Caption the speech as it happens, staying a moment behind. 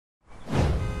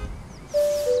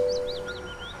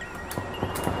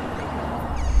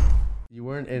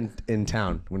weren't in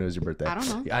town when it was your birthday. I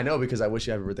don't know. I know because I wish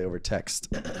you happy birthday over text.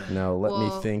 Now let me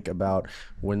think about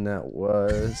when that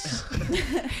was.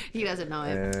 He doesn't know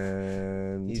it.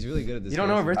 And he's really good at this. You don't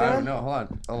know her birthday? No, hold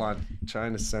on. I'm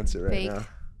trying to sense it right now.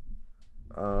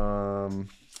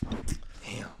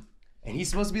 Damn. And he's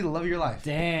supposed to be the love of your life.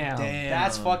 Damn.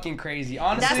 That's fucking crazy.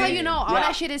 Honestly, That's how you know all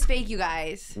that shit is fake, you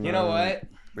guys. You know what?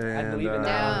 And, I believe it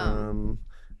now.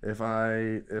 If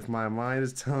my mind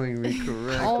is telling me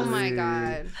correctly. Oh my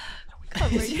god.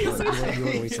 You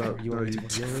went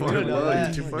too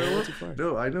far.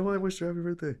 No, I know I wished her happy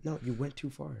birthday. No, you went too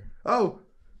far. Oh,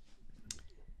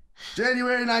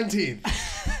 January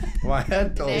 19th. My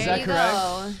head told. Is that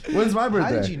correct? When's my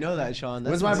birthday? How did you know that, Sean?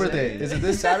 When's my birthday? Is it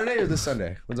this Saturday or this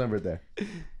Sunday? When's my birthday?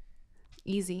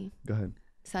 Easy. Go ahead.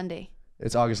 Sunday.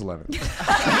 It's August 11th.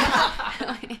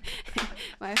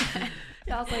 My bad.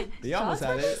 Yeah, I was like, You almost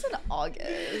had it. in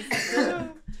August.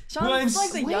 Sean's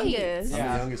like the youngest.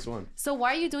 I'm the youngest one. So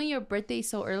why are you doing your birthday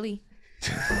so early?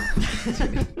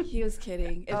 He was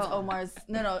kidding. It's Omar's.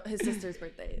 No, his sister's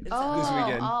birthday. It's this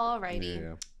weekend. Alrighty.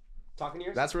 Yeah. Talking to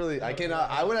yours? That's really. I cannot.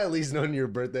 I would at least known your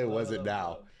birthday wasn't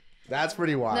now. That's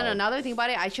pretty wild. No. Now that I think about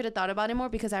it, I should have thought about it more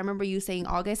because I remember you saying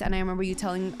August and I remember you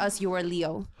telling us you were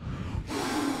Leo.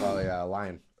 Oh yeah,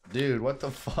 lion. Dude, what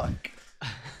the fuck?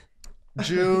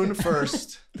 June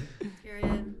 1st.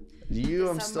 Period.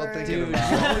 I'm still December. thinking Dude,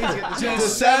 about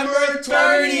December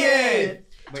 30th.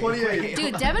 28th.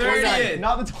 Dude, Devin was like,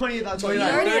 Not the 20th. That's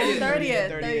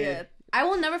 30th. I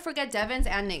will never forget Devin's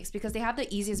and Nick's because they have the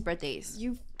easiest birthdays.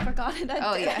 You forgot it.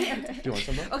 Oh yeah. Do you want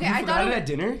some? Okay, You I forgot thought it it. at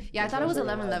dinner? Yeah, I thought it was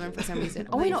 11/11 for some reason.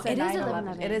 Oh wait, no, it is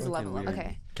 11/11. It is 11/11.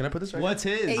 Okay. Can I put this right? What's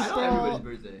his?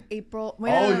 April.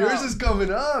 Oh, yours is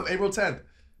coming up. April 10th.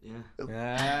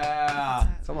 Yeah.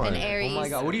 Come on. An Aries. Oh my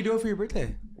god, what are you doing for your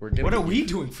birthday? What are we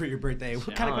doing for your birthday?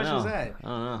 What kind of question is that? I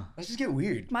don't know. Let's just get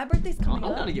weird. My birthday's coming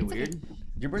I'm up. gonna get weird.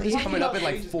 Your birthday's coming up in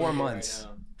like 4 months.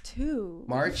 2.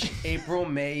 March, April,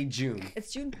 May, June.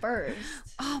 It's June 1st.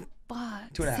 Oh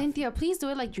fuck. 2.5. Cynthia, please do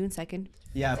it like June 2nd.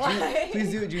 Yeah, Please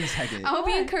do it June 2nd. I will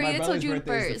be in Korea till brother's June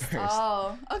birthday is 1st. the 1st.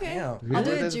 Oh, okay. Damn. I'll do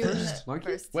birthday's it the June first?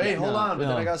 1st. Wait, hold on. But then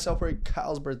No. I gotta celebrate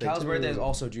Kyle's birthday. Kyle's too. birthday is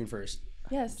also June 1st.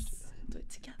 Yes. Do it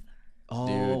together. Oh,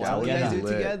 Dude, that why would you guys be do it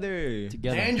lit. together?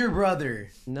 Together. And your brother.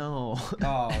 No.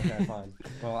 Oh, okay, fine.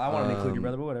 Well, I want to include your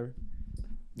brother, but whatever.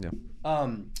 Yeah.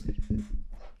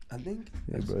 I think.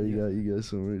 Yeah, bro, you got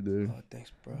some right there. Oh,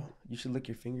 thanks, bro. You should lick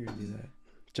your finger and do that.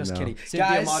 Just No. kidding. Cynthia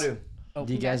Guys. Madu. Oh,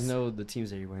 Do you guys yes. know the teams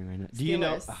that you're wearing right now? Do you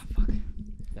know? Steelers. Ah, fuck.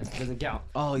 That doesn't count.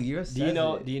 Oh, you're. Do you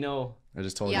know? Do you know? I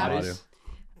just told Yeah. you. Oh, Audio.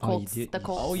 Colts. did? The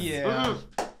Colts. Oh yeah.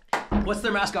 What's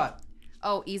their mascot?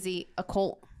 Oh, easy. A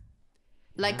colt.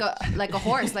 Like a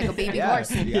horse, like a baby Yeah,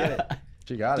 horse. you got it.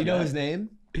 She got Do it. you know guys. his name?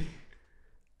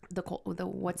 The colt. The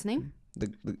what's name?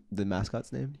 The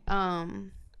mascot's name?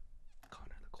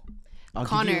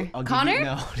 Connor. I'll give Connor? You,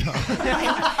 no.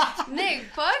 Nick,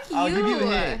 fuck you. I'll give you a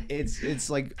hint. It's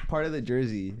like part of the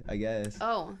jersey, I guess.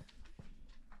 Oh.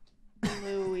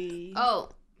 Bluey. Oh.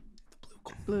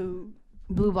 Blue.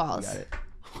 Blue balls. Got it.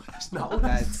 No.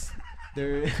 That's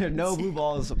there are no blue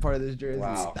balls a part of this jersey.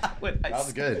 Wow. That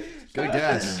was good. Good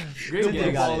guess. Great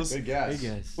Good balls. Good guess. Good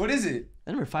guess. What is it?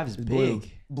 That number 5 is Blue.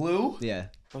 big. Blue? Yeah.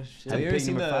 Oh shit. Have you ever Big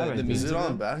seen number the 5 right there. Is memes it of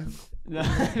on him? back? No,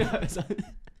 it's on.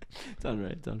 It's on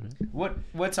right. It's on right.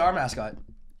 What's our mascot?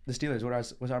 The Steelers.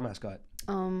 What's our mascot?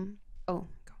 Oh.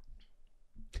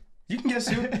 You can guess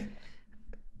too.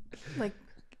 Like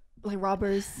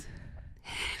robbers.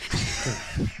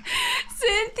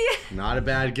 Cynthia. Not a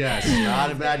bad guess.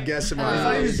 Not a bad guess in my I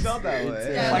thought you eyes. spelled that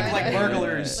way. Yeah, like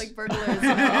burglars. Like burglars.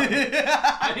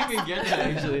 I didn't even get that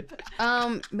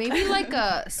actually. Maybe like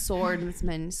a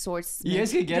swordsman. You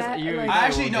guys can guess. Yeah, You. like- I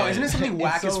actually know. Isn't it something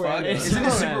whack so as fuck? random. Isn't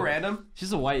it So super random. random?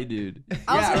 She's a white dude.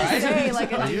 I was Yeah, gonna right? say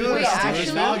like Are you a a Wait, Steelers actually?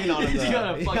 fan? Dogging on him, He's though.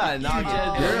 got a Yeah, fucking knock huge it.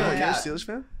 head. You're a Yeah. Steelers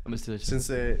fan? I'm a Steelers. Since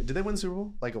did they win the Super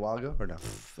Bowl like a while ago or no?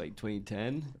 like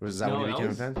 2010. Or was that when you became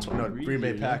a fan? No, Green Green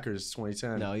Bay Bay. Packers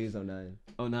 2010. No, he was 09.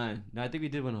 09. No, I think we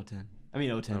did win 010. I mean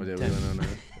 010. No, we did. 10. We went on that.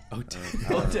 Oh,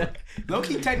 Oh, 010.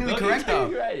 Low-key technically Low-key correct though.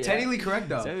 technically right, yeah. Technically correct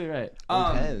though. Technically right.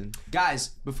 10. Guys,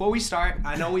 before we start,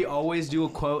 I know we always do a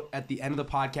quote at the end of the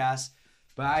podcast,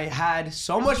 but I had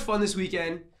so much fun this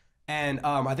weekend, and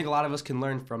I think a lot of us can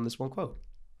learn from this one quote.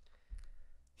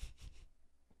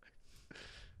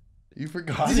 You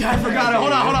forgot. Yeah, I forgot it.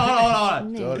 Hold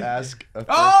on. Don't ask a fish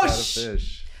Oh, how to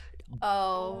fish.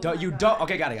 Oh.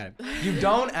 Okay, got it. You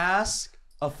don't ask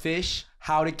a fish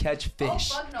how to catch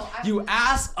fish. Oh, fuck no. You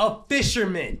ask a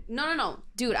fisherman. No.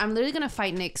 Dude, I'm literally gonna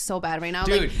fight Nick so bad right now.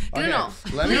 Dude, like, no.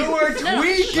 Let me, You were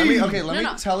tweaking. let me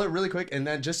No. tell it really quick, and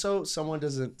then just so someone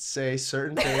doesn't say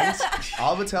certain things,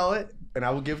 I'll tell it. and I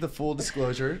will give the full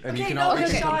disclosure, and you Okay, can no, all.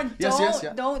 okay, Sean, Yes.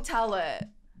 don't tell it.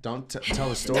 Don't tell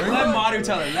the story. Let Madu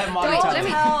tell it. Let Madu Don't tell let it.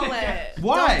 me- Tell it.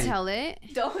 Why? Don't tell it.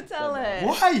 Don't tell it.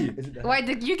 Why? Why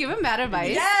did you give him bad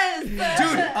advice? Yes. Dude,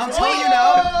 I'm telling you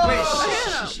now.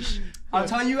 Wait, shh. I'm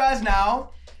telling you guys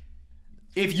now.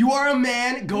 If you are a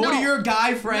man, go to your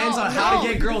guy friends on how to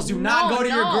get girls. Do not go to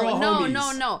your girl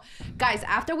homies. No. Guys,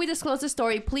 after we disclose the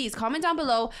story, please comment down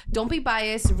below. Don't be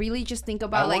biased. Really just think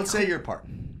about I won't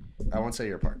say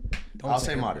your part. I'll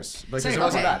say modest because Say it it.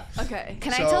 wasn't Okay. bad. Okay.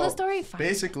 Can I tell the story? Fine.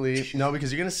 Basically, no,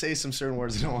 because you're gonna say some certain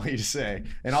words I don't want you to say,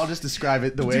 and I'll just describe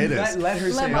it the way it is. Let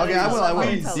her say it. Okay, I will.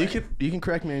 Please. You can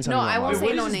correct me anytime No, you want. I won't Madu. say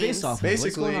What no is this names. based off of? Basically,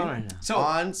 What's going on right now? So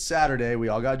on Saturday we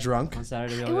all got drunk. On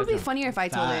Saturday, we all It would got be drunk. funnier if I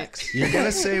told it. Facts. You're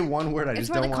gonna say one word I It's just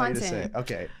for don't the want you to say. content.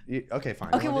 Okay. Okay, fine.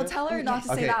 Okay, You well, wanna do it? tell her not to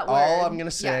say Okay, that word. all I'm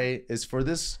gonna say is for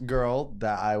this girl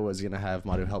that I was gonna have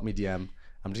Madu help me DM.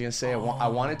 I'm just gonna say I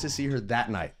wanted to see her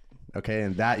that night. Okay,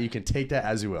 and that you can take that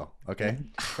as you will. Okay.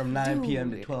 from 9 p.m.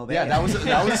 to 12 Yeah, a.m.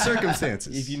 that was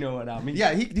circumstances. If you know what I mean.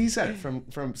 Yeah, he said it from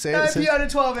say 9 it. p.m. to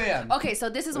 12 a.m. Okay, so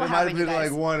this is It what might have happened, you been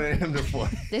guys. like 1 a.m. to 4.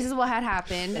 This is what had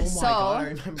happened. Oh my God, I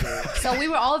remember. So we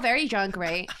were all very drunk,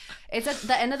 right? It's at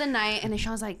the end of the night, and then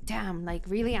Sean's like, "Damn, like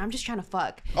really, I'm just trying to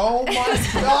fuck." Oh my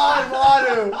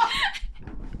God, Madu!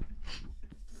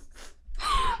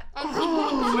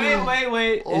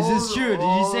 Wait. Is this true? Did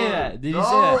you say that? Did you say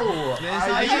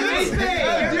that? I didn't say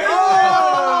it.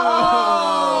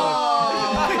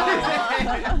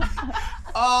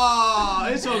 Oh,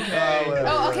 it's okay.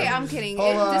 Oh, okay, I'm kidding.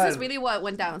 Hold This is on. really what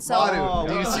went down. So Madu,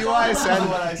 do you see why I said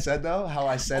what I said though? How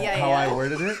I said Yeah, how yeah. I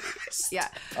worded it? yeah,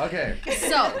 Okay.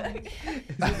 so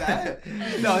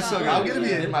No, it's so good. I'm gonna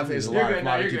be in my face a lot if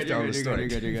Madu keeps telling the story.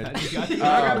 You're good.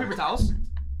 Grab paper towels.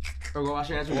 Or go wash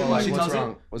your hands. Well, Wash like, your what's towels.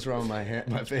 wrong? What's wrong with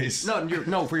my face?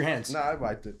 No, for your hands. No, I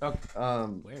wiped it. Okay.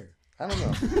 Where? I don't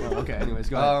know. Oh, okay. Anyways,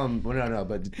 go ahead. Well, no,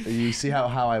 but you see how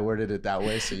I worded it that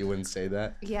way, so you wouldn't say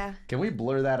that. yeah. Can we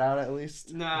blur that out at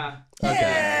least? Nah.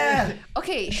 Okay.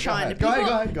 Okay, Sean. ahead. Go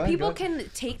ahead, go ahead. People can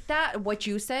take that what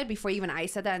you said before even I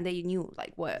said that, and they knew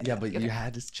like what. Yeah, but Okay. you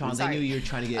had to. Sean, they Sorry. knew you were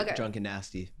trying to get Okay. drunk and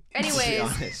nasty. Anyways,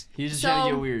 honest. He's just So- trying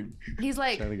to get weird. he's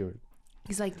like, Trying to go.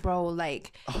 he's like, bro,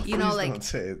 like, you Please know, like, don't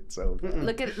say it. So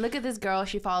look at this girl.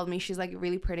 She followed me. She's like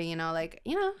really pretty, you know, like,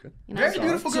 you know. Very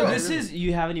beautiful So girl. this is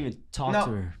you haven't even talked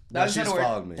to her. Hasn't said she's a word.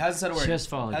 followed me. Hasn't said a word. Just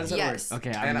followed Hasn't you. said a word. Yes. Okay,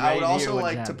 I'm And I ready would to hear also what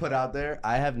like to happened. put out there,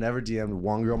 I have never DM'd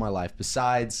one girl in my life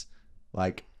besides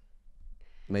like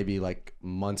maybe like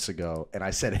months ago, and I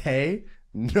said, hey,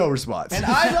 no response. And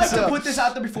I'd like to So- put this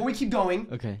out there before we keep going.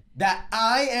 Okay. That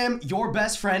I am your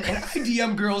best friend and I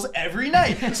DM girls every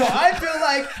night. So I feel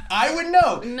like I would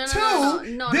know. No,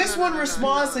 Two, no, this no, one no,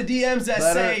 responds to DMs that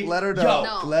say, let her yo. know.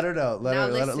 No. Let her know. Let Now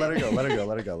her listen. let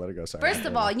her go. Sorry. First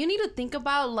of all, you need to think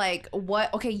about like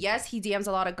what. Okay, yes, he DMs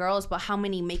a lot of girls, but how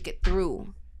many make it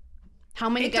through? How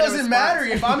many? It get a doesn't response? matter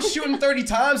if I'm shooting 30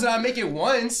 times and I make it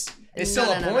once. It's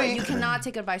still a No. point. You cannot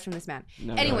take advice from this man.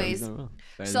 No, Anyways, no.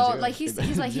 so like he's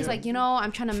like, you know,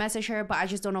 I'm trying to message her, but I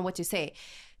just don't know what to say.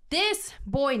 This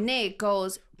boy Nick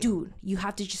goes, dude, you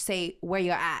have to just say where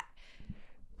you're at.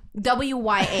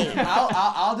 WYA.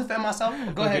 I'll defend myself.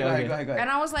 Go ahead. And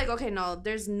I was like, okay, no,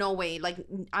 there's no way. Like,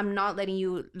 I'm not letting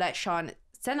you let Sean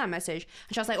send that message.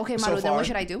 And she was like, okay, So Maru, then far, what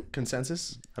should I do?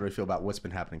 Consensus? How do we feel about what's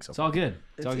been happening so It's far? all good.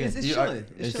 It's all good. It's You chilling. are-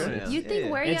 It's chilling. now. You think Yeah.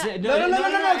 where you It's- at? No.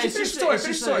 it's Finish the just- story. it's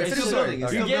Finish just- the story. it's Finish the just- story.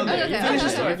 Okay. You Okay. get there. Okay. Finish the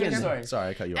Okay. story. Okay. Finish the story. Sorry,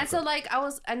 I cut you off. And so like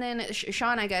and then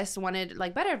Sean, I guess, wanted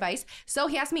like better advice. So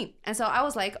he asked me. And so I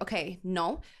was like, okay,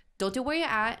 no, don't do where you're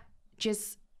at.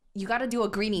 Just, you got to do a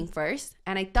greeting first.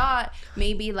 And I thought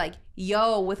maybe like,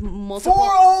 yo, with multiple.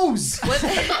 4 O's. With,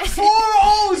 4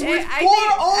 O's with 4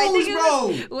 O's,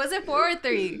 it bro. was it 4 or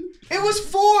 3? It was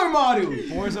 4, Madu.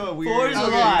 Four's a weird. Four's a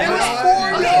Okay, lot. It was Okay.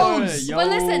 4 Okay. no's. But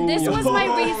listen, this was my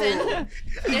reason.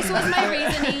 This was my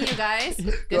reasoning, you guys.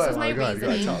 This was my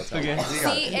reasoning. Okay.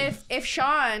 See,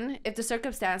 if the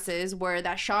circumstances were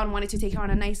that Sean wanted to take her on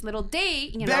a nice little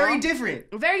date, you know, Very different.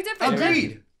 very different. then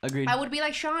Agreed. Agreed. I would be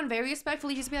like, Sean, very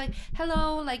respectfully, just be like,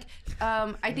 hello, like,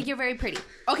 I think you're very pretty.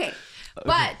 Okay.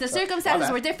 But the circumstances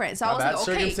bad. were different. So I was Bad like,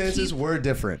 okay. circumstances were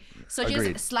different. So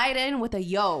Agreed. just slide in with a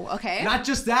yo, okay? Not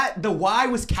just that, the Y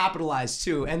was capitalized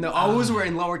too, and the O's were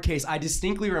in lowercase. I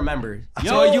distinctly remember.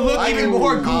 So you look even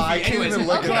more goofy. I can't Anyways, even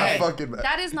look Okay, at that fucking.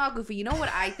 that is not goofy. You know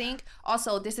what I think?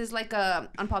 Also, this is like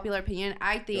a unpopular opinion.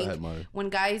 I think ahead, Mari. when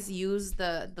guys use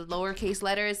the lowercase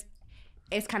letters,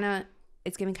 it's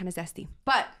giving kind of zesty.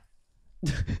 But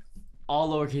All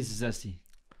lowercase is zesty.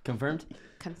 Confirmed?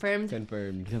 confirmed.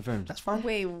 Confirmed. Confirmed. that's fine.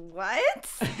 Wait, what?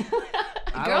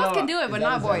 Girls can do it, Is but that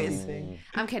not a boys. Zesty thing?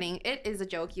 I'm kidding. It is a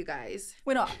joke, you guys.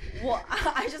 Wait, no. Well,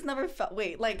 I just never felt.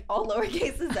 Wait, like all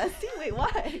lowercase is zesty? Wait,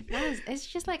 why? No, it's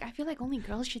just like I feel like only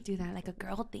girls should do that, like a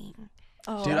girl thing.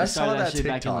 Oh. Dude, I saw started that shit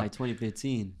back in TikTok. like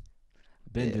 2015.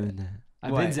 Been doing that.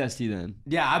 I've What? been zesty then.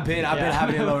 Yeah, I've been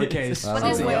having it lowercase. Oh,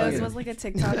 Oh, yeah. wait, it was like a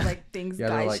TikTok like things Yeah,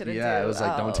 they're guys like, shouldn't do. it was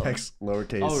like don't Oh. text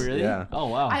lowercase. Oh really? Yeah. Oh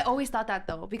wow. I always thought that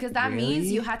though, because that means Really?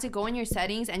 you had to go in your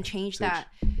settings and change that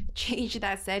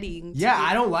setting. Yeah,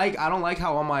 I don't like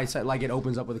how on my site like it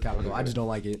opens up with a capital. I just don't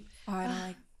like it. Oh, I don't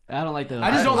like. I don't like the.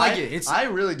 I just don't like it. It's I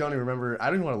really don't even remember. I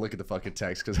don't even want to look at the fucking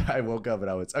text because I woke up and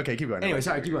I was okay. Keep going. anyway.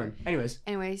 Sorry, keep going. Anyways,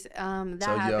 Anyways, that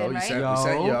So happened, yo, right? we said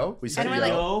yo. We said And yo. we're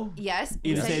like, Yo. yes. You we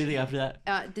didn't said- say anything after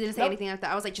that. Didn't say anything after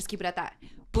that. I was like, just keep it at that.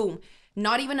 Boom.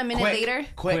 Not even a minute quick, later,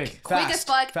 quick, quick as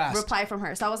fuck, fast. reply from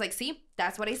her. So I was like, see,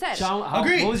 that's what I said. Sean,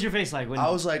 Agreed. what was your face like when? I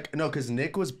was like, no, because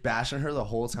Nick was bashing her the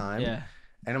whole time. Yeah.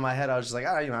 And in my head, I was just like,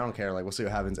 I don't care. Like, we'll see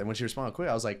what happens. And when she responded quick,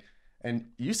 I was like, and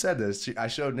you said this. I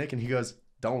showed Nick, and he goes,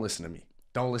 "Don't listen to me.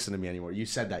 Don't listen to me anymore. You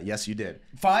said that. Yes, you did."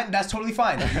 fine. That's totally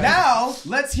fine. Now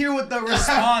let's hear what the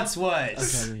response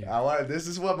was. Okay. This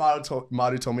is what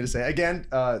Madu told me to say. Again,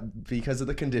 because of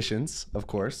the conditions, of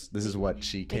course. This is what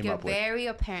she Make came it up with. very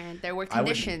apparent. There were I would-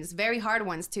 conditions, very hard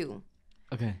ones too.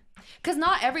 Okay. Because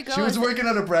not every girl She was is. working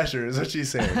under pressure, is what she's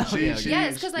saying.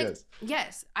 Yes, because like,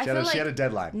 yes, I feel she had a like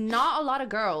deadline. not a lot of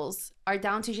girls are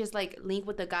down to just like link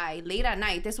with the guy late at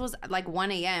night. This was like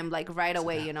 1 a.m. like right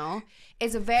away, you know.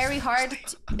 It's very hard.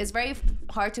 It's very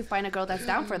hard to find a girl that's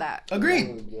down for that.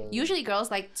 Agreed. Usually,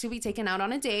 girls like to be taken out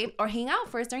on a date or hang out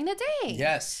first during the day.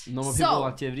 Yes. Normal So- people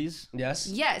activities. Yes.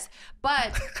 Yes,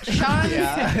 but Sean's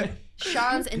Yeah.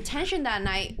 Sean's intention that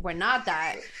night were not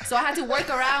that. So I had to work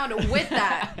around with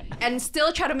that and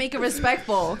still try to make it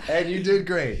respectful. And you did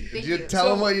great. Thank You you.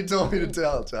 tell him what you told me to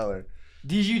tell her.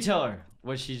 Did you tell her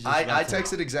what she just? I about to-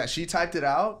 texted exact. She typed it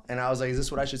out, and I was like, "Is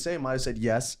this what I should say?" Maya said,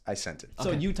 "Yes." I sent it.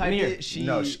 So you Let typed me hear. it. She.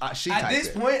 No, she At typed this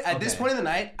it. point, this Okay. point in the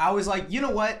night, I was like, you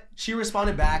know what? She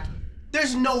responded back.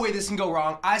 There's no way this can go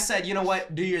wrong. I said, you know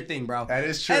what? Do your thing, bro. That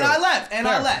is true. And I left. And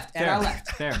I Fair, left. And fair, I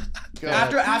left. Fair. Go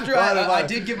ahead. After Go ahead, I Maya.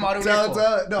 did give Madu an earful.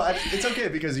 It's okay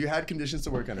because you had conditions to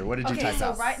work under. What did you Okay, type so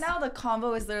out? right now the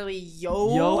combo is literally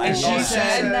yo. Yo, and she and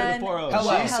said then hello.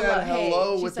 She said hey.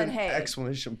 hello She with said an hey.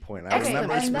 exclamation point. I Okay,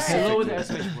 remember and then- specifically. Hello with the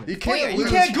exclamation point. You can't You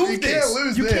lose. can't goof you this. can't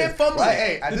lose You this. can't fumble Right, it.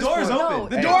 hey, at The this door is point- open. No,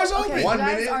 The Hey, door is okay, open. you One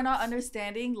guys minute. are not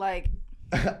understanding. Like,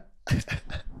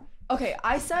 okay,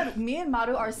 I said me and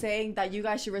Maru are saying that you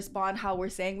guys should respond how we're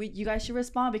saying you guys should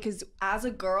respond because as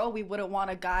a girl, we wouldn't want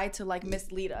a guy to like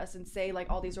mislead us and say like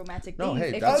all these romantic No, things. hey,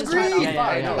 if he's that's just trying to agreed. have Yeah,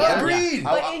 fun. yeah, yeah. Agreed.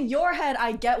 But in your head,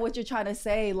 I get what you're trying to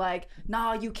say. Like,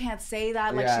 no, you can't say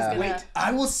that. Like, Yeah. she's gonna. Wait,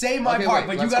 I will say my Okay, part, wait,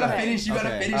 but you let's gotta go. finish. You gotta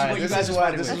Okay. finish All right, what you this guys is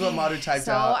what responded with. Madu typed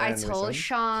So out. I and we told said-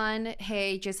 Sean,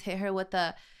 hey, just hit her with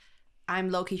the, I'm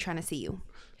low key trying to see you.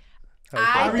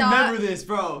 I thought, this,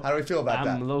 bro. How do we feel about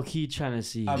I'm that? low key trying to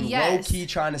see. I'm Yes. low key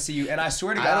trying to see you, and I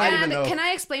swear to I God, don't even know. And can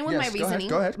I explain what Yes, my go ahead, reasoning?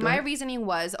 go ahead, go My ahead. reasoning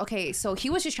was, okay, so he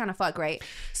was just trying to fuck, right?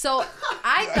 So I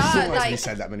I thought realized we like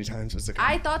said that many times. It's okay.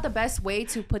 I thought the best way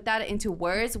to put that into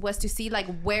words was to see like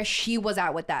where she was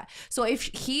at with that. So if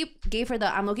he gave her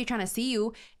the I'm low-key trying to see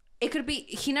you, it could be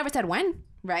he never said when,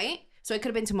 right? So it could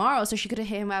have been tomorrow. So she could have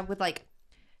hit him up with like,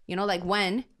 you know, like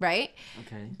when, right?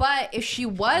 Okay. But if she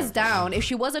was down, if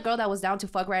she was a girl that was down to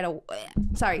fuck right away,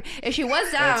 sorry, if she was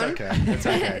down It's okay. It's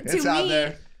okay. to It's out me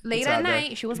there. late It's at out there.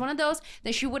 night, she was one of those,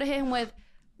 then she would have hit him with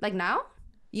like now,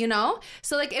 you know?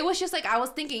 So like it was just like I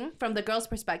was thinking from the girl's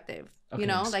perspective, you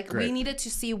know? Like great. we needed to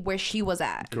see where she was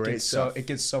at. Great stuff. it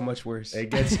gets so much worse.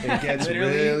 It gets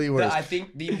Literally, really worse. I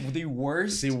think the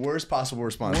worst. It's the worst possible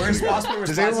response. Worst possible Does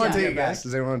response anyone want to you take a get guess? back.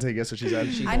 Does anyone want to take a guess what she said?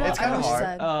 I know. It's I know kind of what she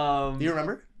hard. said. Do you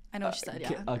remember? I know what she said. Yeah.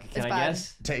 Can It's I bad.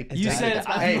 guess? Take. You take- said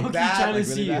Hey, I'm low-key bad, trying to like,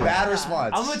 see really you. bad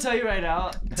response. I'm gonna tell you right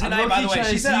now. Tonight, by the way,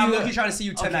 she said I'm looking trying to see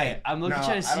you tonight. Okay, I'm looking No,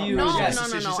 trying to I see don't you. know. No, Yes, no,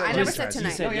 she no, no. said I yes, never yes, said yes. You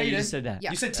tonight. said, Oh, yeah, you you did. said that. Yeah.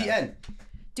 You said TN.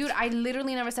 Dude, I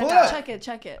literally never said Pull it that. up. Check it.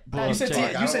 Check it. Pull You said check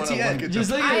T- it. you said TN.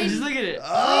 Just look at it. Just look at it.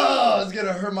 Oh, it's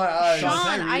gonna hurt my eyes. Sean,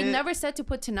 Can I I read it? never said to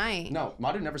put tonight. No,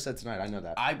 Madu never said tonight. I know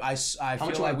that. I much feel you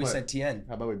like wanna we put? said TN.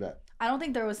 How about we bet? I don't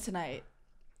think there was tonight.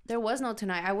 There was no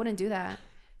tonight. I wouldn't do that.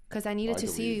 Because I needed to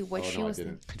see what she was.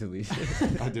 Delete.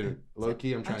 I didn't. Low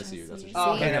key, I'm trying to see you. That's what she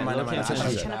Oh, said. okay, never mind. Okay, Never mind. okay, I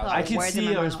okay. shut Trying to out. put I can words in see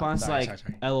my a mouth. response Sorry, like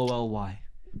sorry. LOLY.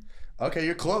 Okay,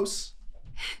 you're close.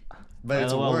 but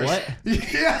it's LOL worse. what?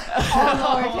 Yeah.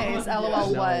 All lowercase.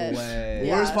 LOL. No What? way.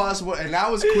 Yeah. Worst possible, and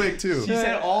that was quick too. She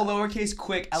said all lowercase,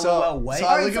 quick. So- LOL. What? so I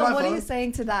Alright, look so at my what are phone. you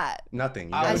saying to that? Nothing.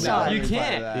 You I gotta would be not. honest. You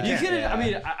can't. You couldn't. I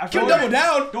mean, I You could double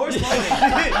down. Doors closing.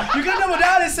 You could double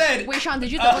down and said, Wait, Sean,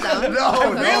 did you double down? No, I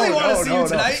really no, want to no, see no, you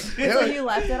tonight. So you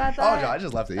left it at Oh, that? no, I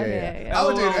just left it. Yeah, Okay, yeah. yeah.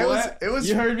 Oh, dude, it was.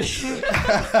 You heard me.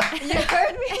 You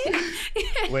heard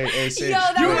me? Wait, hey, Sage, Yo,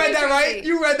 that You was read that right? crazy.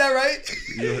 You read that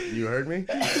right? you heard me?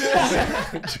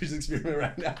 Choose experiment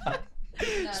right now.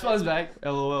 Spawns back.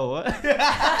 LOL what?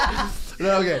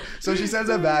 No, okay. So she sends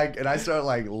it back, and I start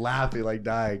like laughing, like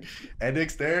dying. And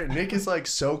Nick's there. Nick is like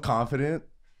so confident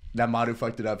that Madu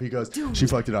fucked it up. He goes, "She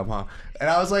fucked it up, huh?" And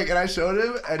I was like, and I showed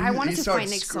him, and I wanted he to started fight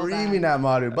Nick so screaming bad. at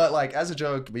Madu, but like as a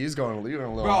joke. But he's going, you were a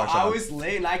little Bro, harsh I on him. was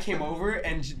late and I came over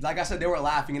and like I said, they were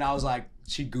laughing and I was like,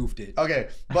 she goofed it. Okay,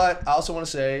 but I also want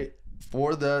to say,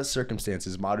 for the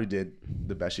circumstances, Madu did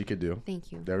the best she could do.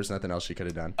 Thank you. There was nothing else she could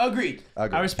have done. Agreed.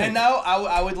 Okay. I respect. And now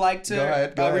I would like to Go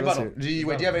ahead. Go ahead. let's rebuttal. hear it.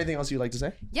 Wait, do you have anything else you'd like to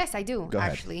say? Yes, I do, Go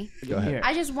ahead. actually. Go ahead. Here.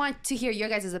 I just want to hear your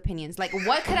guys' opinions. Like,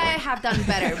 what could I have done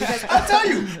better? Because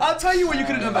I'll tell you what you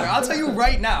could have done better. I'll tell you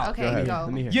right now. okay, ahead. go.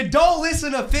 Let me hear. You don't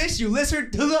listen to fish, you listen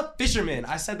to the fisherman.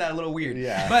 I said that a little weird.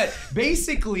 Yeah. But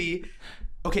basically,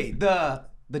 okay, the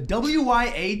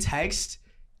WYA text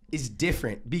is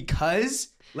different because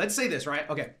let's say this, right?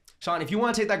 Okay. Sean, if you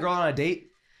want to take that girl on a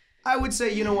date, I would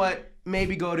say, you know what?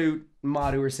 Maybe go to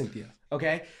Madu or Cynthia.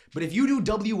 Okay? But if you do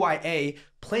WYA,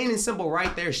 plain and simple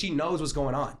right there, she knows what's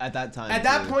going on. At that time. At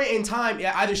that too. point in time,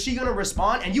 yeah, either she gonna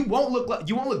respond and you won't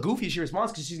look goofy if she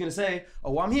responds because she's gonna say,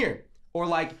 "Oh, well, I'm here," or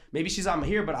like maybe she's I'm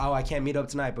here, but oh, I can't meet up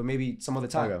tonight, but maybe some other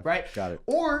time, Okay, right? got it.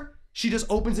 Or she just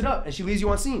opens it up and she leaves you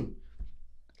on scene.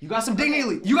 You got some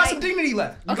dignity. You got some dignity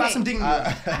left. You got Okay. some dignity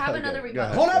left. I have another go rebuttal.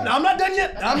 ahead. Hold up, I'm not done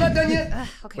yet. I'm not done yet.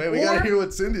 Okay. Wait, we Or- gotta hear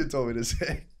what Cynthia told me to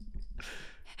say.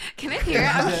 Can I hear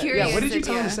it? I'm curious. Yeah, what did you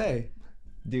tell him to Cynthia. say?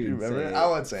 Dude, You remember? say I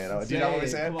won't say it. Do you know what we Say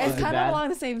it. said? Come on. It's Was it kind of bad? along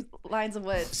the same lines of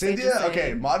what Sage Cynthia, was okay,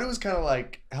 saying. Madu was kind of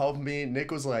like helping me. Nick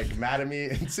was like mad at me,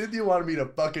 and Cynthia wanted me to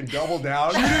fucking double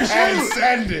down and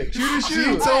send it. She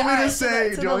told me to Alright, say,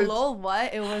 to do the you want me- lol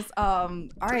what it was all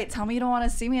right, tell me you don't want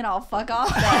to see me and I'll fuck off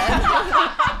then.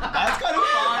 That's kind of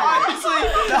fire.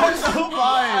 Honestly, that's so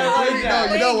fire. Wait,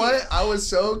 no, you know what? I was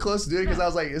so close to doing it because I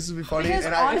was like, this would be funny. Because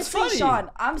And honestly, funny.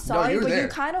 Sean, I'm sorry, you were but there. you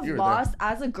kind of You were lost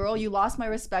as a girl. You lost my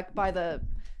respect by the.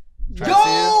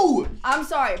 Go! I'm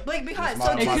sorry, but because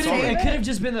so It's It my to could fault. save have it-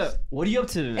 just been the. What are you up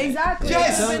to today? Exactly.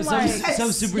 Yes! It's been Some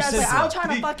like, super yes, simple. like, I'm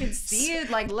trying to fucking see it.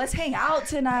 Like, let's hang out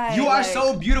tonight. You are like,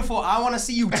 so beautiful. I want to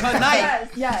see you tonight. Yes,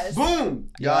 yes. Boom.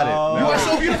 got it. You are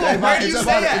so beautiful. Hey, Where do you it's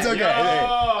say okay. that? It's okay.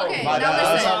 Hey. Okay, My now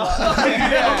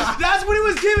bad. listen. That's what he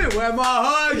was giving. Where my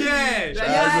hug is.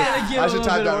 Yeah. I should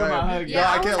type that right. Yeah, No,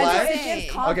 I I can't was And lie. just, gonna it say.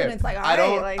 gives confidence. Like, I don't-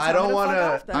 alright, like, I tell don't me to wanna-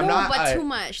 fuck off then. I'm No, not- but I- too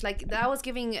much. Like, that was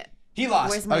giving. He lost.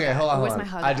 Where's my Okay, hold on. Where's Hold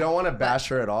my on. hug? I don't want to bash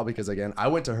her at all because again, I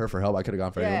went to her for help. I could have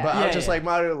gone for anyone, Yeah. but I was Yeah, just yeah. like,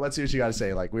 Mario, let's see what you got to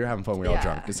say. Like we were having fun. We were all Yeah.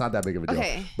 drunk. It's not that big of a deal.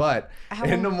 Okay. But I have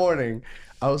in one- the morning,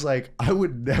 I was like, I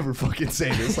would never fucking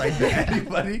say this like to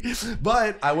anybody.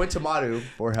 But I went to Madu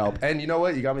for help, and you know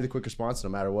what? You got me the quick response no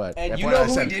matter what. And That you point know I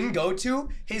who said, he didn't go to?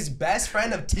 His best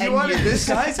friend of 10 wanted years. this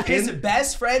guy's his in-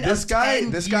 best friend This of guy, 10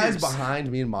 this guy's years.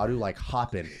 behind me and Madu like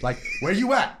hopping. Like, where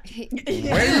you at?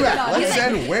 Yeah. Where you at? No, Let's he's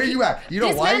send where you at? You know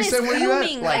This why man you is said where you at?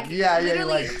 fuming, Like, like, yeah,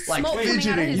 literally like smoke coming out of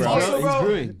fidgeting, his bro. nose. Also, He's bro,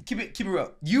 brewing. keep it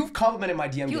real. You've complimented my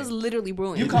DM He was game. literally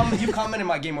brewing. You've complimented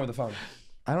my game over the phone.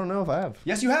 I don't know if I have.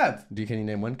 Yes, you have. Can you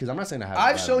name one? Because I'm not saying I have.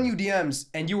 I've shown you DMs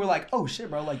and you were like, oh shit,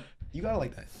 bro, like you gotta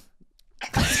like that.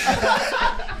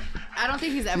 I don't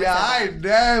think he's ever Yeah, said I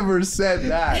never said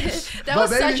that. That But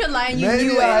was such a lie and you maybe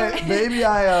knew it. Maybe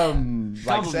I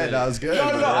like said that was good. No,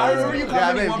 I remember you Yeah,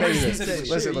 complimenting one maybe. person specifically.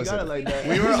 Listen, You listen. got it like that.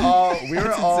 We were all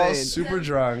That's all insane. super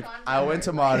drunk. I went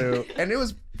to Madu, and it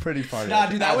was pretty funny. Nah,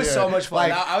 dude, that was so much fun.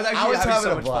 Like, I was actually having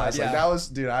so much fun, blast. Like yeah. that was,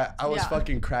 dude. I was Yeah.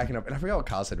 fucking cracking up, and I forgot what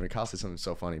Kyle said to me. Kyle said something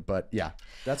so funny, but yeah,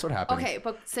 that's what happened. Okay,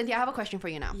 but Cynthia, I have a question for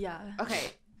you now. Yeah. Okay.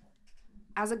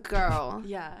 As a girl,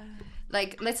 Yeah.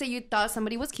 like, let's say you thought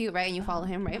somebody was cute, right? And you follow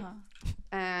him, right? Uh-huh.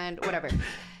 And whatever.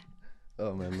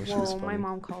 Oh man, this was Well, funny. my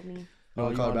mom called me. You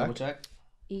want to call her back?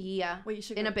 Yeah. Wait, you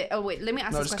should In go. a bit. Oh, wait. Let me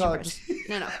ask No, this just question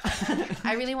call first. No.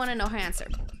 I really want to know her answer.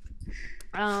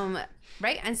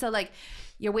 Right? And so, like,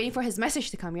 you're waiting for his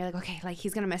message to come. You're like, okay, like,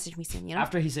 he's going to message me soon, you know?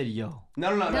 After he said yo.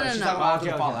 No. No. She's talking about after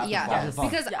the Okay, follow. okay. After the Yeah, follow.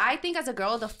 Yes. because Yeah. I think as a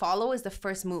girl, the follow is the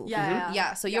first move. Yeah.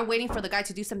 Yeah, so you're waiting for the guy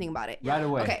to do something about it. Right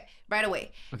away. Okay, right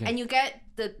away. Okay. And you get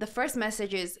the first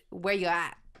message is where you're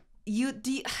at.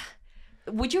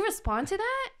 Would you respond to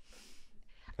that?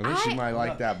 I think she I- might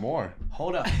like that more.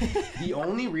 hold up. The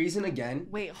only reason again.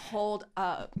 Wait, hold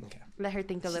up. Let her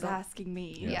think a She's little. asking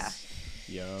me. Yes.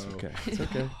 Yo. Okay. It's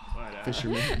okay. Whatever.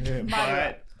 Fisherman.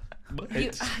 Maru,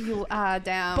 You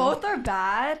down. both are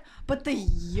bad, but the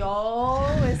yo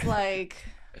is like.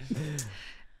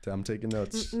 I'm taking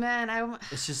notes. Man,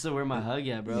 It's just to where my hug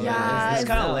at, bro. Yeah, It's it's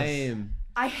kind of tough. lame.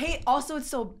 I hate. Also, it's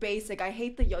so basic. I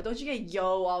hate the yo. Don't you get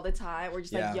yo all the time? Or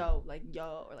just Yeah. like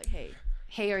yo, or like hey.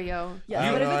 hey or yo. Yeah,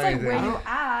 I but don't if it's know like where anything. you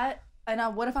at,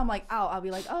 and what if I'm like out? I'll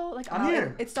be like, oh, like I'm out.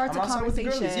 here. It starts I'm a outside with the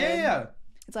conversation. girlies. Yeah.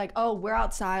 It's like, oh, we're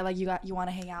outside. Like you want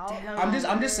to hang out.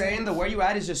 I'm just saying the where you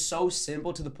at is just so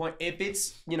simple to the point. If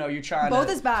it's you're trying Both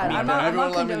to is bad. meet I'm them. not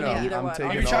Everyone let me condoning know. either I'm one. taking If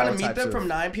all you're trying to meet types them of- from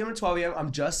 9 p.m. to 12 a.m.,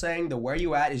 I'm just saying the where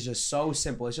you at is just so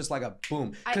simple. It's just like a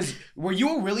boom. Because were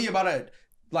you really about to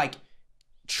like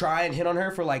try and hit on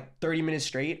her for like 30 minutes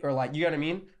straight, or like you know what I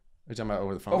mean? You're talking about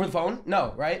over the phone? Over the phone?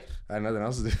 No, right? I had nothing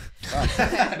else to do.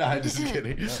 No, I'm just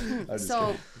kidding. I'm just So,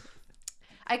 kidding.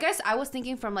 I guess I was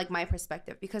thinking from like my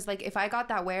perspective because like if I got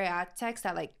that where at text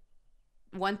at like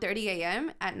 1:30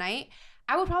 a.m. at night,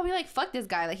 I would probably like fuck this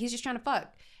guy. Like he's just trying to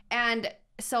fuck. And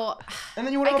so And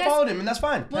then you would have I guess- followed him, and that's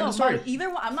fine. End Well, of story. but either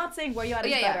one. I'm not saying where you at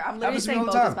is Yeah, yeah. better. I'm literally Happens to me saying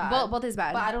all the both is time. bad. both is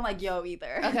bad. But I don't like yo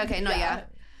either. Okay, no, yeah.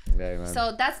 Yeah, man.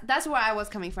 So that's where I was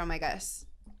coming from, I guess.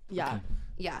 Yeah.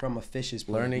 Yeah. From a fish's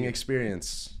point of Learning view.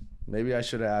 experience. Maybe I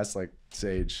should have asked like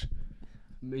Sage.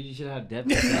 Maybe you should have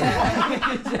depth.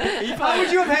 How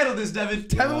would you have handled this, Devin?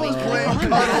 Kevin was playing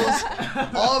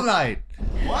cuddles all night.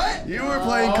 What? You were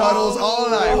playing cuddles all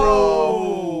night,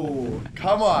 bro.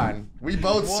 Come on. We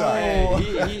both suck.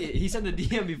 He sent the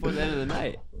DM before the end of the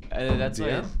night, and that's why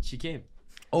DM? she came.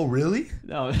 Oh, really?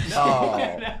 No.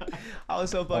 Oh. I was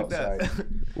so fucked up. sorry.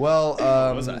 Well,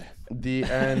 the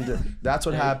end. That's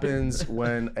what happens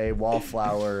when a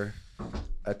wallflower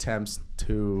attempts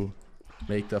to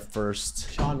make the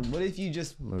first. Sean, what if you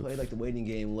just played like the waiting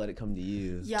game, let it come to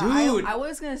you? Yeah, Dude. I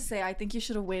was gonna say I think you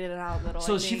should have waited it out a little.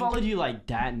 So I she think. followed you like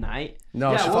that night?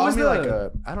 No, Yeah, she what followed was me the-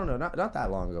 like I don't know, not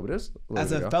that long ago, but it was a little As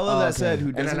bit a ago. fellow Oh, that okay. said who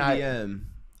And then doesn't I- DM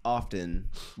often,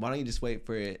 why don't you just wait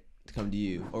for it to come to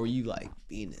you? Or were you like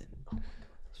fiending?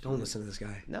 Don't listen to this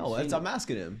guy. No, that's, I'm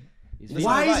asking him. He's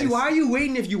Why advice. why are you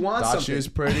waiting if you want Thought something? she was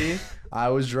pretty. I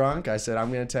was drunk. I said,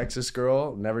 I'm gonna text this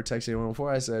girl. Never texted anyone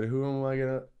before. I said, who am I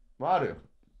gonna? Madu.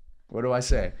 What do I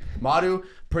say? Madu,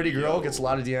 pretty girl, gets a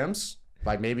lot of DMs.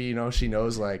 Like maybe she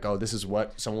knows like, oh, this is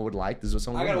what someone would like. This is what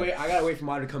someone. I would gotta like. wait. I gotta wait for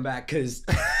Madu to come back because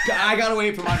I gotta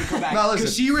wait for Madu to come back. No, listen.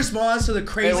 Because she responds to the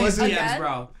craziest wasn't- DMs, Again?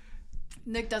 bro.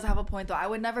 Nick does have a point though. I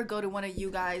would never go to one of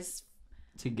you guys.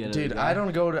 to get Dude, a I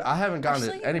don't go to. I haven't gone to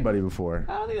Actually- anybody before.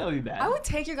 I don't think that would be bad. I would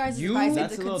take your guys' You- advice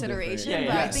That's into a little consideration, different.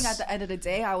 but Yeah, I yes. think at the end of the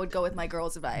day, I would go with my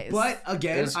girl's advice. But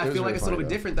again, It was I feel like really it's a little funny, bit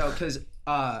though. different though, because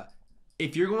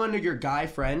if you're going to your guy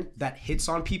friend that hits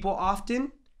on people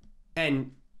often,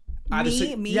 and Me as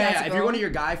a if you're girl? going to your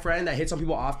guy friend that hits on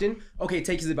people often, okay,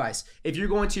 take his advice. If you're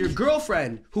going to your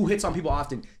girlfriend who hits on people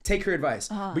often, take her advice.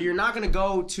 But you're not gonna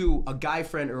go to a guy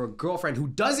friend or a girlfriend who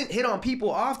doesn't hit on people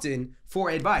often for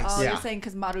advice. Oh, Yeah. you're saying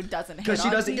because Maru doesn't hit Because she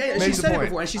on doesn't. people? Yeah, she Makes a said it point.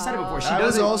 before, and she said it before. She I was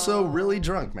doesn't, also really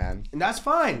drunk, man. and that's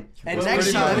fine. And When next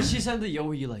she- time, when she sent the yo,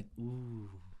 were you like, ooh?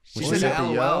 she Was said it the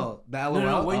the LOL. The LOL.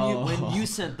 No, when Oh. you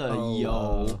sent the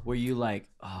yo, were you like,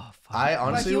 oh fuck? I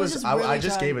honestly he was was. just really I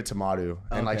just drunk. gave it to Madu,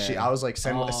 and like Okay. I was like,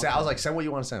 send. Oh. I was like, send what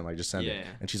you want to send. Like, just send it.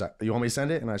 Yeah. And she's like, you want me to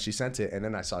send it? And she sent it, and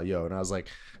then I saw yo, and I was like,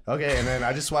 okay. And then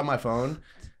I just swiped my phone,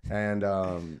 and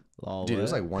Lol, dude, it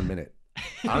was what? like 1 minute.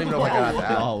 I don't even know if I got out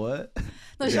the app. Lol, what?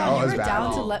 No, Yeah, Sean, it you was were bad.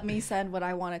 down to Oh. let me send what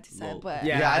I wanted to send, but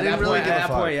Yeah, I at didn't that really point, give a at that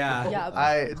fuck. point, yeah.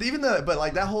 yeah. But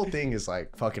like that whole thing is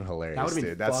like fucking hilarious, That would've been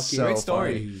dude. That's fucking so Great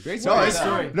story. funny. Great No, story. it's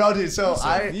though. no, dude. So You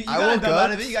I got woke dumb out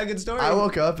up. of it. You got a good story. I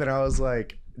woke up and I was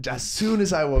like, as soon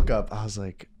as I woke up, I was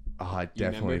like, oh, I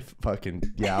definitely remembered? fucking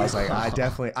yeah. I was like,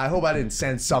 I hope I didn't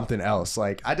send something else.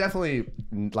 Like I definitely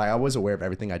like I was aware of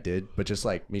everything I did, but just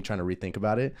like me trying to rethink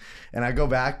about it. And I go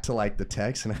back to like the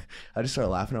text and I just started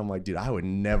laughing. I'm like, dude, I would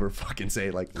never fucking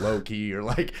say like low key or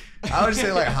like I would just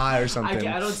say like hi or something.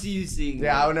 I don't see you seeing.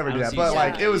 Yeah, I would never do don't that. see you But saying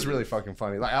like that it was either. really fucking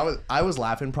funny. Like I was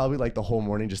laughing probably like the whole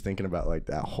morning just thinking about like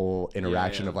that whole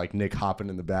interaction yeah. of like Nick hopping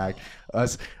in the back.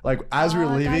 Us like as we were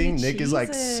Oh, I got leaving, you Nick is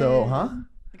like so cheesing.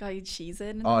 I got you cheesing.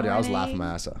 in the Oh dude, I was morning. laughing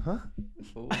my ass off. Huh?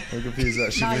 I'm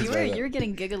confused. She Nah, means you by were that. you were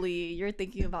getting giggly. You were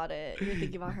thinking about it. You were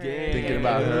thinking about her. Yeah. Thinking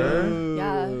about her.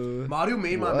 Yeah. Madu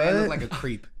made my man What? look like a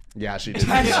creep. Yeah, she did. She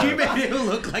made him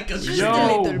look like a creep.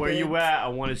 Yo, Yo, where you at? I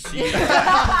want to see you.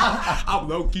 I'm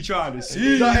low-key trying to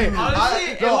see. No, hey,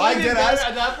 Honestly, I did ask.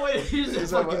 At that point, he's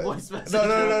just No, fucking voice message.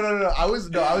 no. I was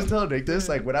telling Nick this.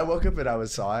 Like when I woke up and I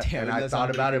saw it, Damn, and it I does thought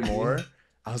sound about it pretty more.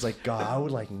 I was like, God, I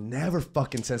would like never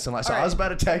fucking send something. So I Alright. was about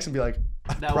to text and be like,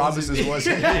 I That promise wasn't this me.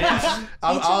 wasn't. Yeah.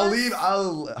 I'll leave.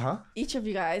 Huh? Each of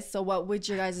you guys. So what would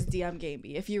your guys' DM game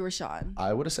be if you were Sean?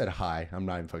 I would have said hi. I'm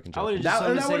not even fucking I would joking. have just That- told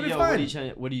him that to say, would've been yo,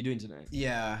 fine. what are you doing tonight?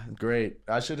 Yeah. Great.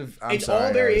 I should have. It's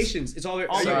all variations. It's all. Are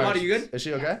you, Sorry. Are you good? Is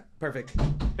she okay? Perfect.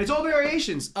 It's all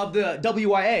variations of the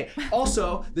WYA.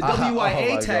 Also, the Oh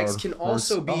WYA my text God. can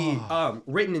also be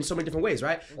written in so many different ways,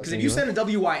 right? Because if you send a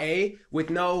WYA with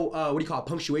no what do you call it,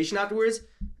 punctuation afterwards,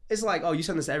 it's like, oh, you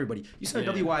send this to everybody. You send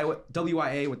a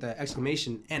WYA with the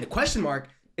exclamation and a question mark.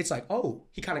 It's like, oh,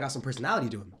 he kind of got some personality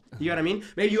to him. You know what I mean?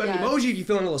 Maybe you have an Yes. emoji if you're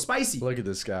feeling a little spicy. Look at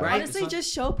this guy. Right? Honestly,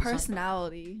 just show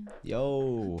personality.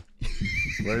 Yo.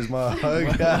 Where's my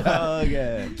hug?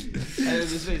 Okay.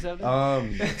 This face happened?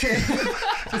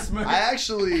 I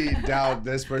actually doubt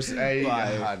this person. Hey,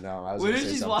 Why? no, I was What gonna if say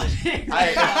she's something. watching?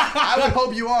 I would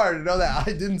hope you are to know that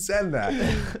I didn't send that,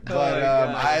 but God,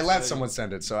 I let that's someone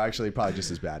send it, so actually probably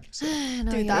just as bad. So.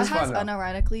 No, Dude, yeah. that It's has fun, though.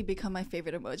 unironically become my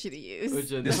favorite emoji to use.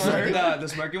 Which one? This This one, one? the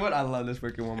smirky one. I love the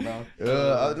smirky one,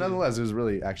 bro. Nonetheless, it was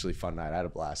really actually fun night. I had a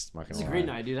blast. Not It's gonna a great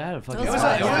lie. night, dude. I had a fucking It It was was,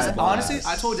 a- it was Yeah. honestly.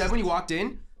 I told Deb when you walked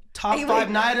in, top Hey, 5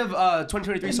 wait. night of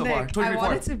 2023 so far. Nick, I 2024.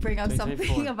 wanted to bring up 2024.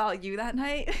 something about you that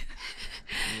night.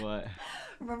 What?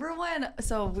 Remember when?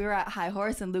 So we were at High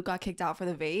Horse and Luke got kicked out for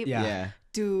the vape. Yeah. Yeah.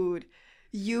 Dude,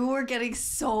 you were getting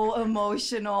so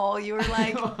emotional. You were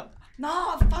like,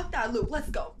 "No, fuck that, Luke. Let's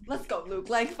go, Luke."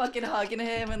 Like fucking hugging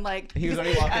him and like. He was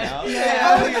already walking out.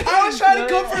 I was trying to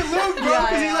comfort Luke, bro, Yeah,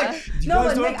 because yeah. he's like, you No, guys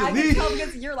but don't Nick, have I to can leave. tell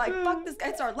because you're like, "Fuck this guy."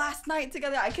 It's our last night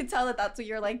together. I can tell that that's what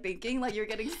you're like thinking. Like you're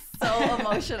getting so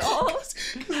emotional.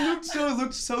 Luke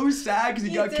looked so sad because he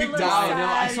He got did kicked look out. I know.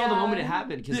 I sad, saw the yeah. moment it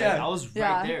happened because Yeah. I was right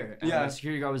Yeah. there. And Yeah. the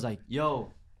security guard was like,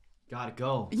 "Yo, gotta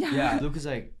go." Yeah. Yeah. Luke was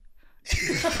like, No,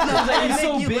 he's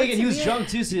so Nick, you big looked and he to was me drunk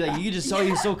too, so like you just saw he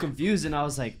was so confused, and I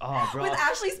was like, "Oh, bro." with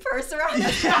Ashley's purse around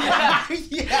his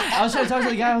Yeah. I was trying to talk to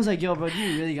the guy. I was like, "Yo, bro,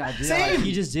 you really gotta do that." Like, Same.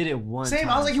 he just did it one Same. time.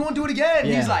 I was like, he won't do it again.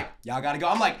 Yeah. He's like, y'all gotta go.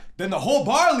 I'm like, then the whole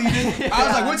bar leaving. I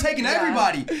was like, we're taking Yeah.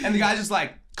 everybody. And the guy just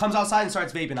like comes outside and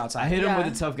starts vaping I outside. hit him Yeah.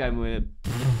 with a tough guy move.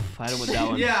 I hit him with that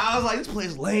one. Yeah, I was like, this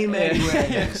place lame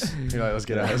anyway. You're like, let's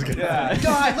get out. Let's get Yeah. out.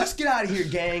 God, let's get out of here,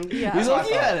 gang. Yeah. He's That's what like, I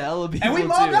he thought. had hella people And we too.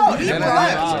 mobbed out. And He then, brought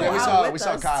and then we out saw with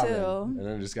Kyle us, then, too. and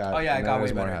then just got. Oh yeah, it and got then way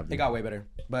was more better. happy. It got way better.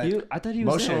 But I thought he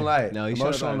was Emotional there. night. No, he showed up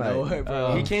Emotional out of night. nowhere,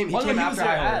 bro. he came Oh, no, after was there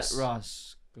High at Horse.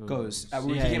 Ross He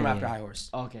Yeah, came yeah, after yeah. High Horse.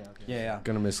 Okay. Yeah.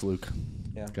 Gonna miss Luke.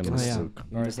 Yeah. Gonna Oh, miss yeah. Luke.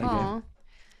 Or it's like, Aw.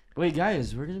 Wait,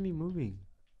 guys, we're gonna be moving.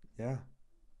 yeah.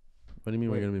 What do you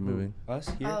mean we're gonna be moving? Us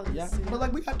here? Oh, yeah. see. But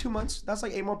like we got 2 months. That's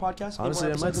like 8 more podcasts. 8 more Honestly, I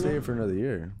might episodes. stay here for another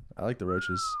year. I like the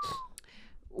roaches.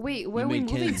 Wait, where are we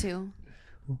made moving Ken.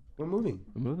 to? We're moving.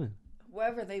 We're moving.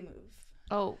 Wherever they move.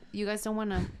 Oh, you guys don't want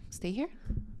to stay here?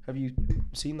 Have you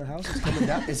seen the house? It's coming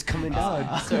down. It's coming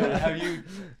down. So have you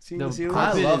seen the ceiling? I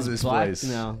carpet love is this black place.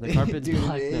 now. The carpet's Dude,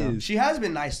 black it now. is. She has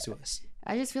been nice to us.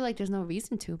 I just feel like there's no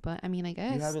reason to, but I mean, I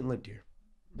guess. You haven't lived here.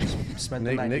 Spent the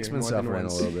Nick, night Nick's here been more than suffering a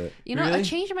once. little bit. You know, Really? a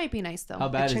change might be nice though. How A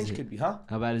bad is change it? could be, huh?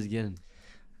 How bad is it getting?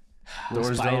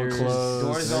 Doors Spiders. don't close.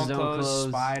 Doors don't don't close. close.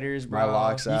 Spiders, bro. My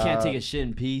locks You out. can't take a shit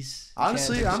in peace.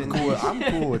 Honestly, Can't I'm take cool. shit. I'm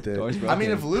cool with Doors it. I mean,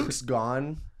 broken. if Luke's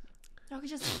gone, Y'all could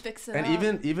just fix it and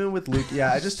up. even with Luke,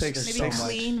 yeah, it just takes maybe so much.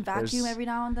 clean, vacuum There's- every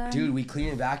now and then. Dude, we clean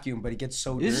and vacuum, but it gets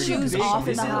so dirty. This is a Shoes big, off in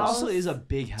this the is house. also is a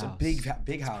big house. It's a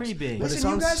big house. pretty big. But it Listen, you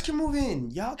sounds- guys can move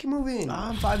in. Y'all can move in.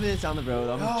 I'm 5 minutes down the road.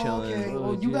 I'm Oh, chilling. okay. Oh,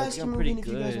 Well, you dude, I guys think can I'm move pretty in if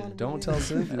you guys good. want to. Don't tell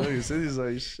Cynthia. Look, Cynthia's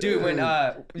like, shit. Dude, when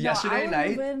No, yesterday I would night.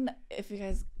 move in if you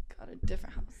guys got a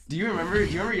different house. Do you remember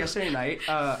yesterday night,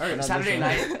 or Not Saturday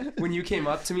this night, when you came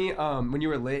up to me, when you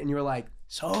were lit and you were like,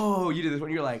 so you did this one,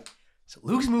 you were like, so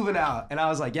Luke's moving out. And I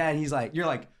was like, yeah. And he's like, you're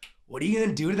like, what are you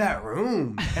gonna do to that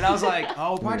room? And I was like, oh,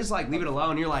 we'll probably just like leave it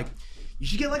alone. And you're like, you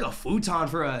should get like a futon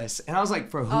for us. And I was like,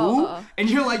 for who? And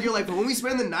you're like, but when we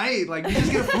spend the night, like we just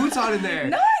get a futon in there.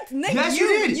 No, Nick, Yes, you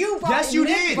did. Yes, you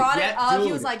Nick did. brought it Yeah, up. He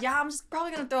dude. was like, yeah, I'm just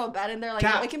probably gonna throw a bed in there. Like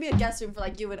Cap. it can be a guest room for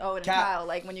like you and Owen and Cap. Kyle,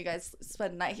 like when you guys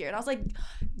spend the night here. And I was like,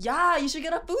 yeah, you should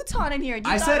get a futon in here. And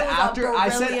you I thought said it was after. a I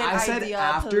said brilliant after. idea,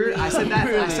 I said that.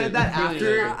 I said that Brilliant.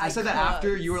 after. I said that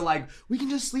after. You were like, we can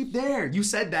just sleep there. You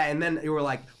said that, and then you were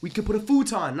like, we could put a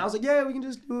futon. And I was like, yeah, we can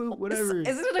just do it, whatever.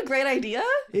 Isn't it a great idea?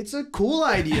 It's a cool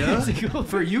idea It's a cool-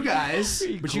 for you guys,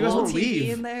 but you guys cool. won't TV leave.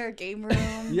 in there, game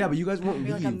room. Yeah, but you guys won't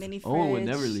Maybe leave. like a mini fridge. Owen would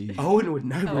never leave. Owen would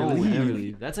never Owen Owen leave. would never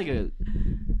leave. That's like a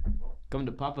come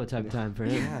to Papa type time for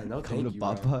him. Yeah, no Come thank to you,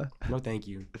 bro. Papa. No thank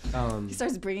you. He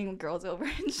starts bringing girls over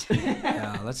and shit.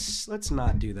 Yeah, let's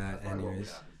not do that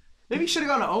anyways. Maybe you should have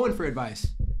gone to Owen for advice.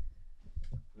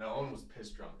 No, Owen was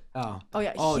pissed drunk. Oh.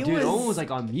 yeah. Oh, he dude, Owen was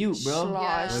like on mute, bro.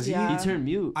 sloshed, Was he? yeah. He turned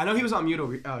mute. I know he was on mute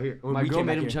over here. When My we girl came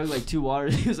made back him here. chug like 2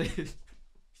 waters. He was like,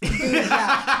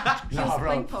 Yeah. He was Nah, bro.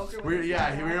 playing poker. with We his were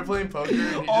friend. playing poker. And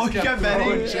he Oh, just you kept throwing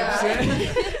betting? chips Yeah.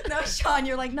 in. No, Sean,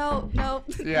 you're like, no.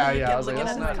 Yeah, I Kept was like, looking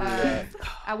let's at not his do car. that.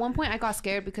 At one point, I got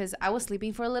scared because I was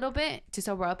sleeping for a little bit to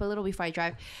sober up a little before I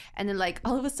drive. And then, like,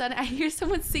 all of a sudden, I hear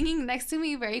someone singing next to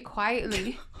me very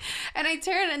quietly. And I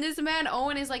turn, and this man,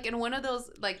 Owen, is, like, in one of those,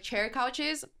 like, chair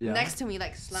couches next to me,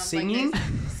 like, slumped Singing? like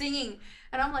this. Singing.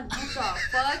 And I'm like, what the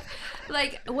fuck?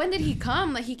 Like, when did he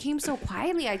come? Like, he came so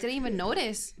quietly. I didn't even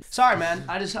notice. Sorry, man.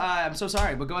 I'm so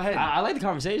sorry, but go ahead. I like the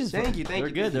conversations. Thank you, thank They're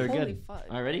you. good. They're Holy good. fuck.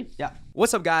 All right, ready? Yeah.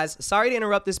 What's up, guys? Sorry to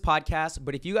interrupt this podcast,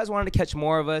 but if you guys wanted to catch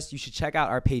more of us, you should check out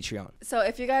our Patreon. So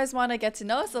if you guys want to get to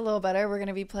know us a little better, we're going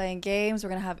to be playing games. We're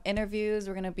going to have interviews.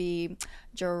 We're going to be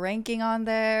drinking on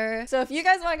there. So if you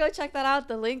guys want to go check that out,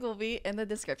 the link will be in the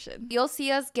description. You'll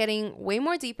see us getting way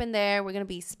more deep in there. We're going to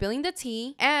be spilling the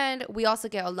tea. And we also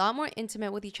get a lot more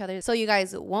intimate with each other. So you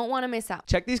guys won't want to miss out.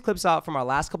 Check these clips out from our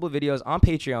last couple of videos on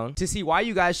Patreon to see why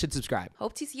you guys should subscribe.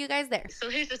 Hope to see you guys there. So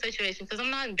here's the situation, because I'm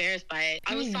not embarrassed by it.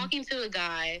 I was talking to a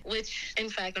guy, which in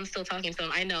fact I'm still talking to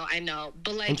him. I know.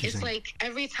 But like it's Interesting. like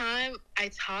every time I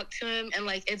talk to him and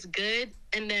like it's good,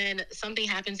 and then something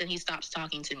happens and he stops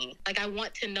talking to me. Like I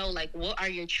want to know, like, what are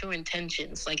your true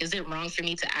intentions? Like, is it wrong for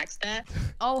me to ask that?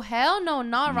 Oh, hell no.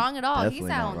 Not wrong at all. He definitely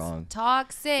not sounds wrong.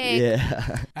 toxic.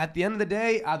 Yeah. At the end of the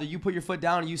day, either you put your foot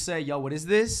down and you say, yo, what is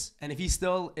this? And if he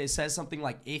still says something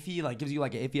like iffy, like gives you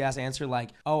like an iffy ass answer, like,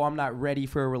 oh, I'm not ready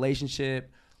for a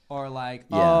relationship, or like,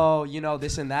 oh, you know,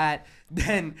 this and that,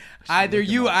 then either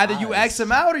you X him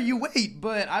out or you wait.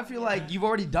 But I feel like you've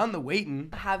already done the waiting.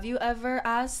 Have you ever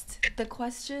asked the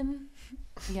question?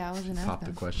 Yeah, I was going to Pop ask the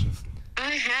them. question.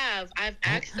 I have. I've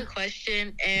asked the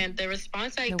question, and the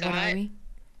response I So what got, are we?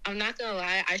 I'm not gonna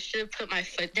lie, I should have put my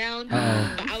foot down.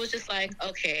 Uh-oh. But I was just like,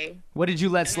 okay. What did you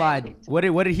let slide? What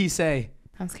did he say?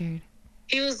 I'm scared.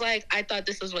 He was like, I thought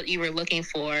this was what you were looking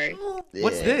for.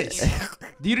 What's this?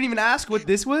 You didn't even ask what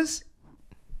this was?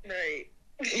 Right.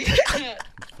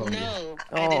 No,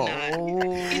 I did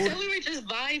not. He said we were just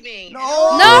vibing.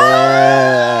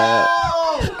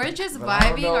 We're just But I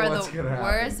don't vibing know are what's the gonna happen.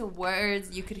 worst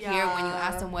words you could hear when you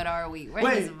ask them, what are we? We're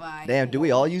Wait. just vibing. Damn, do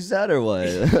we all use that or what?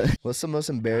 What's the most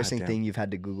embarrassing damn. thing you've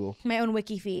had to Google? My own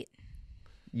wiki feet.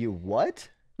 You what?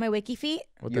 My wiki feet.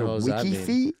 What Your wiki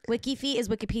feet? Wiki feet is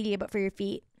Wikipedia, but for your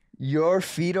feet. Your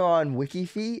feet are on wiki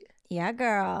feet? Yeah,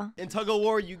 girl. In tug of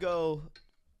war, you go.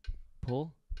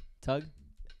 Pull, tug.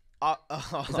 Uh,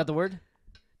 Is that the word?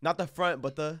 not the front,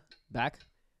 but the. Back.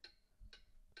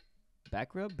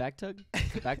 Back rub, back tug,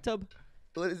 back tub,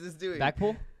 What is this doing? back pull.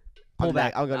 I'll Pull go back.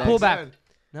 next. I'll go Pull next. back.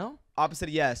 No. Opposite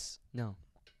of yes. No.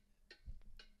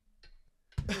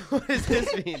 What does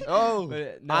this mean? Oh,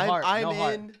 But, no I'm heart. no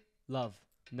heart. in. Love.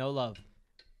 No love.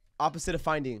 Opposite of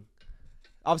finding.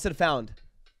 Opposite of found.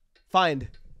 Find.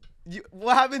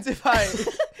 What happens if I?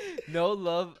 No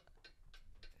love.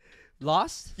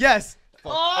 Lost. Yes.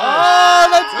 Oh,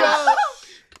 let's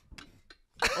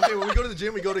go. Okay, when we go to the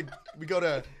gym, we go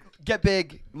to Get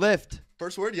big. Lift.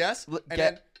 first word, yes. And Get.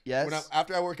 then Yes. when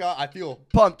after I work out, I feel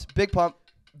Pumped. Big pump.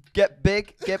 Get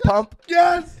big. Get pump.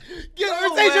 yes. Get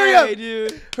No Sage, hurry up. way,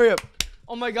 dude. Hurry up.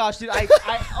 Oh my gosh, dude.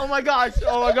 Oh my gosh.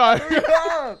 Oh my gosh.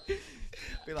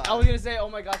 I was gonna say, oh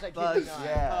my gosh, I kid you Buzz, not.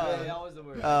 yeah. That was the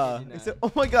word. I kid you He not. said,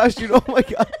 oh my gosh, dude. Oh my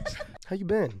gosh. How you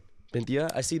been,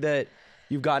 Binthia? I see that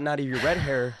you've gotten out of your red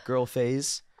hair girl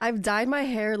phase. I've dyed my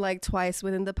hair like twice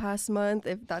within the past month.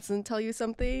 If that doesn't tell you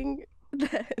something,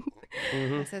 then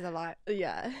That says a lot.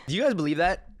 yeah. Do you guys believe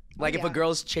that? Like if a Yeah.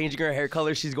 girl's changing her hair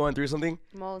color, she's going through something?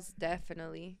 Most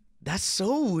definitely. That's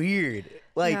so weird.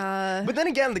 Like, Yeah. but then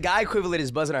again, the guy equivalent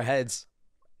is buzzing our heads.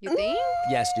 You think?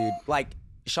 Yes, dude. Like,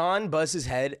 Sean buzzed his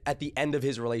head at the end of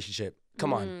his relationship.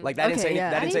 Come on. Like, that didn't Okay, say, yeah.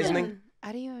 that didn't say something?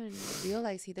 I didn't even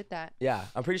realize he did that. Yeah,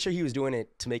 I'm pretty sure he was doing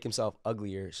it to make himself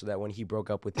uglier so that when he broke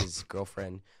up with his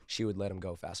girlfriend, she would let him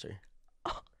go faster.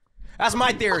 That's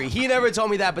my theory. He never told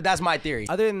me that, but that's my theory.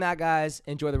 Other than that, guys,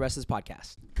 enjoy the rest of this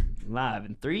podcast. Live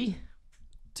in 3,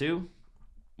 2,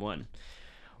 1.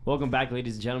 Welcome back,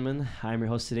 ladies and gentlemen. I'm your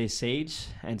host today, Sage,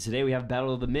 and today we have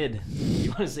Battle of the Mid. You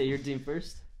want to say your team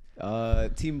first?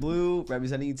 Team Blue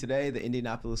representing you today, the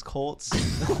Indianapolis Colts.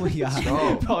 We got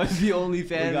probably the only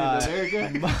fan in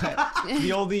America.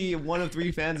 The only one of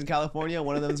 3 fans in California.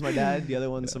 One of them is my dad. The other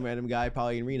one's some random guy,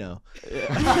 probably in Reno.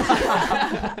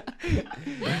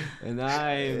 And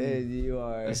I'm And you a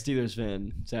are. Steelers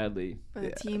fan, sadly. For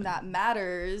the team that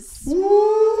matters. these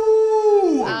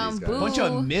guys. Boo. Bunch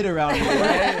of mid around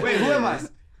here. Wait, who am I?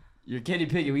 You're Kenny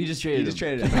Pickett. We just traded You him. just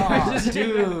traded him. Oh,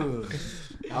 dude.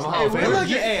 I'm a Hall of We're Famer.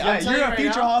 looking. Hey, I'm telling you're you a future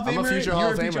right now, Hall of Famer. I'm a future Hall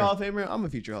You're of a future Famer. Hall of Famer. I'm a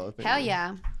future Hall of Famer. Hell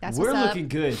yeah. That's We're what's looking up.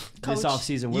 good Coach, this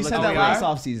offseason. You said looking that good. last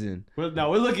offseason. We're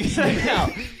looking good now.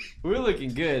 We're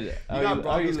looking good. You How got how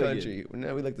Broncos looking? country.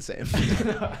 No, we look the same.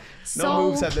 So,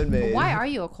 moves have been made. why are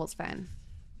you a Colts fan?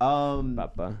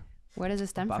 Papa. Where does it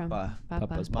stem from? Papa.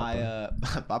 Papa's My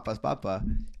papa's papa.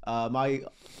 My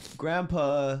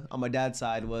grandpa on my dad's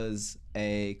side was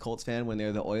a Colts fan when they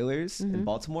were the Oilers in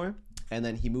Baltimore, and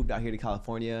then he moved out here to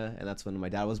California, and that's when my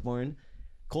dad was born.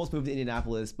 Colts moved to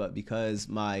Indianapolis, but because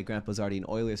my grandpa's already an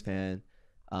Oilers fan,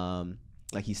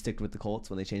 like he sticked with the Colts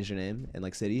when they changed their name and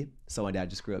like city. So my dad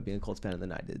just grew up being a Colts fan, and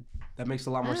then I did. That makes a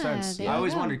lot more sense. there I you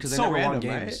always go. wondered because they So never won random,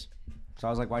 games. right? So I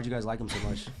was like, why'd you guys like him so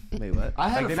much? Wait, what? I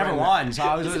had Like a they friend never won, so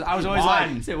I was always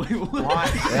like, Say, wait, what? why?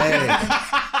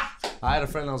 Hey. I had a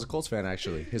friend that was a Colts fan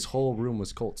actually. His whole room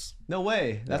was Colts. No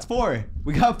way. That's 4.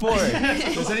 We got 4.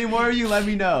 If there's any more of you, let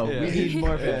me know. Yeah. We need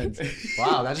more fans.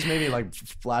 Wow, that just made me like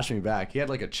flash me back. He had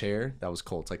like a chair that was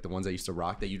Colts, like the ones that used to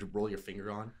rock that you'd roll your finger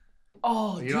on.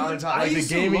 Oh, You know what I'm dude, talking- I like the used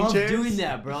to gaming love chairs? doing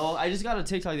that, bro. I just got a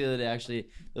TikTok the other day, actually.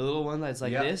 The little one that's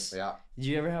like Yeah, this. Yeah. Did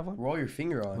you ever have one? Roll your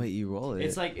finger on. Wait, you roll it.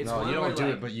 It's like it's No, one you where, don't do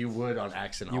like, it, but you would on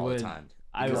accident You all would. the time.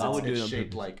 I Because would do it's it on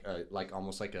shaped purpose. like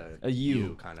almost like a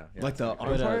U. kind of. like the arm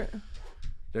But, part?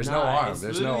 There's Nah, no arm. it's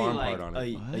There's no literally arm like part on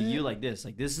it. A U like this.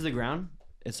 Like this is the ground.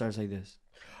 It starts like this.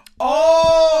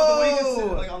 Oh, the way you can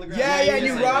sit like on the ground. Yeah, Yeah, and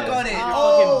you just rock like on this. it. Your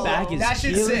Oh, fucking back is that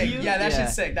shit's killing sick. you? Yeah, that Yeah.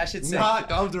 shit's sick. That shit's sick. Not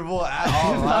comfortable at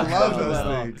all. I love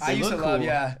those things. I used to love,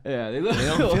 yeah. Yeah, they look. They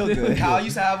don't feel good. Kyle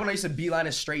used to have one. I used to beeline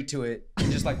it straight to it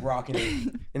and just like rocking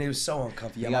it, and it was so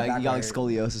uncomfortable. You Yeah, my got back like hurt.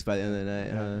 scoliosis by the end of the night.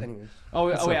 Yeah, anyways. Oh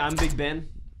wait, I'm Big Ben.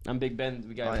 I'm Big Ben.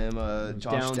 We got. I am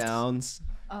Josh Downs. Downs.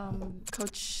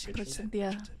 Coach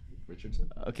Cynthia.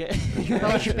 Richardson. Okay.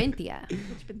 Coach Cynthia.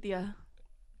 Coach Cynthia.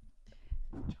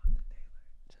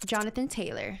 Jonathan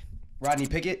Taylor. Rodney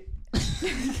Pickett.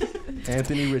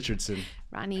 Anthony Richardson.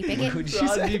 Ronnie Pickett. Who'd you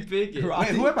say? Rodney Pickett. Wait,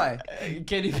 who am I?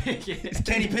 Kenny Pickett.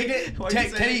 Kenny Pickett? Why'd you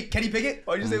say- Kenny Pickett?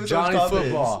 Why'd you say with Johnny those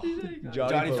confidence? Football.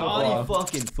 Johnny Football. Johnny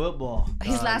fucking football.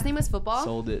 His last name was football.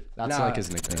 Sold it. That's Nah. like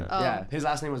his nickname. Oh, Yeah, his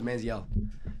last name was Manziel.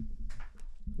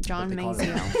 John They call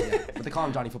him- Manziel. Yeah, but they call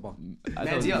him Johnny Football. I thought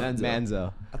it was Manziel.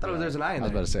 Manzo. I thought there was an I I in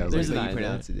was there. about to say. I was There's like, an You I there.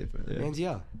 pronounce it differently.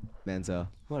 Manziel. Manzo.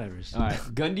 Whatever. All right,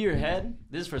 gun to your head.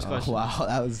 This is first question. Wow,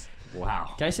 that was.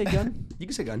 wow. Can I say gun? You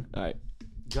can say gun. All right,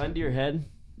 gun to your head.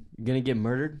 You're gonna get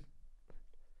murdered.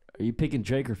 Are you picking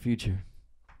Drake or Future?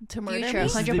 To murder Future, me?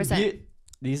 100%.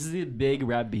 This is the big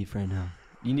rap beef right now.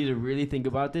 You need to really think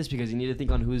about this because you need to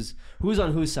think on who's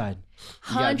on whose side.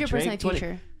 You got 100% Drake, 20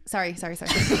 future. Sorry. I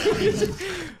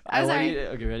I'm want sorry. you to-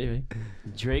 okay, ready?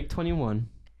 Drake 21.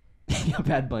 You got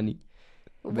Bad Bunny.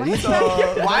 What?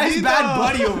 Why is Bad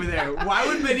Bunny over there? Why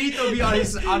would Benito be on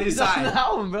his He's on the side?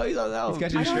 album, bro. He's on the album.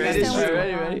 catching I don't straight. understand what's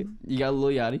Ready? going Ready? on. You got Lil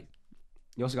Yachty.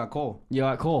 You also got Cole. You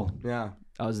got Cole. Yeah.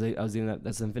 I was doing that.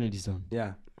 That's the Infinity Stone.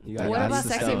 Yeah. You What That's about the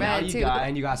Sexy stone. Now Red you too? got-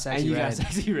 And you got Sexy and you Red. got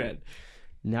Sexy Red.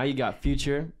 Now you got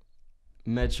Future,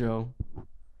 Metro,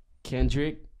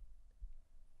 Kendrick.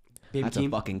 Baby That's Keem. a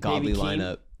fucking Baby godly Keem.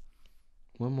 lineup.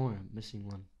 One more. I'm missing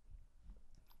one.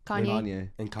 Kanye.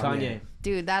 And Kanye.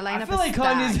 Dude, that lineup I feel like is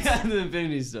Kanye's stacked. got the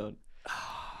Infinity Stone.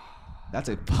 That's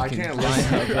a I fucking can't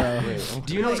lineup, bro. listen.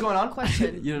 Do you know what's going on?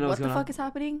 Question. You don't know what what's the going on? fuck is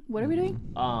happening? What are we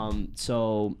doing?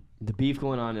 So the beef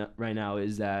going on right now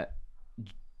is that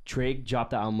Drake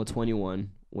dropped the album with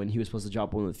 21 when he was supposed to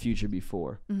drop one with Future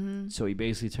before. Mm-hmm. So he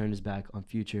basically turned his back on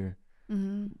Future,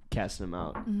 Mm-hmm. casting him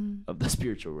out Mm-hmm. of the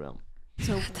spiritual realm.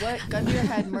 So what? Gun to your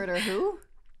head, murder who?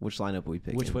 Which lineup are we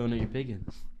picking? Which one are you picking?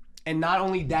 And not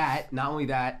only that,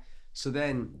 so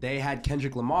then they had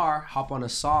Kendrick Lamar hop on a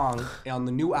song on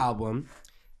the new album,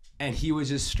 and he was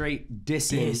just straight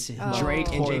dissing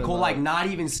Drake and J. Cole, like not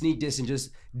even sneak dissing,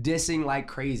 just dissing like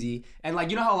crazy. And like,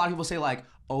 you know how a lot of people say like,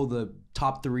 oh, the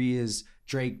top 3 is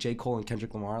Drake, J. Cole, and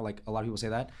Kendrick Lamar? Like a lot of people say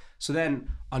that. So then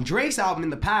on Drake's album in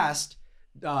the past,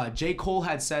 J. Cole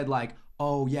had said like,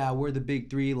 oh yeah, we're the big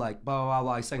 3, like blah, blah, blah,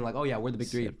 blah. He's saying like, oh yeah, we're the big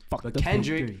 3. Said, "Fuck But the big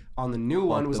Kendrick 3." on the new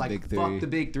one was the like, big fuck 3. the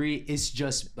big 3. It's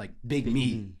just like big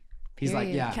me. He's like,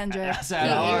 Period. yeah. Kendrick.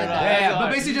 Yeah,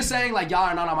 but basically just saying like y'all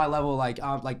are not on my level, like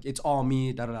it's all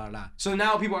me, da da da da. So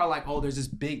now people are like, oh, there's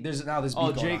now this. Oh,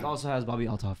 beef going Drake on. also has Bobby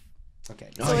Altoff.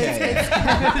 Okay. So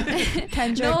it's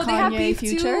Kendrick, No, they have Kanye, beef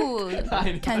Future. too.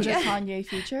 Kendrick, Kanye,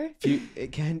 Future.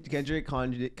 Kendrick,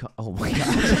 Kanye. Oh my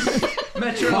god.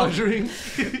 Metro. Conjuring.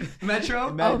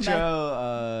 Metro.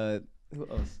 Metro. Who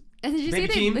else? And did you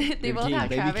Baby see Keem? they Baby both Keem, have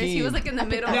Baby Travis? He was Keem. like in the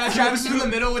middle. Yeah, Travis is in the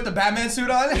middle with the Batman suit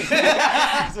on.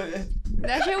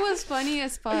 That shit was funny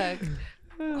as fuck.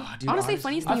 dude, Honestly,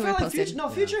 funniest thing I you feel ever like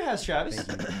posted. Future has Travis.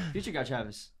 Future got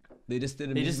Travis. They just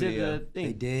did a They just music did video. the thing.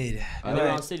 They did. And they're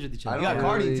on stage with each I other. You got don't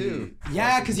Cardi really- too.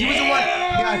 Yeah, because he was the one.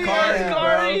 He got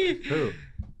Cardi, bro. Who?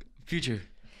 Future.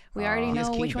 We already He has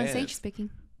know King which one Vance. Sage is picking.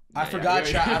 I forgot.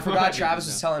 I forgot Travis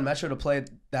was telling Metro to play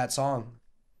that song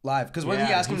live. Because when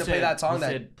he asked him to play that song,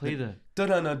 that play the play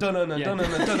play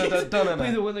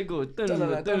the one that goes.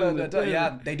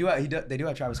 yeah, they do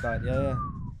have Travis Scott. Yeah.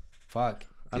 Fuck.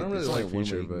 I don't really It's like only one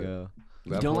Future, way you but can go.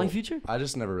 You don't like Future? I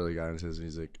just never really got into his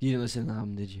music. You didn't listen to the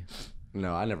album, did you?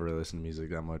 No, I never really listened to music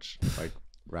that much, like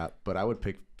rap. But I would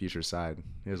pick Future's side.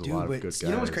 He has a lot of Dude, good guys. but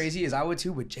you know what's crazy is I would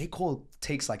too, but J. Cole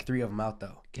takes like 3 of them out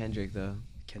though. Kendrick though.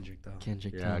 Kendrick.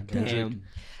 Yeah, Damn.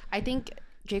 I think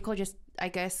J. Cole just, I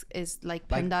guess, is like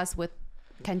PEMDAS with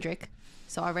Kendrick.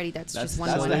 So already that's just one.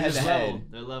 that's one. the head-to-head.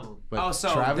 They're level. But Oh,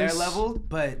 so Travis, they're leveled,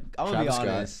 but I'm gonna be Travis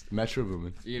honest. Scott, Metro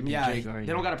Boomin. yeah, they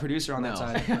don't got a producer on that No.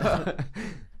 side.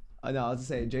 I know. I was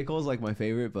gonna say J Cole's like my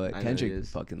favorite, but I know he Kendrick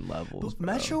is. fucking levels. But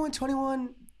bro. Metro and 21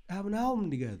 have an album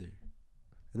together,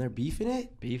 and they're beefing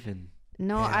it. Beefing.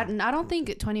 No, I don't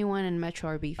think 21 and Metro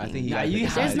are beefing. I think he Nah, got you the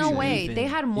have There's to no be way. beefing. They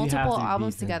had You have multiple to be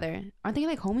albums beefing. together. Aren't they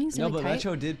like homies? No, and, but like, tight?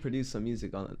 Metro did produce some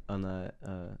music on that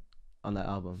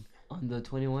album. On the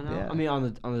 21 album? Yeah. I mean, on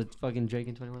the fucking Drake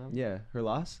and 21 album? Yeah, her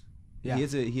loss. Yeah. He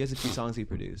has a few songs he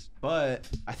produced, but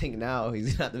I think now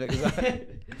he's not the biggest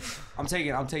side. I'm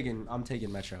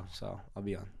taking Metro, so I'll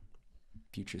be on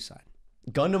Future side.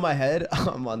 Gun to my head,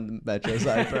 I'm on the Metro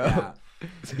side, bro. Yeah.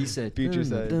 He said Future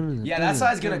side. Yeah, that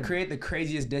side's gonna create the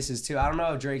craziest disses too. I don't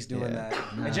know if Drake's doing Yeah.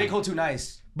 that. And J. Cole too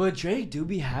nice. But Drake do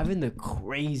be having the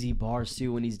crazy bars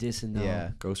too when he's dissing though.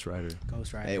 Yeah, Ghost Rider.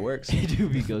 Ghost Rider. hey, it works. He do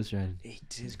be ghostwriting.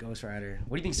 It is Ghost Rider.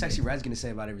 What do you think Sexy Red's gonna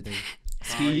say about everything?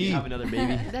 Have another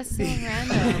baby. That's so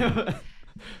random.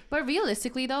 But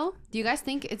realistically, though, do you guys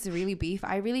think it's really beef?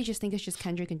 I really just think it's just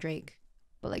Kendrick and Drake.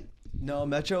 But like, No,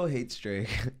 Metro hates Drake.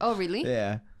 oh really?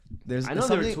 Yeah, there's I know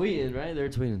they were something. tweeting, right? They were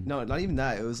tweeting. No, not even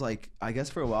that. It was like I guess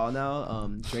for a while now,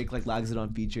 Drake like lags it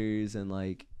on features and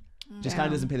like just kind Damn.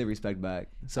 of doesn't pay the respect back.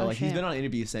 So Oh, like he's shit. been on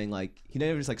interviews saying like he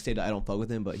never just like stated I don't fuck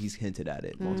with him, but he's hinted at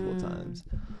it multiple times.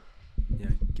 Yeah,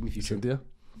 give me Future. Cynthia.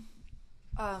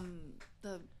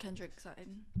 The Kendrick side.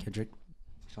 Kendrick.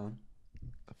 Sean.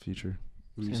 Future.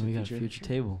 Yeah, we got a future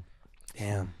table.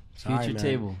 Damn. Sorry, Future man.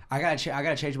 table. I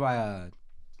gotta change my what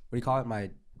do you call it? My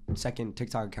second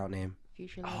TikTok account name.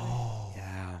 Future lover.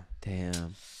 Yeah.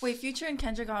 Damn. Wait, Future and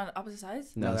Kendrick are on opposite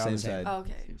sides? No, they're on same the same. side. Oh,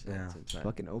 okay. Yeah. Same side.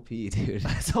 Fucking OP, dude.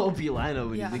 That's a whole lineup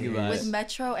when Yeah. you think about With it.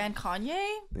 Metro and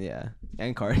Kanye Yeah,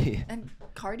 and Cardi. and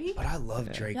Cardi? But I love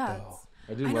Yeah. Drake Yeah. though.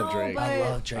 I do I love know, Drake. but- I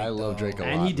love Drake. I love Drake a lot.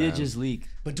 And he did man. just leak.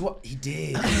 But he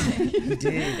did. He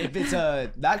did. If it's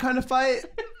that kind of fight,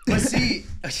 But see,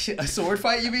 a sword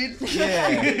fight, you mean?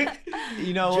 yeah.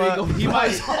 You know what? He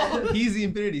might. He's the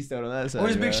Infinity Stone on that side.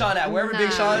 Where's Big bro. Sean at? Wherever Big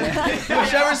Nah. Sean,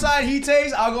 whichever side he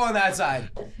takes, I'll go on that side.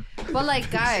 But like,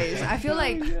 guys, I feel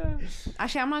like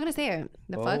actually I'm not gonna say it.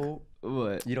 The fuck? Oh,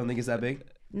 What? you don't think it's that big?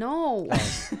 No,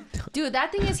 dude,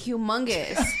 that thing is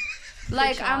humongous.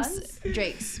 Like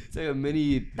Drake's. It's like a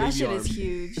mini baby That shit arm. is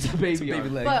huge. It's a baby,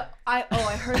 arm. leg. But I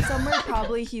heard somewhere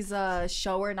probably he's a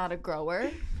shower, not a grower.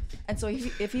 And so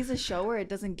if he's a shower, it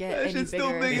doesn't get That any shit's bigger.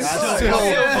 still big as That's fuck. so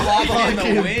floppy in the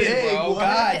Fucking wind, big, bro. what?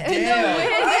 God In the damn. wind.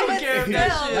 I don't care if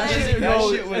that That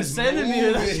shit was a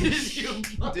centimeter. That moving. shit's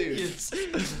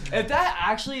humongous. If that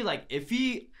actually, like, if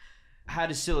he had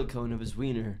a silicone of his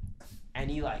wiener and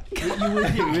he, like, hit you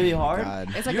with it really hard,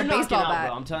 God. It's like you're a knocking baseball out, bat.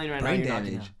 bro. I'm telling you right Brain now, you're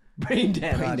knocking damage. out. Brain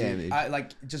damage. Brain God, dude, damage. I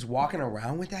like just walking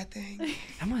around with that thing.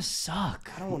 That must suck.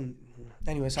 I don't.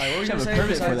 Anyway, sorry. What were you Should gonna have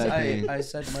a say? permit for Besides, that thing. I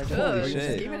said my Holy joke. What were you shit.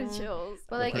 saying? Give it a chills.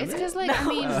 But like, it's because like I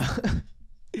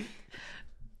mean,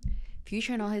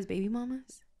 Future and all his baby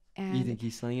mamas, and You think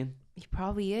he's slinging? he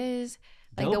probably is.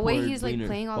 Like the Dope way or he's like wiener?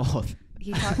 playing all, Both.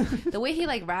 the way he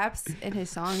like raps in his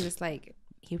songs, it's like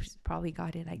he probably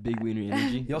got it like Big that. wiener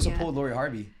energy. He also Yeah. pulled Lori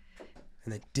Harvey,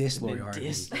 and they dissed Lori Harvey.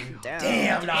 Diss-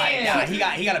 Damn, nah, he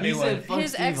got a big He one. said, "Fuck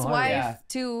His Steve Harvey." ex-wife Yeah.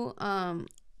 too.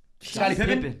 Scottie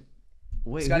Pippen?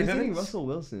 Wait, Scottie who's dating Pippen? Russell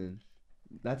Wilson?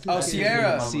 That's Oh, his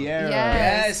Sierra. Sierra.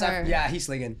 Yes, Yes, her. yeah, he's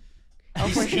slinging. Oh,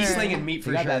 for He's sure. slinging meat He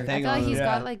for got sure. that I thing feel like on he's him.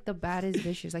 got like the baddest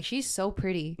bitches. Like she's so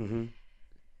pretty. Mm-hmm.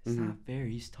 It's not fair.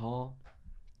 He's tall.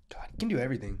 God, he can do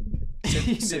everything.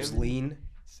 Sips lean.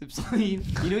 Sips lean.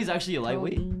 You know he's actually a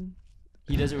lightweight. Codeine.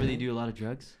 He doesn't really do a lot of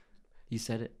drugs. He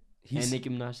said it. He's, And Nicki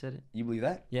Minaj said it. you believe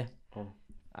that?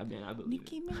 I mean, I believe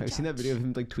it. Have you seen that video of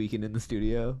him like tweaking in the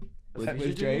studio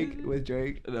with Drake? With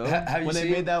Drake. No. Have you When they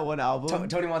seen made that one album.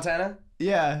 Tony Montana?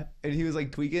 Yeah, and he was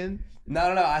like tweaking. No.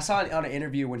 I saw it on an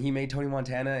interview when he made Tony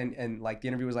Montana, and like the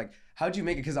interview was like, how'd you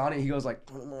make it? Because on it, he goes like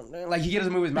he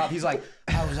doesn't move his mouth. He's like,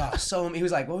 I was off he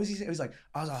was like, what was he saying? He was like,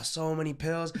 I was off so many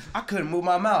pills, I couldn't move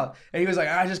my mouth. And he was like,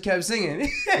 I just kept singing.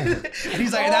 And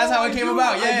he's like, that's how it came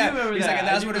about. Yeah. He's like, and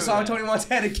that's where the song Tony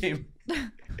Montana came.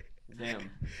 Damn.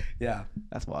 Yeah.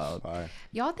 That's wild.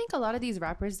 Y'all think a lot of these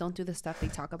rappers don't do the stuff they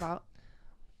talk about?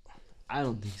 I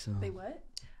don't think so. They what?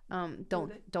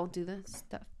 Don't do the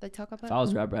stuff they talk about. If I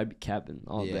was a rapper, I'd be capping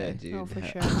all Yeah, day. dude. Oh, for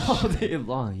sure. All day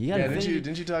long. You gotta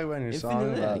Didn't you talk about in your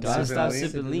song about gotta sipping stop lean?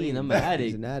 sipping lean. I'm an addict.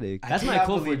 He's an addict. That's I my cannot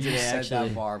quote for believe you today, said actually.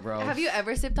 that bar, bro. Have you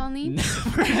ever sipped on lean?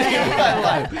 Never in my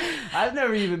life. I've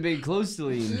never even been close to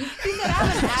lean.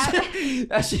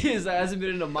 That shit hasn't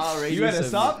been in a mile radius. You had to of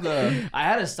stop me. though. I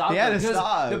had to stop. He had to because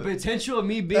stop. The potential of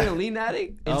me being a lean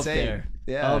addict, up Insane. there.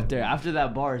 Yeah. Up there. After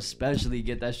that bar, especially,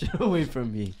 get that shit away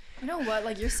from me. You know what?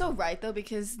 Like, you're so right though,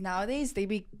 because nowadays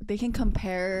they can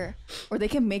compare, or they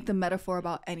can make the metaphor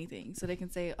about anything. So they can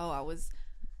say, "Oh, I was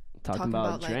Talking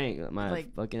about like- drink, my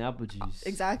like- fucking apple juice.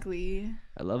 exactly."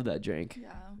 I love that drink. Yeah.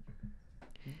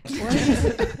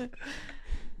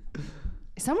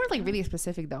 Some are like really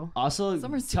specific though. Also,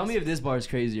 Some are tell me if this bar is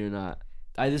crazy or not.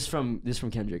 This from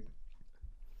Kendrick.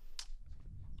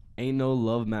 Ain't no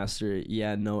love master,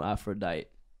 yeah, no Aphrodite.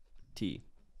 T.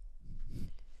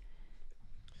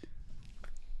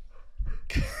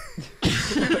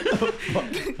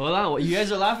 Hold on, you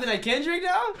guys are laughing at Kendrick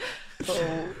now?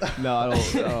 No, I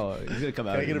don't. Oh, he's gonna come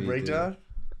out. Can I get a breakdown?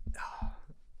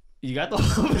 You got the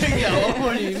whole breakdown.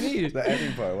 What do you mean? The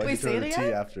ending part. Why'd you Wait, throw say the it T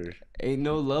again? after? Ain't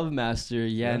no love master,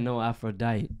 yeah, no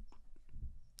Aphrodite.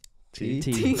 T?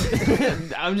 T.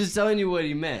 I'm just telling you what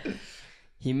he meant.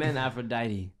 He meant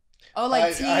Aphrodite. Oh,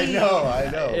 like tea. I know,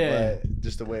 Yeah. but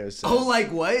just the way it was said. Oh,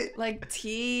 like what? Like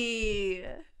tea.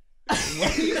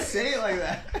 Why do you say it like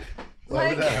that? Why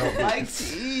would that help? Like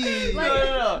tea. Like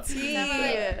No. tea.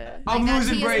 I'm Like, losing that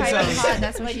tea is brain piping cells. hot,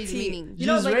 that's what Like she's tea. meaning. You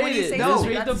know, Just like rate when you it. say Just tea,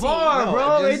 rate the that's bar, No, bro.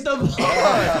 just- Rate the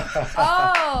bar.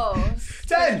 Oh.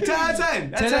 10 out of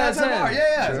 10. That's 10 out of 10 bar.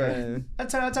 Yeah. Sure.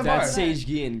 That's 10 out of 10 bar. That's Sage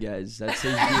Gian, guys. That's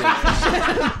Sage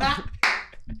Gian.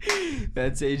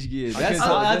 That's Sage Gian. That's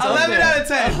up 11 there. out of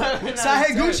 10. 11 out of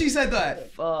 10. Saheguchi said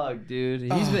that. Fuck, dude. He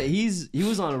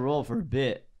was on a roll for a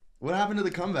bit. What happened to the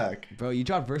comeback? Bro, you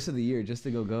dropped verse of the year just to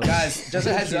go. Guys, just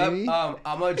a heads up. Kidding me? I'm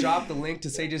gonna drop the link to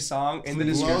Sage's song in the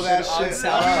Blow description that on shit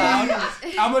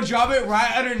SoundCloud. I'm gonna drop it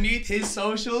right underneath his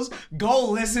socials.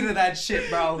 Go listen to that shit,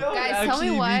 bro. Guys, tell me Actually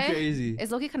be what. crazy.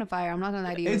 It's low-key kind of fire. I'm not gonna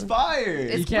lie to you. It's fire.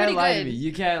 It's You can't pretty lie to good. me.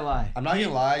 You can't lie. I'm not gonna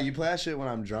lie. You play that shit when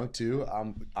I'm drunk too.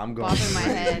 I'm going. Bob in my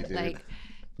crazy, head. dude. Like,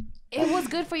 it was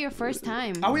good for your first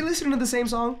time. Are we listening to the same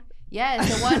song?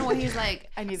 Yes, the one where he's like,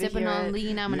 I need to sipping hear on it.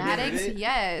 lean, I'm an You never addict. did?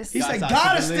 Yes. He's Gotta like, stop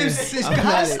gotta, sipping lean. st- I'm an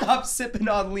gotta addict. stop sipping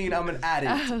on lean. I'm an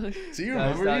addict. So you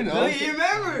remember? You know. No, you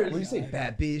remember. What do you say,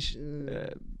 bad bitch?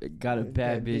 Got a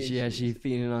bad bitch. Yeah, she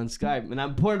feeding on Skype, and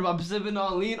I'm sipping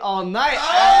on lean all night.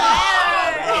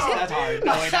 That's hard.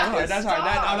 No, wait, that's hard. That's hard.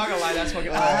 I'm not gonna lie. That's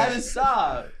fucking I hard. had to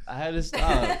stop.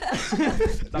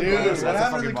 Dude, That's what a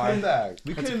happened to fucking the bar. comeback?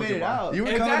 We could have made it out. You were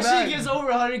If coming that back. shit gets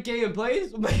over 100K in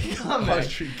plays, we'll make a comeback.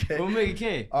 100K. We'll make a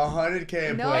K.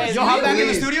 100K in No, plays. Yo, hop back in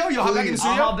the Please, studio. Yo, hop back in the please.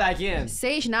 I'll studio. hop back in.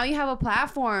 Sage, now you have a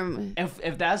platform.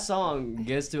 If that song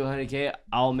gets to 100K,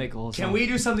 I'll make a whole song. Can we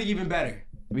do something even better?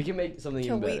 We can make something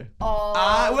Can even we better.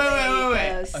 all wait.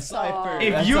 make A cypher. song?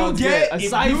 If That you sounds get, good. A if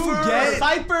cypher. you get,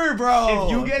 Cypher, bro.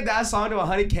 if you get that song to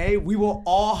 100K, we will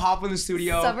all hop in the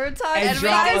studio Summertime and and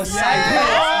drop make a it cypher.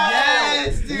 yes!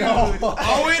 Yes, dude. No.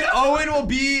 Owen will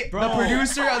be the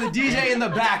producer of the DJ in the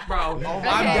back, bro. I'm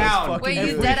Okay. down. Wait, If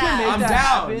you we dead can make ass. I'm that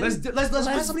down. happen. Let's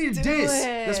find somebody to do diss.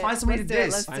 it. Let's find somebody Let's to do it,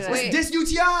 diss. let's do it. Let's diss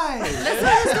UTI.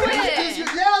 Let's do it. Yeah,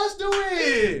 let's do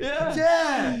it. Yeah.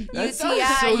 Yeah. That sounds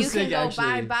UTI, so you sick, can go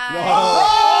actually. bye-bye.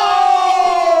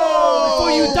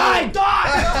 Before you die.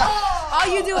 All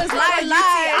you do is lie.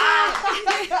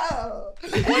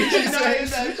 What did you say?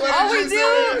 All we do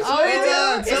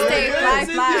is stay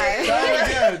fly.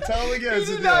 Tell him again.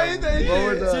 Cynthia. One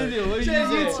more time. Cynthia, what did you say?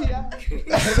 No.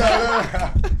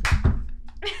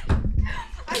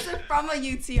 I said from a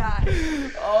UTI.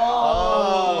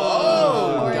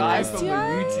 Oh. Or Die an from STI? a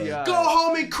UTI. Go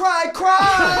home and cry.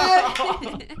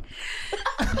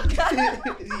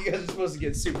 You guys are supposed to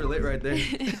get super lit right there.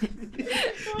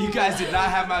 You guys did not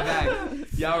have my back.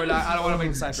 Y'all were not. I don't want to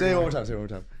make the cypher. Say it one more time. Say it one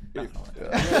more time.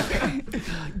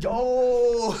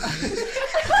 Yo.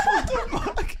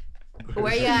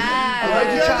 Where you Why'd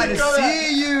at? you trying have to go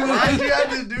see you. Why'd you have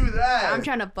to do that? I'm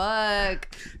trying to fuck.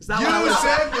 It's not You what I was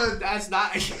said, but That's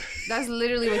not. That's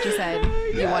literally what you said.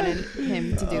 You wanted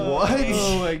him to do. what?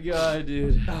 Oh my god,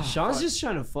 dude. Sean's just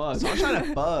trying to fuck. I'm trying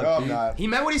to fuck. No, I'm dude. not. He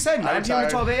meant what he said. 9 I'm p.m. to tired.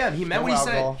 12 a.m. He meant No what he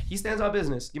said. alcohol. He stands on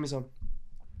business. Give me some.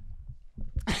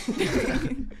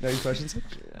 Next question. Next question.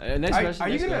 Are you next gonna?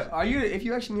 question. Are you? If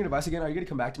you actually need advice again, are you gonna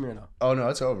come back to me or no? Oh no,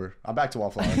 it's over. I'm back to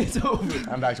Wallflower. It's over.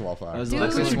 I'm back to Wallflower. That was Dude. the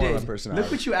Look last what you question. More did. personality.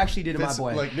 Look what you actually did to my Fitz-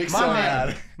 boy. like, Nick's my so man,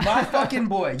 mad. my fucking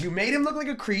boy. You made him look like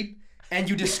a creep, and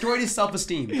you destroyed his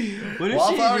self-esteem. What if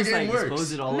Wallflower she just game like works.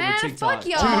 exposed it all Man, over TikTok? fuck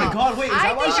y'all. Oh my God, wait, is that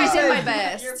I why think she I did said- my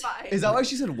best. You're fine. Is that why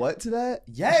she said what to that?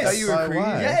 Yes. Thought you were Why?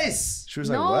 creepy. Yes. She was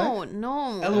like, No, what?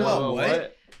 no. LOL.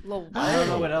 What? I don't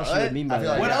know what else she would mean by I feel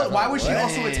that. like What that's else? Why would she what?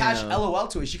 also attach LOL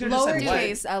to it? She could have just said what?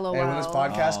 Lowercase LOL. Hey, when this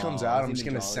podcast Oh, comes out, I'm it's just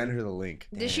gonna even send her the link.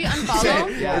 Did she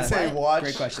unfollow? Yeah, say watch.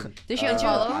 Great question. Did she I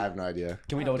unfollow? have no idea.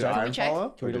 Can we double Did I check? check?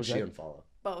 unfollow? Can we Or did she double check? unfollow?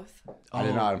 Both. I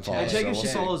did not unfollow. And check if so she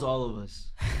we'll follows all of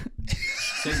us.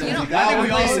 You know, I think That we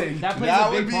all plays- sing. That plays That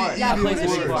a would big be part. Yeah, even who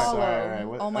does she worse. follow? All right,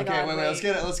 what- Oh my okay, God, wait, wait. let's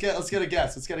get a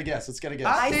guess. Let's get a guess.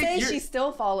 I think say you're- she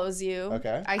still follows you.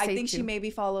 Okay. I I say think two. she maybe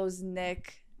follows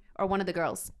Nick, or one of the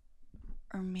girls.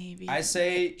 or maybe. I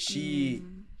say she.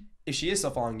 If she is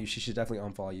still following you, she should definitely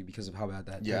unfollow you because of how bad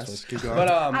that Yes, was. keep going. But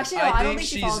Actually, no, I don't think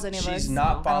she follows any of us. she's No, I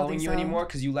not don't following think you so. anymore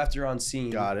because you left her on scene.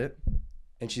 Got it.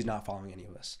 And she's not following any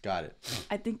of us. Got it.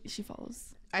 I think she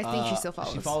follows. I think she still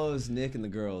follows. She follows Nick and the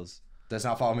girls. Does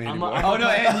not follow me I'm anymore. oh no,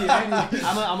 Andy.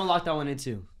 I'm gonna lock that one in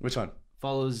too. Which one?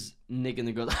 Follows Nick and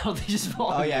the girls. I don't think she's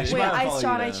following. Oh, yeah, you. she Wait, might unfollow you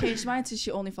I now. changed mine to she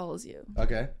only follows you.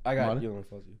 Okay. I got Mona? you. Only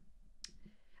follows you.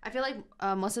 I feel like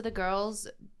most of the girls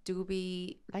do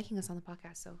be liking us on the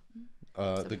podcast. So.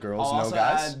 The girls I'll know also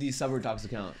guys. add the Summer Talks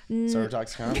account. Server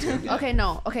talks counts. Okay,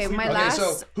 no. Okay, my Okay, last.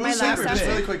 so who my said last just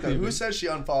really answer. quick though? Who said she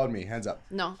unfollowed me? Hands up.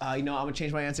 No. You know, I'm gonna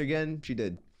change my answer again. She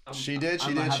did. She did. She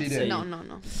I'm gonna did. have She to did. say- No, no,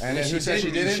 no. And then If who she said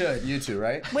she didn't, you didn't? should. You two,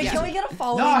 right? Wait, Yeah. can we get a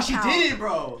following No, she count? did it,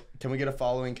 bro. Can we get a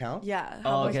following count? Yeah.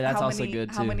 Oh, okay, that's how also many,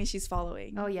 good, How too. many she's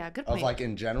following? Oh yeah, good Of point. like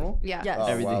in general? Yeah. Yes. Oh,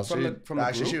 Everything. wow. From the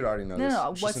Actually, group? she would already know No, this.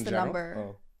 no. Just What's in the general?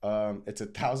 number? It's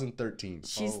 1,013.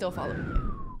 She's still following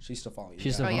you. She's still following you.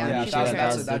 She's still Oh, following yeah, you. she She's sure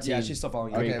got is. yeah, 13. she's still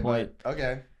following you. Great Okay, point. but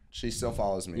okay, she still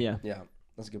follows me. Yeah. Yeah,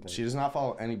 that's a good point. She does not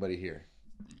follow anybody here,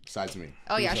 besides me.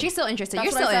 Oh yeah, she's still interested. That's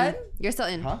You're what still I in. said? You're still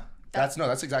in. Huh? That's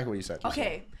exactly what you said.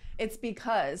 Okay, it's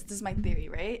because this is my theory,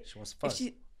 right? She wants to If fuck.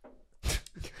 she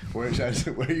Where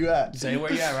are you at? Say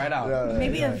where you at right now.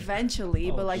 maybe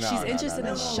eventually, but like No, she's no, interested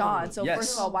no, in no. Sean. So Yes.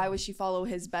 first of all, why would she follow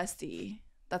his bestie?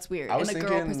 That's weird. I was in a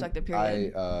thinking girl perspective,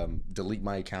 period. I delete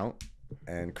my account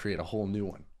and create a whole new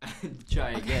one.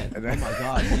 Try again. And then, Oh my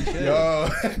God, you should. yo,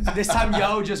 This time,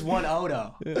 yo, just 1-0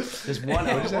 though. Just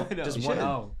 1-0. Just You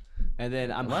 1-0. And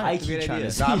then I'm Wow, that's a high-key good trying idea.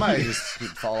 to see. nah, I might just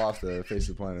fall off the face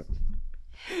of the planet.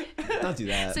 Don't do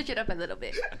that. Switch it up a little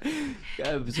bit.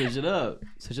 Yeah, switch it up.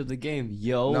 Switch up the game.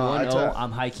 Yo, No, I 1-0. tell-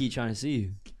 I'm high-key trying to see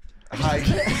you.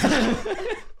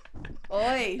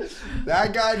 Oi.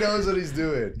 That guy knows what he's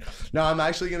doing. No, I'm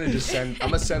actually gonna just send. I'm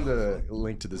gonna send the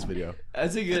link to this video.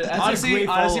 That's a good. That's Honestly, a great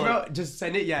honestly, follow-up. bro, just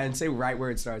send it, yeah, and say right where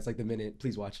it starts, like the minute.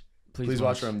 Please watch. Please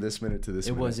watch from this minute to this.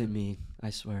 It minute. wasn't me. I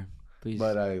swear. Please.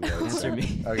 But I Answer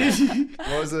me. Okay.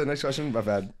 What was the next question? My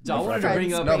bad. So I wanted to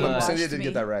bring up. No, Friends. but Cynthia Watched did me.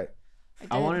 get that right.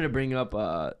 I wanted to bring up.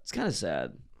 It's kind of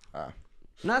sad. Ah.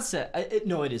 Not sad.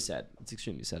 No, it is sad. It's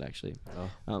extremely sad, actually.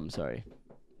 Sorry.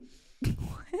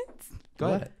 Go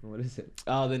ahead. What is it?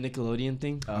 Oh, the Nickelodeon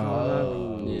thing.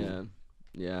 Oh. Yeah.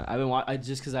 Yeah. I've been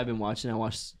just because I've been watching. I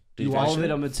watched Did you all finish of it?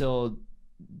 it up until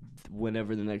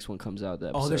whenever the next one comes out.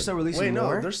 Oh, they're still releasing Wait,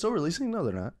 more? no, they're still releasing. No,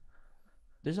 they're not.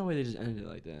 There's no way they just ended it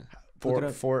like that. Look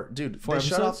it up. Dude, Four they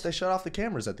shut off. episodes? They shut off the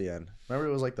cameras at the end. Remember,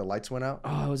 it was like the lights went out.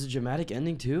 Oh, it was a dramatic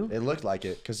ending too. It looked like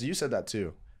it because you said that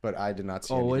too, but I did not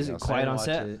see. Oh, was anything it else. quiet on Watch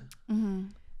set? it.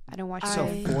 I don't watch. So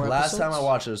it. 4 Last time I episodes?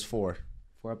 watched it was 4.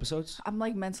 4 episodes? I'm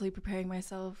like mentally preparing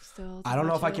myself still. to I don't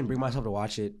know watch if I it. can bring myself to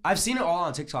watch it. I've seen it all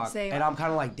on TikTok, Same. and I'm kind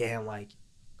of like, damn, like,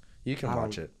 You can I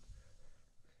watch don't- it.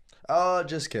 Oh,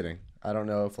 just kidding. I don't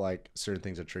know if like certain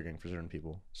things are triggering for certain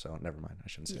people, so never mind. I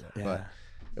shouldn't say that. Yeah. But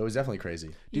it was definitely crazy.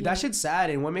 dude, that shit's sad.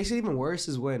 And what makes it even worse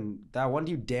is when that one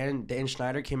dude, Dan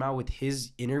Schneider, came out with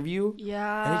his interview,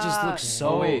 Yeah. and it just looks so.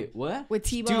 Oh wait, what? with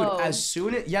Tebow. Dude, as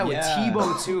soon as with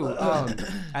Tebow too.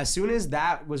 As soon as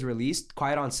that was released,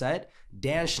 Quiet on Set,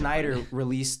 Dan Schneider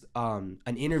released an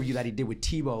interview that he did with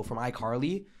Tebow from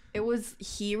iCarly. it was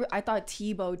I thought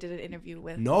Tebow did an interview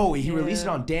with. No, he released it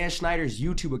Yeah. on Dan Schneider's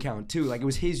YouTube account too. Like it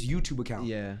was his YouTube account.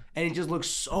 Yeah. And it just looks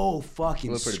so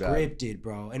fucking Looked pretty bad. scripted,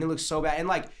 bro. And it looks so bad. And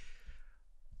like,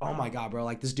 oh my god, bro.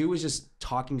 Like this dude was just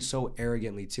talking so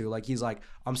arrogantly too. Like he's like,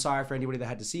 I'm sorry for anybody that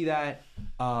had to see that.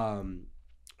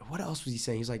 What else was he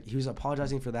saying? He was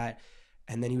apologizing for that.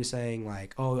 And then he was saying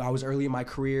like, "Oh, I was early in my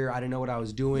career. I didn't know what I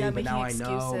was doing, but now I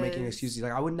know." Making excuses.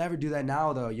 Like, I would never do that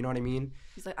now, though. You know what I mean?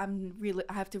 He's like, I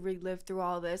have to relive through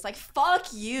all this. Like, fuck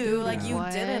you. Like, you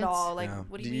did it all. Like,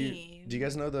 what do you mean? Do you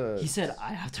guys know the? He said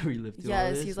I have to relive through all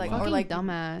this. Yes, he's like, Fucking or like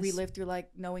dumbass. relive through like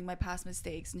knowing my past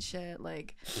mistakes and shit.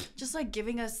 Like, just like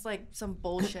giving us like some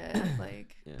bullshit.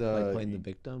 Like, like playing the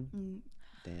victim.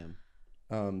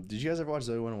 Damn. Did you guys ever watch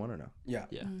Zoe 101 or no? Yeah.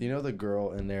 Yeah. Do you know the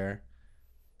girl in there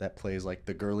that plays like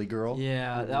the girly girl?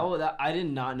 Yeah, that I did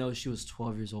not know she was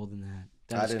 12 years old in that.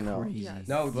 That's I didn't know. crazy. Yes.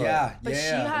 No, But- yeah, but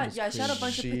she had a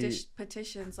bunch She- of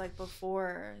petitions like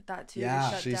before that too. Yeah,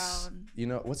 to shut She's, down. you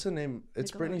know, what's her name?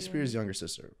 It's Britney Nickelodeon. Spears' younger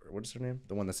sister. What is her name?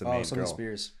 The one that's the Oh, main something girl.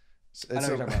 Spears. It's I know what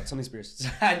you're talking about. Something Spears.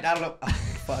 I don't know. Oh,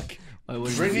 fuck. Why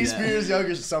wouldn't you Britney do that? Spears'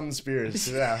 younger something Spears.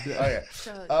 Yeah. Okay.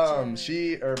 Shut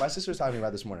She or my sister was talking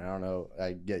about this morning. I don't know.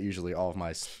 I get usually all of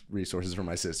my resources from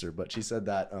my sister, but she said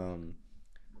that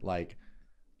like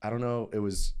I don't know. It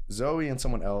was Zoe and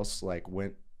someone else like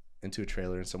went into a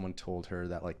trailer and someone told her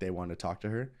that like they wanted to talk to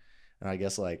her, and I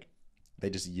guess like they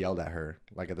just yelled at her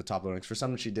like at the top of the lungs for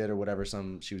something she did or whatever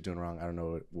she was doing wrong. I don't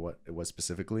know what it was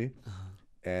specifically.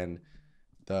 And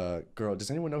the girl, does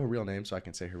anyone know her real name so I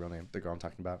can say her real name? The girl I'm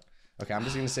talking about. Okay, I'm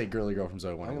just gonna say girly girl from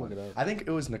Zoe 101. look it up. I think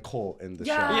it was Nicole in the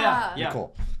show. Yeah.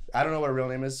 Nicole. I don't know what her real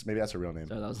name is. Maybe that's her real name.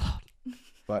 Sorry, that was loud.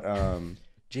 But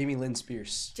Jamie Lynn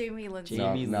Spears. Jamie Lindsay.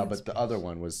 no, but the other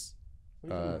one was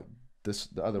the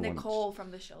other one. Nicole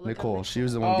from the show. Look up Nicole. She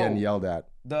was the one getting Oh. yelled at.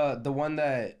 The one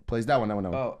that Plays that one.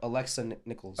 oh Alexa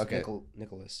Nichols. Okay.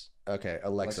 Nicholas. Okay,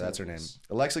 Alexa, that's her name. Nichols.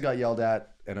 Alexa got yelled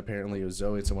at, and apparently it was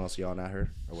Zoe and someone else yelling at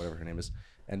her, or whatever her name is.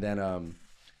 And then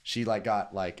she like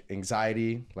got like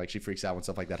anxiety, like she freaks out when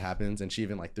stuff like that happens, and she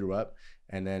even like threw up.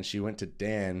 And then she went to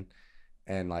Dan,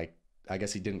 and like I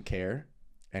guess he didn't care,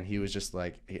 and he was just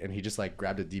like, and he just like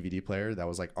grabbed a DVD player that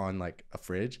was like on like a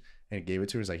fridge, and he gave it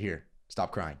to her. He's like, "Here,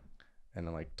 stop crying," and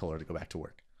then like told her to go back to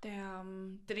work.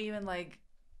 Damn. Did he even like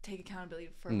take accountability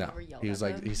for No, whoever yelled he was at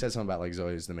like, them? he said something about like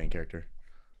Zoe is the main character,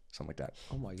 something like that.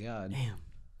 Oh my god. Damn.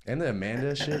 And the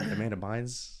Amanda shit, Amanda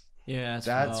Bynes. Yeah,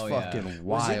 That's Oh, yeah. fucking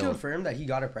Was it wild. confirmed that he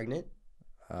got her pregnant?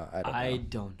 I don't know. I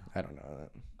don't know. I don't know that.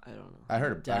 I don't know. I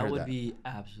heard that that. would be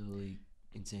absolutely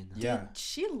insane. Though. Yeah. Did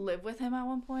she live with him at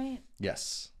one point?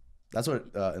 Yes, that's what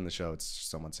in the show. It's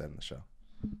someone said in the show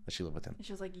that she lived with him. And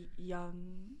she was like young.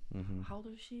 Mhm. How old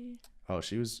was she? Oh,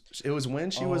 she was. It was when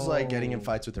she was like getting in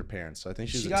fights with her parents. So I think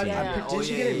she was. She a got. teenager. Yeah. Did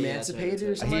she get emancipated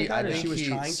or something like that? I Or think she was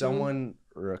trying to? someone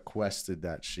requested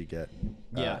that she get.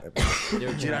 Yeah. They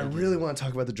were Dude, I trying to- really want to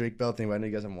talk about the Drake Bell thing, but I know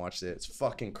you guys haven't watched it. It's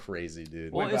fucking crazy,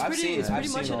 dude. Well, Wait, it's but I've pretty. seen- It's I've pretty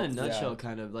much seen in a all- nutshell, yeah.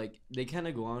 kind of like they kind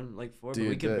of go on like for, Dude,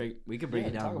 we could break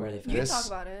it down really You fast.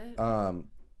 can talk about it.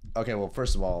 Okay, well,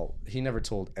 first of all, he never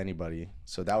told anybody,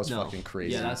 so that was No. fucking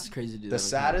crazy. Yeah, that's crazy. To do The that on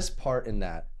saddest part in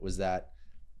that was that,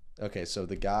 okay, so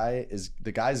the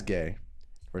guy's gay,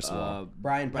 first of all.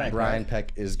 Brian Peck. Brian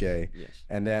Peck is gay. Yes.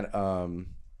 And then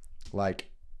like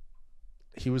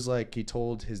he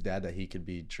told his dad that he could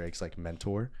be Drake's like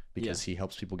mentor because he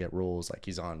helps people get roles, like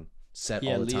he's on set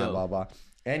Yeah, all the time, Leo. blah blah.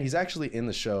 And he's actually in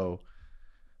the show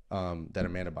that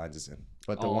Amanda Bynes is in.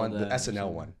 But the Oh, one, the the-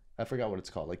 SNL one. I forgot what it's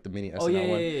called, like the mini SNL Oh yeah,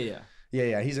 yeah, one. yeah, yeah.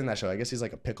 Yeah, he's in that show. I guess he's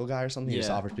like a pickle guy or something. He just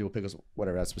Yeah. offers people pickles,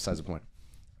 whatever. That's besides the point.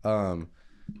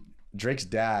 Drake's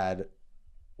dad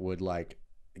would like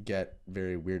get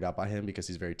very weirded out by him because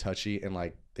he's very touchy, and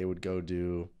like they would go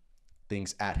do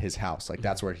things at his house. Like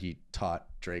that's where he taught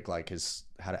Drake like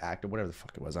how to act or whatever the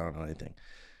fuck it was. I don't know anything.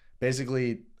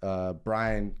 Basically,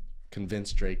 Brian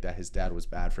convinced Drake that his dad was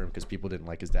bad for him because people didn't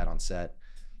like his dad on set,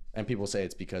 and people say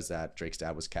it's because that Drake's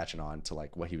dad was catching on to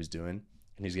like what he was doing,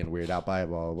 and he's getting weirded out by it,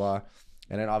 blah blah blah.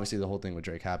 And then obviously the whole thing with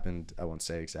Drake happened. I won't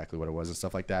say exactly what it was and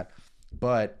stuff like that,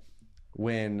 but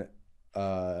when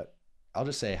I'll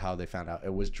just say how they found out.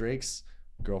 It was Drake's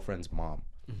girlfriend's mom.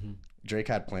 Mm-hmm. Drake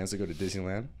had plans to go to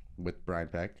Disneyland with Brian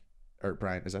Peck, or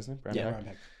Brian, is that his name? Brian Yeah, Peck? Brian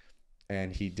Peck.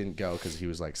 And he didn't go because he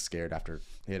was like scared after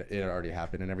it had already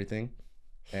happened and everything.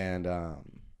 And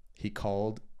he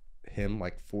called him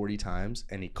like 40 times,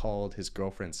 and he called his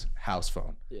girlfriend's house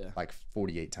phone like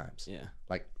 48 times. Yeah.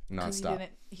 Like 'Cause nonstop.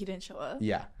 He didn't show up.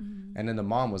 Yeah. And then the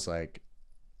mom was like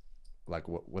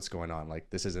what's going on? Like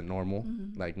this isn't normal.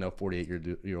 Like no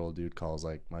 48-year-old dude calls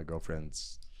like my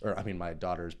girlfriend's, or I mean my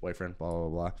daughter's boyfriend, blah blah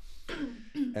blah.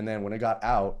 And then when it got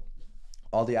out,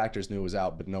 all the actors knew it was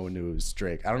out, but no one knew it was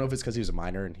Drake. I don't know if it's because he was a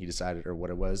minor and he decided or what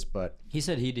it was, but He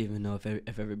said he didn't even know if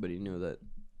everybody knew that.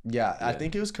 yeah, I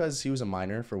think it was because he was a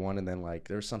minor for one, and then like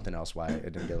there was something else why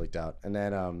it didn't get leaked out. And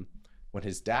then when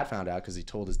his dad found out, because he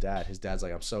told his dad's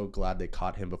like, I'm so glad they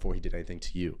caught him before he did anything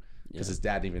to you, because his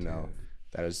dad didn't even know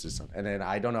That was just something. And then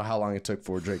I don't know how long it took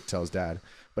for Drake to tell his dad,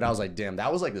 but I was like, damn,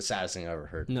 that was like the saddest thing I ever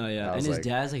heard. No, yeah, I was and his like,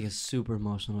 dad's like a super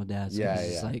emotional dad. So Yeah,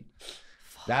 it's just yeah. like,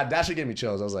 that should give me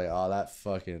chills. I was like, oh,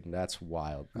 that's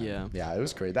wild. Man. Yeah. Yeah, it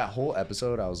was great. That whole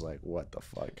episode, I was like, what the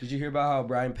fuck? Did you hear about how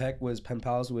Brian Peck was pen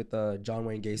pals with John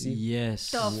Wayne Gacy?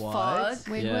 yes. The fuck?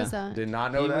 Wait, Yeah. who was that? Did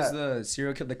not know He that. was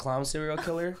the clown serial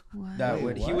killer. What? That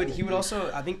Wait, he would also,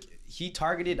 I think he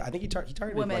targeted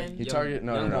Women. like, He targeted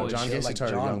young no. boys, John shit, Gacy like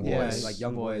targeted young yeah, boys. like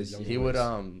young boys. He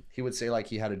would say like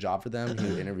he had a job for them. He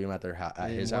would interview them at their at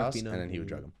his house, and then he would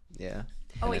drug them. Yeah.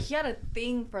 Oh, wait, he had a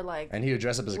thing for like. And he would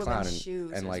dress up as a clown women's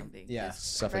shoes and or like something. Yeah.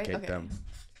 suffocate Okay. them.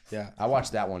 Yeah. I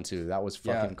watched that one too. That was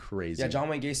Yeah. fucking crazy. Yeah, John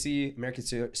Wayne Gacy, American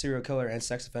serial killer and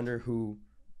sex offender who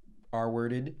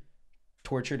R-worded,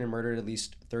 tortured and murdered at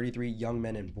least 33 young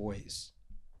men and boys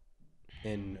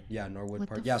in Norwood What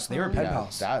Park. the Yeah, so they were fuck? pen Yeah,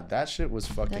 pals. that shit was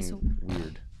fucking That's-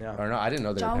 weird. Yeah. Or no, I didn't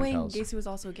know they John were Wayne pen pals. Gacy was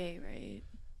also gay, right?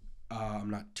 I'm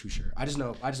not too sure. I just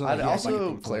know. I that he had, like, a also thing for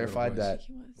little clarified boys. that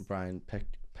He was. Brian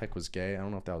Peck was gay. I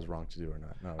don't know if that was wrong to do or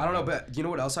not. No, I don't know, but you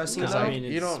know what else I've seen? No, though? I mean,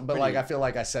 you it's don't. But pretty- like, I feel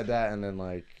like I said that, and then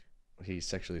like he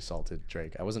sexually assaulted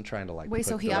Drake. I wasn't trying to like. Wait, put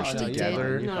so he those actually did?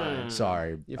 together. No, no.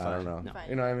 Sorry, You're I don't know. Fine.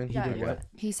 You know what I mean? Yeah, He did yeah. what?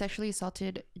 He sexually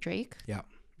assaulted Drake.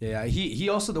 Yeah, he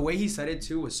also, the way he said it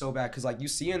too was so bad, because like you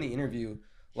see in the interview,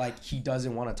 like he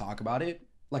doesn't want to talk about it.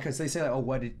 Like, cause they say like, oh,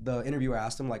 what did the interviewer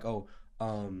asked him, like, oh,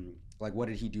 like what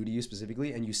did he do to you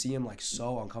specifically? And you see him like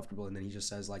so uncomfortable, and then he just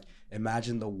says like,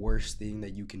 imagine the worst thing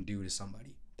that you can do to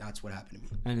somebody. That's what happened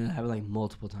to me. And it happened like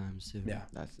multiple times too. Yeah.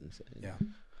 That's insane. Yeah.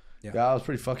 Yeah, that was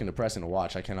pretty fucking depressing to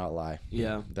watch. I cannot lie.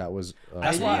 Yeah. That was.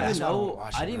 I didn't even that's why I don't know.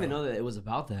 watch I it, didn't even bro. know that it was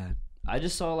about that. I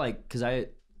just saw like, cause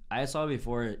I saw it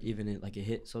before even it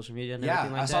hit social media and Yeah,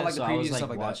 everything like I that. saw, like, the so I previews was and like stuff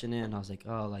like that. watching it and I was like,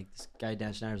 oh, like this guy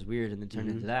Dan Schneider is weird, and then turned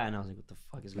into that, and I was like, what the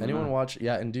fuck is going Anyone on? watch?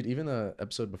 Yeah, and dude, even the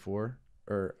episode before,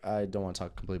 or I don't want to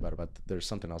talk completely about it, but there's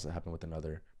something else that happened with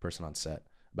another person on set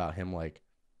about him like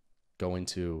going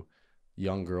to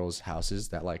young girls' houses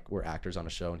that like were actors on a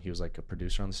show, and he was like a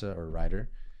producer on the set or a writer,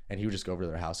 and he would just go over to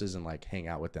their houses and like hang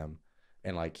out with them,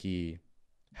 and like he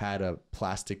had a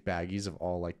plastic baggies of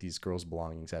all like these girls'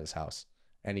 belongings at his house,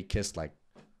 and he kissed like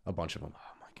a bunch of them.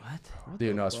 What?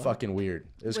 Dude, no, it's fucking weird.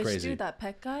 It was Which crazy. dude, that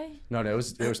Peck guy? No, it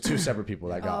was two separate people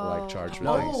that got like charged for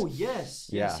Oh things. yes,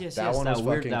 Yeah, yes, that yes. one That was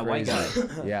weird, fucking that white crazy.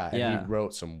 guy. Yeah, and Yeah. he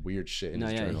wrote some weird shit in No,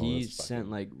 his yeah, journal. he It was fucking- sent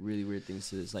like really weird things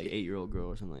to this like 8-year-old girl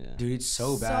or something like that. Dude, it's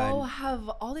so bad. So have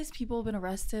all these people been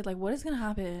arrested? Like, what is gonna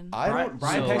happen? I don't.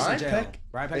 Brian so- Peck's in Brian jail. Peck?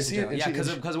 Brian Peck's Is in he- jail. is Yeah, he-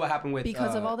 because of what happened with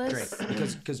Because of all this?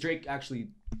 Drake. Because Drake actually.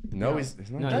 No, he's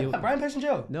not. No, dead. he- Brian Peck's in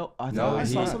jail. No, I No, thought I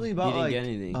he's saw not. something He about didn't like get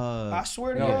anything. I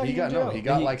swear to No, God, he got in no. jail. He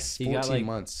got He- like he 14 got, like-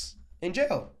 months. in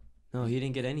jail. No, he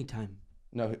didn't get any time.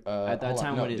 No, At that hold on.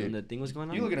 time No, when, dude. when the thing was going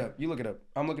on. You look it up. You look it up.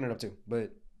 I'm looking it up too.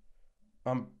 But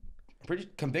I'm pretty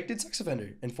convicted sex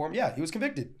offender. Informed. Yeah, he was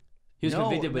convicted. He was No,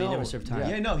 convicted, but he no. never served time.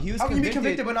 Yeah, no, he was How can you be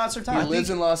convicted. convicted but not serve He time? lives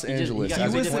in Los he just- he Angeles. got as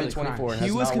of convicted for the 2024. crime. and He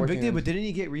has was not working convicted, in- but didn't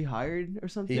he get rehired or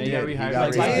something? He Yeah, he got did. rehired. Like,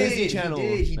 Like, by rehired. Disney Channel.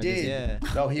 He By did. Disney- Yeah.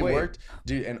 No, he Wait. worked,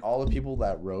 dude, and all the people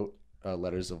that wrote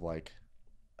letters of like,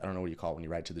 I don't know what you call it when you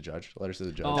write to the judge. Letters to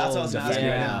the judge. Oh, That's what I was asking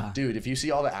right now. Dude, if you see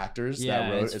all the actors Yeah,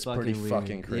 that wrote, it's it's pretty fucking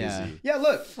fucking weird. crazy. Yeah. Yeah,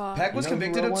 look. Fuck. Peck was You know who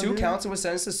convicted wrote of one, 2 dude? counts and was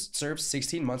sentenced to serve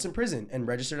 16 months in prison and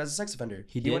registered as a sex offender.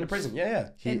 He went did? to prison. Yeah.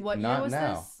 And what year not was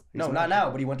now. this? No, not now,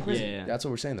 but he went to Yeah, prison. yeah. That's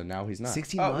what we're saying. Though now he's not.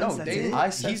 16 Oh, months. no, that's they- it? I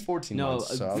said He's- 14 No, months.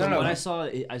 So I from was no, like, no.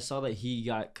 what I saw that he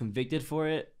got convicted for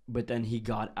it, but then he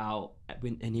got out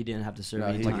and he didn't have to serve no,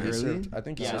 any he, time. he early? served. I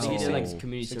think he Yeah, I served think he did like 16.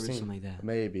 community service 16. something like that.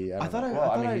 Maybe. I thought I, well, I,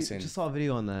 thought mean, I he's saying, just saw a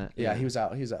video on that. yeah, he was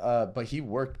out. He's but he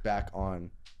worked back on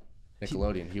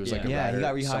Nickelodeon. He was like a Yeah, he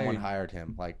writer. got Someone rehired. hired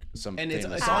him, like some And it's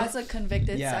famous. on- As a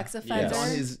convicted Yeah. sex Yes. offender. It's on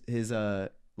his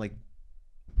like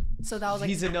So that was like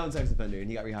he's a known sex offender and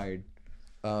he got rehired.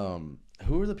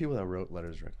 Who were the people that wrote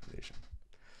letters of recommendation?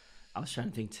 I was trying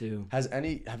to think too. Have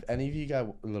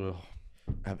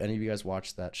any of you guys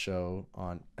watched that show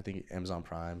on, I think, Amazon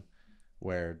Prime,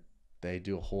 where they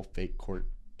do a whole fake court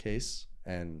case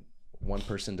and one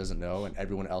person doesn't know and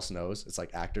everyone else knows? It's like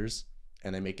actors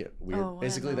and they make it weird. Oh, I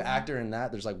Basically, know. the actor in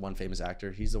that, there's like one famous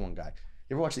actor. He's the one guy.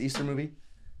 You ever watch the Easter movie?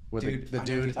 With the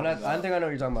dude, I don't think I know what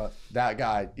you're talking about. that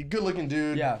guy, good looking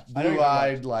dude, Yeah, I know you're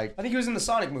blue-eyed, like I think he was in the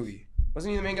Sonic movie. Wasn't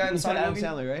he the main guy in the You said Sonic Adam movie?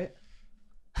 Sandler,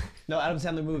 right? No, Adam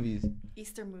Sandler movies.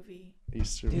 Easter movie.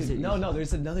 Easter. Dude, no,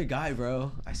 there's another guy,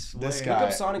 bro. I swear. This Look guy.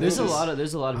 up Sonic There's a movies. lot of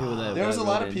people that There was a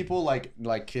lot wrote of in. people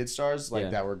like kid stars like Yeah.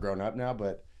 that were grown up now,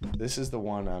 but this is the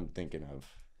one I'm thinking of.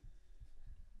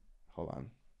 Hold on,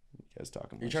 you guys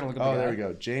talking? You're trying to look up Oh, the there guy? we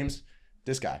go. James,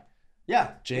 this guy,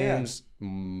 Yeah. James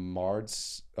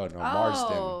Marsden.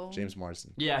 James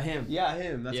Marsden. Yeah, him. Yeah,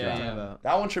 him. That's what I'm Yeah. talking about.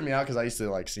 That one tripped me out because I used to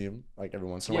like see him like every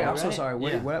once in a Wait, while. I'm so sorry.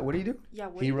 What, Yeah. what do you do? Yeah.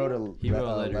 What He do you wrote do?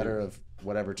 a letter of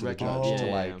whatever to the judge to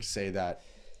like say that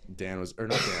Dan was or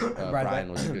not Dan,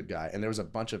 Brian was a good guy, and there was a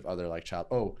bunch of other like child.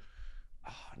 Oh,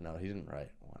 no, he didn't write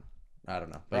one. I don't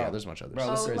know, but yeah, there's a bunch of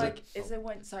others. Oh, like is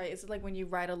it like when you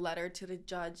write a letter to the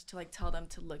judge to like tell them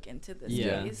to look into this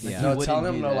case? Like, No, he tell wouldn't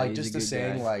them do no, that. like He's just a the good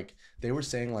saying guy. like they were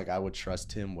saying like I would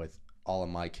trust him with all of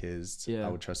my kids. Yeah. I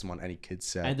would trust him on any kid's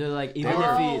set. And they're like, even were-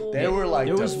 if he, they were like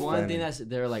there was one defending. thing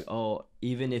they're like, oh,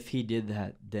 even if he did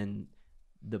that, then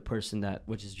the person that,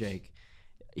 which is Jake,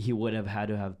 he would have had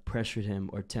to have pressured him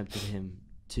or tempted him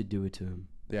to do it to him.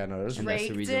 Yeah, no, there's And that's the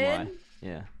Drake reason did? why.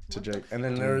 Yeah. to Jake. And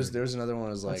then there's another one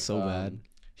that was like That's so bad.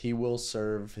 He will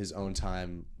serve his own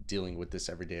time dealing with this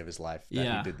every day of his life that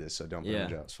Yeah. he did this, so don't put him Yeah. in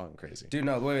jail. It's fucking crazy. Dude,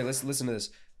 no, wait, let's listen to this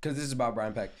because this is about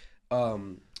Brian Peck.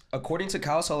 According to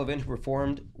Kyle Sullivan, who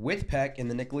performed with Peck in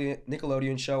the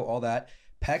Nickelodeon show All That,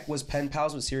 Peck was pen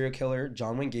pals with serial killer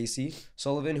John Wayne Gacy.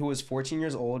 Sullivan, who was 14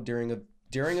 years old during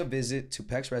a visit to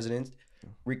Peck's residence,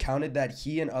 recounted that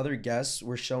he and other guests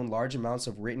were shown large amounts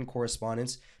of written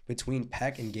correspondence between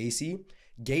Peck and Gacy.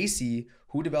 Gacy,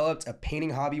 who developed a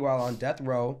painting hobby while on death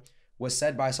row, was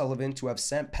said by Sullivan to have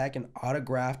sent Peck an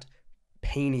autographed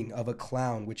painting of a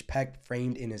clown, which Peck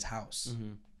framed in his house.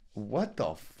 Mm-hmm. What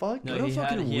the fuck? No, What a he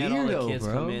fucking had all the weirdo, kids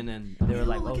bro. come in and they were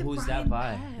like, look oh, at who's Brian that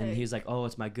by? Peck. And he's like, oh,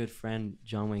 it's my good friend,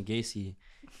 John Wayne Gacy.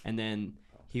 And then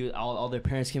all their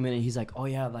parents came in and he's like, oh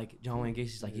yeah, like John Wayne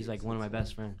Gacy's like, he's like one of my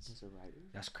best friends.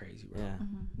 That's crazy, bro. Yeah.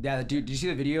 Yeah, dude, did you see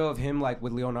the video of him like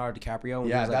with Leonardo DiCaprio? when he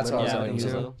Yeah, was, like, that's what I was little? Yeah, like, when he was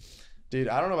too. little. Dude,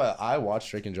 I don't know about I watched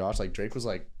Drake and Josh. Like Drake was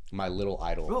like my little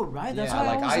idol. Bro, right? That's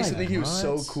Yeah, why I used to like, think he was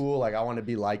so what? cool. Like I want to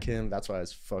be like him. That's why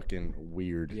it's fucking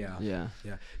weird. Yeah. Yeah.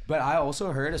 Yeah. But I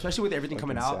also heard, especially with everything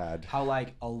coming Fucking out, sad. how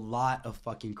like a lot of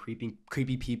fucking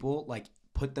creepy people like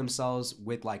put themselves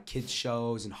with like kids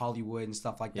shows and Hollywood and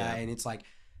stuff like that. Yeah. And it's like,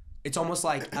 it's almost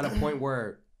like at a point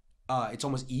where it's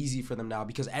almost easy for them now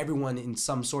because everyone in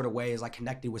some sort of way is like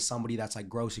connected with somebody that's like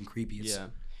gross and creepy. It's Yeah.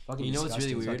 fucking You know what's really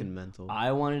disgusting. weird? Fucking mental.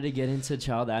 I wanted to get into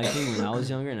child acting when I was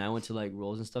younger, and I went to like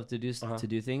roles and stuff to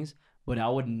do things. But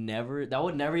that would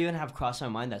never even have crossed my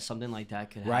mind that something like that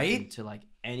could happen Right? to like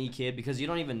any kid because you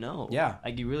don't even know. Yeah.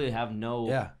 Like you really have no.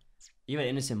 Yeah. You have an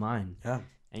innocent mind. Yeah.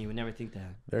 And you would never think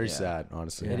that. Very Yeah. sad,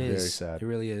 honestly. It Very is. sad. It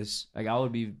really is. Like I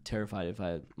would be terrified if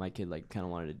my kid like kind of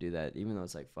wanted to do that, even though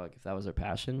it's like fuck if that was their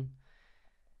passion.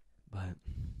 But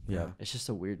Yeah. it's just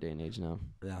a weird day and age now.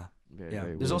 Yeah. Very, Yeah.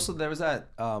 very There weird. was that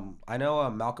I know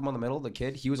Malcolm on the Middle, the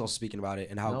kid, he was also speaking about it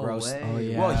and how No gross. way. Oh,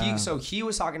 yeah. Well, he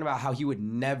was talking about how he would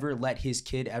never let his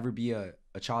kid ever be a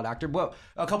child actor. Well,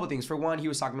 a couple of things. For one, he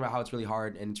was talking about how it's really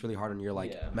hard and it's really hard on your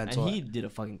like mental. And he did a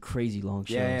fucking crazy long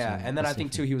show. yeah. so And then I that's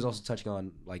think too, different. he was also touching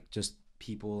on like just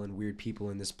people and weird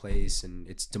people in this place and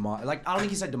it's demonic. Like I don't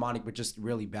think he said demonic, but just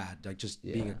really bad. Like just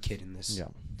being a kid in this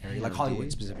area, like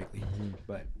Hollywood specifically.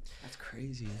 But That's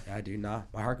crazy. yeah, dude, nah.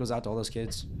 My heart goes out to all those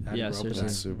kids. I Yeah, grew up with seriously. that.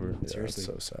 That's super. Yeah, Seriously.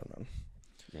 that's so sad, man.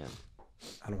 Yeah.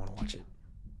 I don't want to watch it.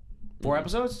 4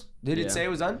 episodes? Did Yeah. it say it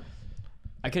was done?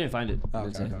 I couldn't find it. Oh,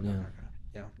 That's okay, it, okay, yeah.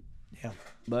 okay, okay. Yeah.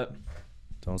 But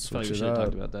Don't feel like switch we it should've up.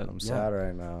 talked about that. I'm Yeah. sad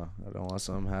right now. I don't want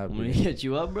something I'm gonna happy. get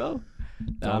you up, bro.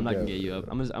 No, I'm not gonna get you up.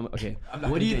 I'm okay.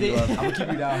 What do you think? I'm gonna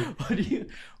keep you down.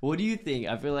 What do you think?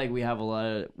 I feel like we have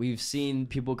we've seen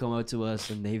people come up to us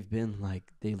and they've been like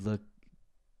they look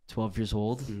 12 years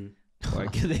old, or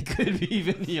they could be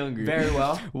even younger. Very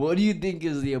well. What do you think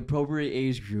is the appropriate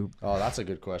age group? Oh, that's a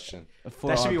good question. For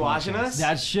That should our be watching podcast? us?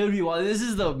 That should be watching. This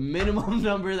is the minimum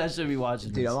number that should be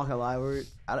watching. Dude, I'm us. not gonna lie,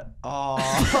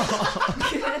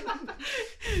 oh.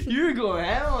 You were going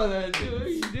ham on that, dude. What are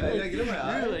you doing? Did I get in my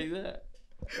eye? You were like that.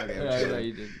 Okay, No, no,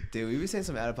 you didn't. Dude, we be saying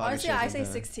some out of pocket Honestly, shit I say sometimes.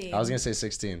 16. I was gonna say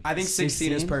 16. I think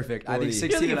 16 is 16? perfect. I think 40. 16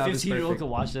 You and think up a is 15-year-old perfect. could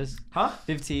watch this? Huh?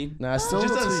 15. Nah, still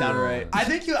Just doesn't sound right. I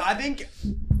think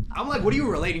I'm like, what are you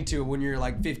relating to when you're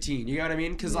like 15? You know what I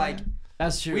mean? Because like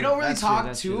That's true. we don't really That's true, talk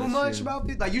that's too true, that's much true.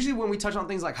 about like usually when we touch on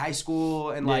things like high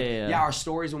school and like our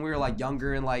stories when we were like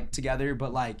younger and like together,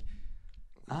 but like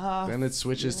Then it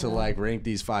switches to like rank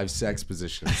these 5 sex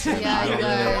positions. And Yeah, you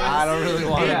guys. I don't really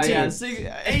want Yeah, to.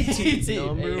 yeah, 18.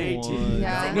 Number 18. one.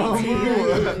 Yeah. Number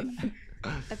one.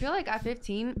 I feel like at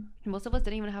 15, most of us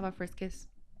didn't even have our first kiss,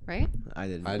 right? I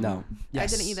didn't. I no.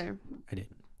 Yes. I didn't either. I did.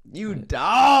 You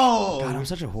dog. God, I'm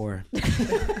such a whore.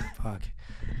 Fuck.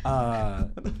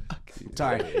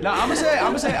 Sorry. No, I'm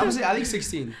gonna say. I think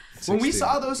 16. When we 16.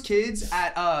 saw those kids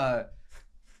at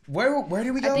where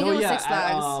did we go? think it was yeah, Six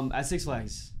Flags. At Six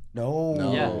Flags.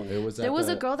 No. Yeah. it was. There was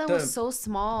a girl that was so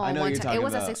small. I know one you're time. talking It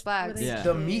was at about. Six Flags. Yeah.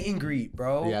 The meet and greet,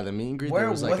 bro. Yeah, the meet and greet. Where?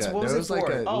 There was like What was it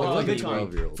for? Oh, like a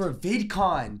VidCon. 12-year-old. For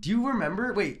VidCon. Do you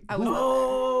remember? Wait. I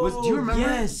was Do you remember?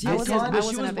 Yes, I yes, wasn't- yes. I But she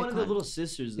wasn't was at one of the VidCon. little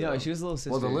sisters. Yeah, though. she was a little sister.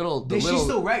 Well, the little. Did she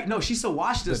still right? No, she still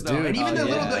watched us though, dude- and even oh, the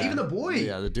little, yeah. even the boy.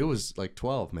 Yeah, the dude was like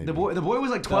 12, maybe. The boy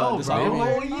was like 12, the bro. soccer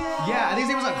player? Yeah, I think his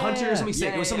name was like Hunter or something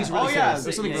sick. It was something really yeah. sick. It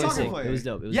was something Yeah, really soccer sick. player. It was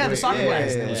dope. It was Yeah, the great. soccer Yeah, player.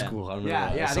 His name Yeah. was cool. I remember Yeah,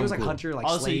 that. yeah, I think it was like Something Hunter, like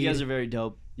Also, you guys Slade. are very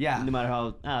dope. Yeah. No matter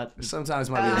how. cool. Sometimes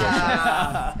might be a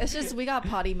little. It's just we got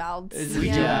potty mouths. We do.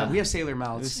 Yeah. We have sailor It was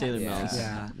mouths. Sailor Yeah. Mouse.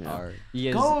 Yeah. Alright.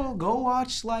 You guys Go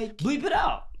watch like. bleep it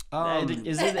out.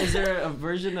 Is there a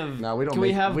version of? No, we don't. Can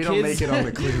we have we kids? don't make it on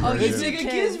the clean Oh, version. Let's make a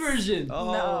kids version.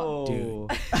 Oh,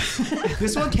 Dude.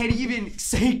 This one can't even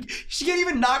say. She can't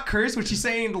even not curse when she's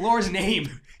saying Laura's name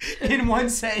in one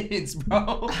sentence,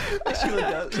 bro. It's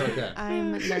okay.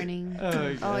 I'm learning.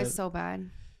 Oh, Oh, it's so bad.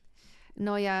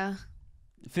 No, yeah.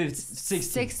 16.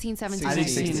 16, 17. I think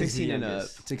 16, 16 16 and up.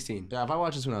 16. Yeah, if I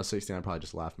watched this when I was 16, I'd probably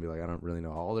just laugh and be like, I don't really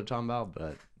know how old they're talking about,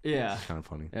 but Yeah. it's kind of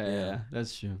funny. Yeah,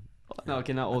 that's true. No,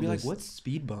 okay, not I'd old. be like, what's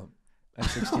speed bump at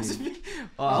 16?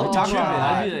 Oh, Talk true, about man.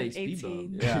 that. I'd be like, speed 18.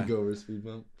 bump. Yeah. Go over a speed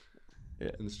bump.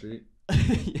 Yeah. In the street.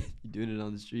 You doing it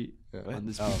on the street? Yeah. On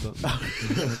the speed bump.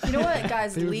 You know what,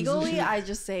 guys? They were Legally, positioned. I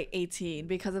just say 18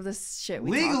 because of this shit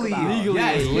we Legally, talk about. Legally.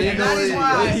 yes, Legally. and that is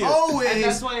why Legally. always And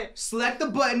that's why. select the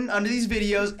button under these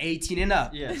videos 18 and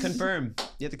up. Yeah. Confirm.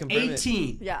 You have to confirm it.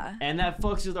 18. Yeah. And that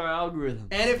fucks with our algorithm.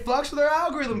 And it fucks with our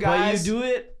algorithm, But guys. you do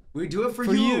it. We do it for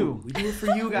For you. you. We do it for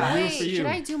you guys. Wait, for you. should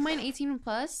I do mine 18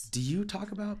 plus? Do you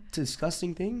talk about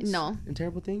disgusting things? No. And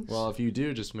terrible things? Well, if you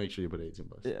do, just make sure you put 18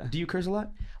 bucks. Yeah. do you curse a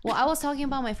lot? Well, I was talking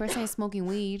about my first time smoking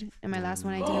weed, and my last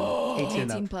one I did. 18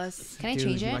 18 up. plus. Can I Dude,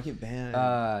 change you it? might get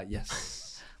banned.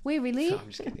 Yes. Wait, really? I'm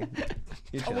just kidding.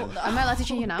 You're chilling. Am I allowed to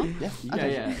change it now? Yeah.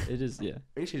 Yeah, it is. Yeah.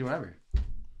 You change whatever.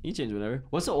 You change whatever.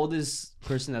 What's the oldest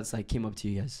person that's like came up to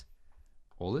you guys?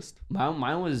 Oldest?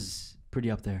 Mine was pretty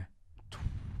up there.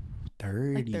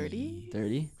 30. Like 30?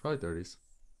 30. Probably 30s.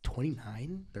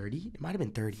 29? 30? It might have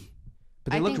been 30.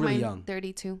 But they I looked think really mine young.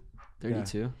 32.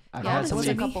 32. I've Yeah, had there's somebody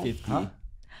a couple. 50. Huh?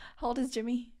 How old is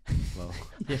Jimmy? Well,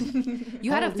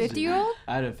 You had How a old is it? 50-year-old?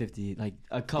 I had a 50. Like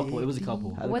a couple. It was a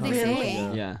couple. What'd they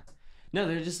say? Yeah. No,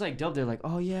 they're just like dope. They're like,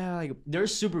 oh yeah, like they're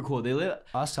super cool. They live.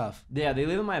 That's tough. Yeah, they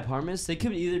live in my apartments. They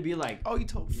could either be like Oh, you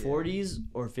told me. 40s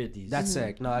or 50s. That's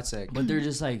sick. No, that's sick. But they're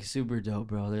just like super dope,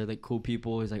 bro. They're like cool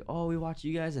people. He's like, oh, we watch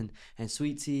you guys and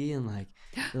Sweet Tea and like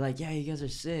they're like, yeah, you guys are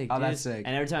sick. Oh, dude." that's sick.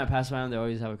 And every time I pass by them, they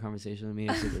always have a conversation with me.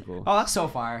 It's super cool. Oh, that's so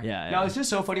fire. Yeah, No, yeah. it's just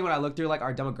so funny when I look through like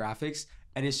our demographics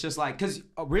and it's just like, cause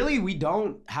really we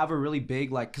don't have a really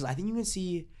big like, cause I think you can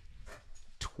see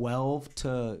 12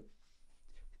 to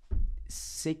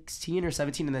 16 or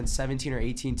 17 and then 17 or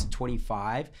 18 to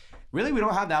 25. Really, we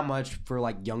don't have that much for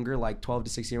like younger, like 12 to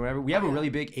 16 or whatever. We have a really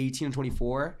big 18 and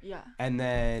 24. Yeah. And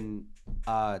then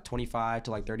 25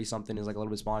 to like 30 something is like a little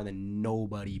bit smaller. And then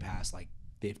nobody past like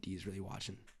 50 is really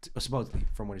watching, supposedly,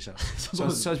 from what it shows. So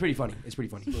it's pretty funny. It's pretty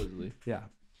funny. Supposedly. Yeah.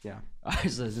 Yeah. All right,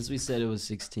 so since we said it was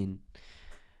 16,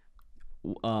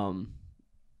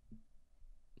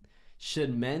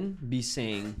 should men be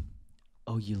saying,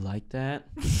 "Oh, you like that?"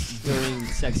 during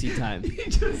sexy time? He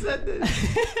just said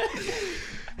this.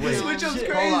 Wait, Switch up's shit,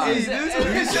 crazy. hold on.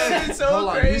 This is it's so Hold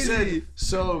on, you crazy. said,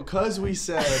 so cause we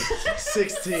said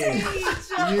 16,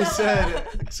 you said,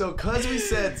 so cause we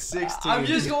said 16. I'm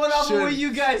just going off of should- what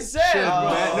you guys said, should bro.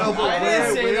 men- no, but I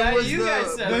didn't say that. was You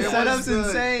guys said The where that. setup's was the-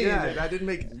 insane. Yeah, that didn't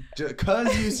make,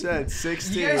 cause you said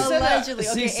 16. You guys said that. Allegedly.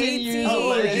 Okay, 16 years 18.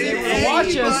 old. Did They watch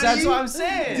us. That's anybody- what I'm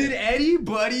saying. Did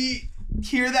anybody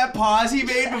hear that pause he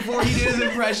made before he did his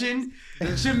impression?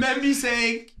 Should men be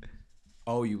saying,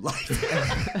 "Oh, you like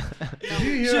that"?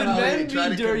 Should men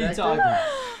be dirty talking?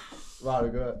 Wow,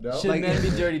 go ahead. No? Should men be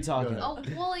dirty talking? ahead. Oh,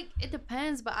 well, like, it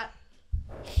depends, but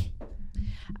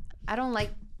I don't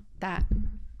like that.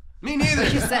 Me neither.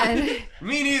 You said.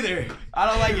 Me neither. I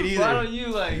don't like it either. Why don't you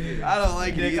like it? I don't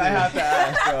like it Nick, either. I have to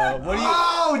ask, bro. What do you?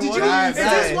 Oh, did what you? do you Is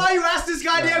this say? why you asked this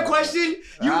goddamn question?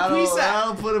 You I preset.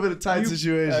 don't put him in a tight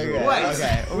situation. Okay. What?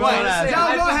 Okay. What? We're gonna No,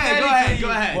 ask. go ahead. Go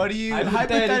ahead. What do you? Hypothetically.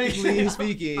 Hypothetically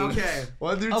speaking. Okay.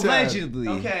 1 through 10. Allegedly.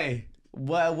 Okay.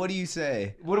 What do you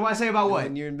say What do I say about what?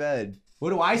 when you're in bed? What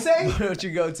do I say? What's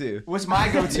your go-to? What's my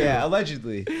go-to? Yeah,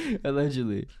 allegedly.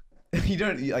 Allegedly. You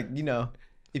don't like, you know,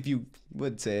 if you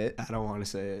would say it. I don't want to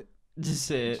say it. Just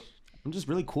say it. I'm just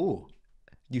really cool.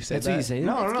 You said That's that. what you say?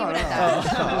 No, Let's no, keep no. it at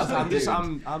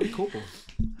that. I'm cool.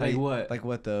 Like what? Like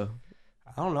what though?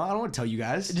 I don't know. I don't want to tell you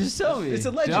guys. Just tell me. It's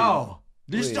a legend. No.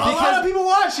 There's Wait. a lot of people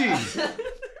watching.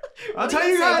 I'll tell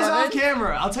you guys off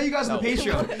camera. I'll tell you guys on the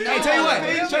Patreon. Hey, tell you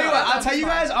what. I'll tell you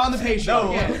guys on the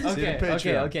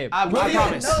Patreon. Okay. I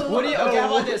promise. What do you? Okay,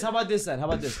 how about this then? How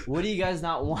about this? What do you guys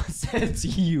not want said to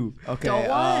you? Okay.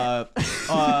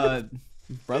 Don't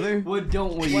Brother. What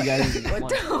don't want you guys? What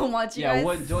don't want you guys?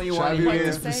 What don't you Try want? to be you really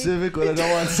guys- specific what I don't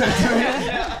want to say.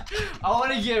 I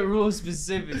want to get real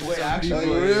specific. Wait, So actually,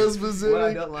 people- real What I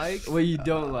specific. don't like. what you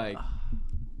don't like.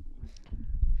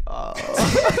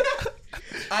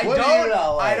 I What do you not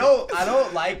I like?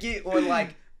 don't like it when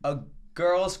like a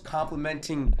girl's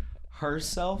complimenting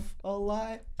herself a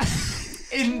lot.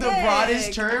 In the Nick.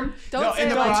 broadest term. Don't say in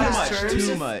the it like broadest that. terms.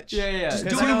 Too much. Yeah. Just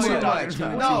It's doing like too a dog much.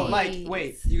 term. No, Please. like,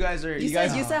 wait, you guys are. You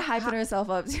guys said hyping herself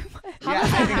up too much. How Yeah,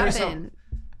 does I that think herself- happen?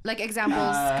 Like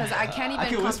examples, because I can't I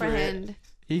even can whisper it. comprehend.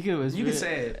 He could whisper. You can it.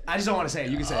 say it. I just don't want to say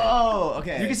it. You can say it. Oh,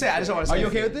 okay. You can say it. I just don't want to Are say it. you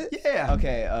okay with it? Yeah.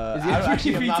 Okay. Is it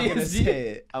I'm not gonna PTSD? say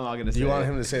it. I'm not gonna say Do you it. want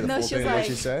him to say the No, full she was thing of what like-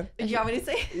 she said? You want me to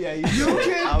say? it? Yeah, you You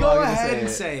can I'm go not gonna ahead say and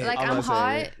it. say it. Like I'm I'm gonna say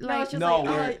hot. it. No, Like she was No,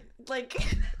 like,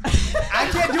 I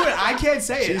can't do it. I can't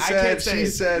say She it. I said, can't say she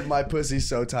it. said, my pussy's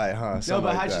so tight, huh? No, Something but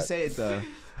like how'd that. you say it though?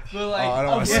 But like I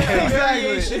don't a wanna say it.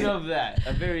 variation of that.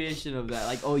 A variation of that.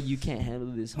 Like, oh, you can't handle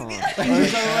this, huh? Or something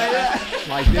like that.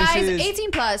 Like this guys, is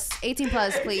 18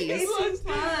 plus, please.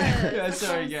 Yeah,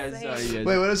 sorry guys. Wait,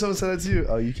 what if someone said that to you?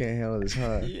 Oh, you can't handle this,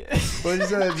 huh? Yeah. What did you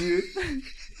say that to you?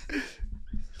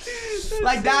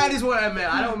 Like that is what I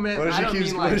meant. I don't mean. What if I she don't keeps,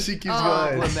 mean what like. if she keeps Oh.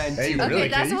 going? Compliment Hey, you. really, Okay,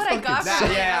 can that's you what I fucking got stop?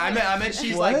 from it. Yeah, I meant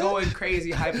she's like What? going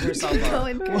crazy, hyping herself up.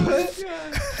 Going crazy.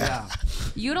 Yeah.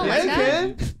 You don't Yeah, like you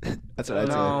that? can. That's what I said.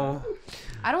 No.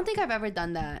 I don't think I've ever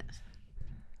done that.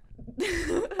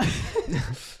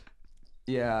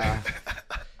 Yeah.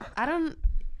 I don't.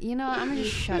 You know, I'm gonna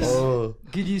just shut up. Oh,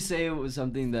 Could you say it was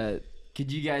something that?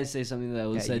 Could you guys say something that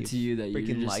was Yeah, said you to you that you're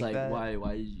freaking just like like, that? why?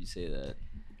 Why did you say that?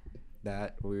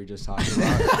 That we were just talking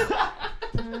about.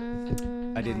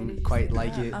 I didn't quite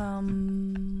like it.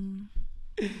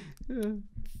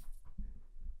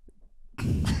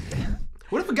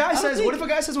 What if a guy says? What if a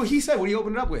guy says what he said? What do you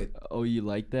open it up with? Oh, you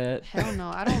like that? Hell no,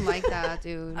 I don't like that,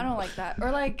 dude. I don't like that.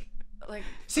 Or like,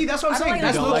 See, that's what I'm I don't saying. like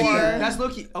That's that low key. before. That's low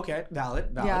key. Okay, valid.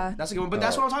 Yeah. That's a good one. But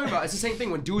that's what I'm talking about. It's the same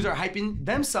thing when dudes are hyping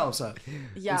themselves up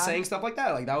yeah, and saying stuff like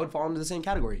that. Like that would fall into the same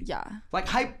category. yeah, Like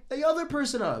hype the other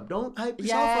person up. Don't hype yeah,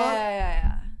 yourself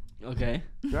yeah. Okay.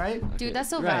 up. Right? Dude, that's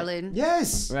so Right. valid.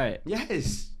 Yes. Right.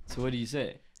 Yes. So what do you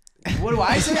say? What do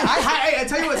I say? I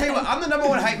tell you what. I'm the number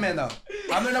one hype man though.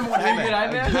 I'm the number one hype You're man. good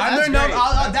hype man? I'm their That's number.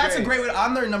 great. That's a great one.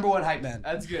 I'm their number one hype man.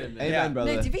 That's good, man. Amen, Yeah.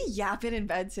 brother. Nick, do you be yapping in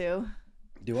bed too?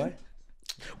 Do I?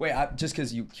 Wait, just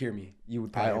because you hear me, you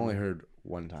would I probably. only heard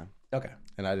one time, Okay.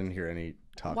 and I didn't hear any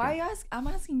talking. Why are you ask? I'm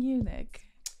asking you, Nick.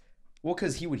 Well,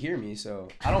 because he would hear me, so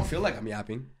I don't feel like I'm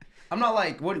yapping. I'm not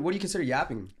like. What do you consider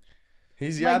yapping?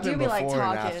 He's Like, do yapping you be, like, before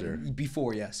and talking? after,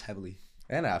 Before, yes, heavily.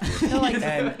 and after. No, like,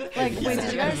 And wait, did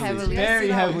you guys, Heavily. did you guys Very see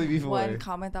that heavily before. one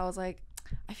comment that was like,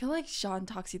 I feel like Sean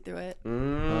talks you through it.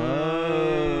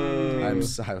 I'm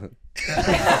silent.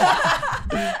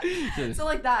 So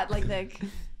like that, like Nick.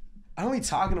 I'm only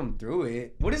talking him through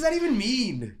it. What does that even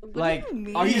mean? Like, do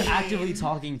you are you mean? actively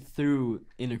talking through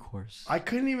intercourse? I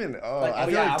couldn't even. Oh, Like, I oh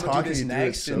feel yeah, like I'm gonna do talking this you through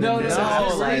next. is so and No, this no,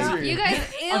 happens like- later. You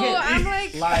guys, ew, Okay. I'm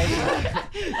like,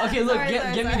 Okay, look, Sorry,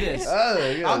 give me sorry. this.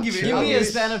 Oh, yeah, I'll give it- chill. Give me Okay. a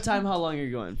span of time how long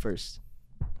you're going first.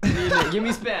 Give me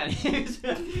a span.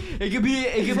 It could be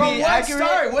From be what accurate.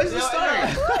 start? What's the No,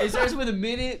 start? no. It starts with a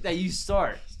minute that you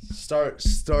start. Start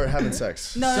having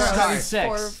sex. No, Start no, having no,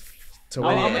 sex. To I'm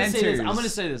when gonna it say this. I'm enters. gonna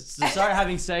say this. To start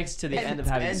having sex to the end of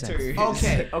having sex.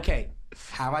 Okay.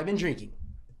 Have I been drinking?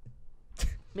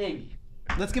 Maybe.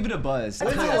 Let's give it a buzz.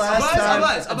 When's the A last buzz, time? a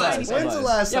buzz, a buzz. When's the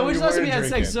last Yeah, time when's you the last time weren't you had sex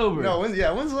drinking? sober? No,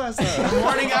 when's the last time?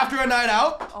 Morning after a night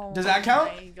out? Oh Does that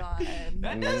count? my god.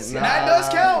 That does. That does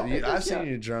count. I've seen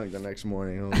you drunk the next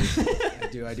morning.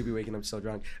 Homie. I do be waking up so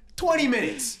drunk. 20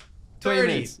 minutes. 20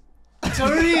 30. minutes.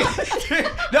 30.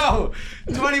 No,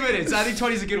 20 minutes. I think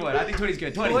 20 is a good one. I think 20 is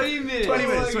good. 20. 20 minutes. 20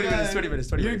 minutes. Oh 20 my minutes. God. 20 minutes.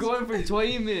 20 You're minutes. going for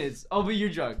 20 minutes. Oh, but you're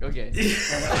drunk. Okay.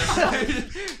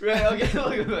 Right.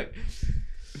 Okay. Look.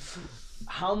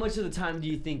 How much of the time do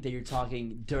you think that you're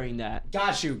talking during that?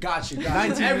 Got you. 19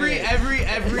 Every,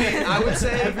 minutes. I would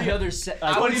say, Every other set.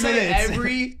 I would 20 say minutes.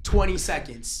 every 20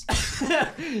 seconds.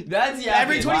 That's yeah.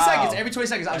 Every 20 seconds. Every 20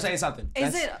 seconds, I'm saying something.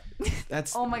 Is it?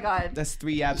 That's Oh my god. that's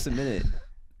 3 yaps a minute.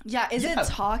 Yeah, is Yeah. it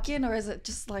talking or is it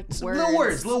just like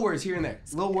words? Little words here and there.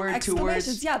 Little word, 2 words.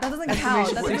 Exclamations. Yeah, that doesn't count.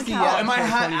 That doesn't Exclamation Oh, count. am I For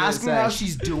 20 minutes asking her how sex.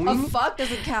 she's A doing? fuck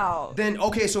doesn't count. Then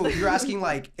okay, so you're asking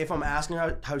like if I'm asking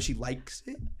her how she likes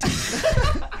it,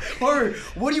 or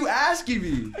what are you asking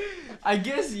me? I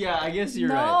guess you're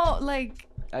no, right. like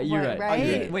You're right.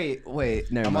 Right?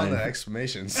 Wait. Never I'm on mind. the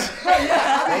exclamations. I'm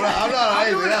not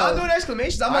I'm doing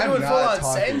exclamations. I'm not doing full on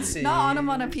sentences. Not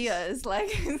onomatopoeias.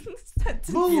 Like,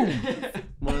 Boom.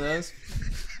 One of those.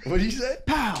 What did you say?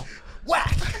 Pow.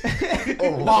 Whack.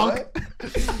 Oh, what?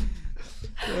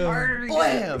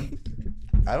 Blam.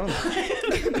 I don't know.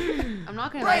 I'm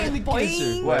not gonna lie.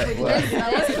 boing. What? This What?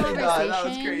 That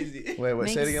was crazy. Wait,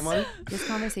 say it again, Monty? This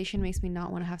conversation makes me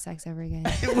not want to have sex ever again.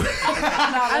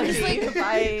 I'm just like,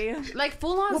 bye. Like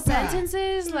full on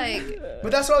sentences, like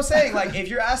But that's what I'm saying. Like, if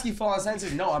you're asking full on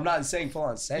sentences, no, I'm not saying full on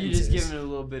You're sentences. just giving it a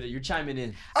little bit. You're chiming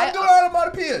in. I'm doing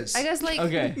onomatopoeias. I guess like.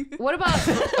 Okay. What about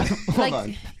like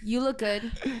on. you look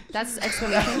good? That's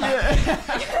exclamation.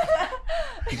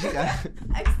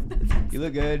 You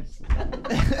look good.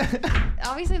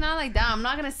 Obviously not like that. I'm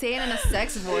not gonna say it in a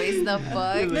sex voice. The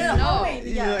fuck? No. No. Wait,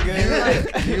 You yeah. look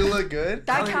good. You look good.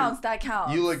 That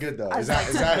counts. You look good though. As Is that like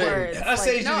is that it? words. I'll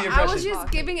say Like, you No, the I impression. was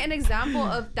just giving an example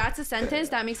of that's a sentence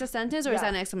that makes a sentence, or is that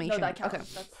an exclamation? No, that counts. Okay.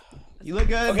 That's, You look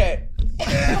good. Okay.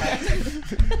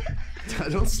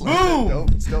 Don't slap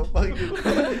it. Don't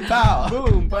fucking. Pow.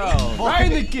 Boom, bro. Right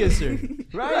in the kisser.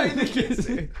 Right in the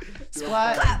kisser.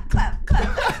 Splat.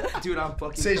 clap. Dude, I'm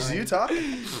fucking Sage, do you talk?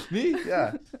 Me?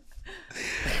 Yeah.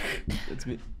 That's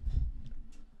me.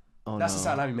 Oh, That's no. the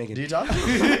sound I'd be making. Do you talk? Do I I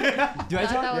thought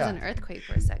that talk? was Yeah. an earthquake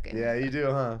for a second. Yeah, you do,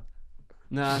 huh?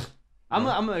 Nah. I'm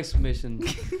an exclamation.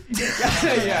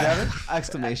 Yeah.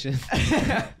 Exclamation.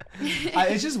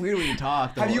 It's just weird when you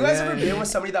talk. Though. Have you guys Yeah, ever yeah. been with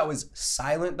somebody that was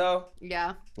silent though?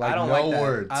 Yeah. Like I don't no like that.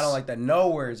 words. I don't like that. No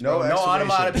words. No Bro. No exclamation.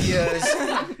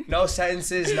 onomatopoeias. No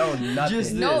sentences. No nothing.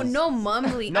 Just No, this. no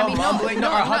mumbling. No I mean, mumbling, no,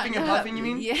 or not- huffing and puffing, you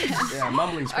mean? Yeah. Yeah,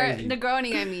 mumbling's Or crazy. the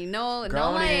groaning. I mean, no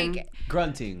Groaning. like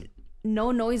Grunting.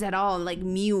 no noise at all. Like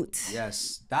mute.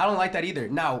 Yes, I don't like that either.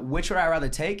 Now, which would I rather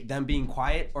take? Them being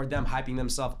quiet or them hyping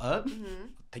themselves up?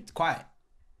 Take the quiet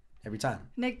every time.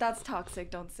 Nick, that's toxic.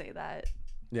 Don't say that.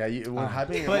 Yeah, you. When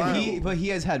happening. But he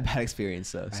has had bad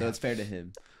experience though, so it's fair to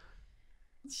him.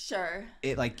 Sure.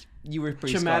 It like you were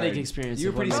pretty Traumatic scarred. experience You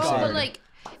were of what pretty I'm Bro, scarred. but like,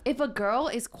 if a girl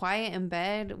is quiet in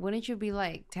bed, wouldn't you be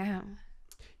like, damn?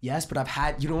 Yes, but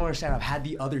you don't understand. I've had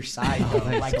the other side, Oh,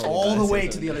 though. Like so all the bad, way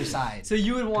so to the other side. So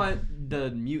you would want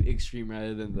the mute extreme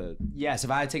rather than the Yes,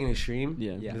 if I had taken an extreme.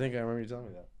 Yeah. I think I remember you telling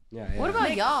me that. Yeah. What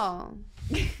about y'all?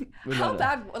 How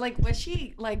bad? Like, was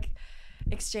she like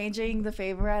exchanging the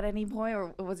favor at any point,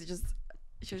 or was it just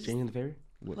she was just Changing the favor?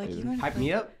 like you know, Hype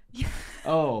me up?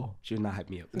 Oh. She would not hype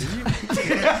me up.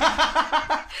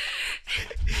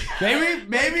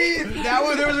 maybe there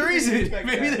was a reason.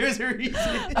 Maybe there was a reason.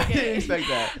 I didn't expect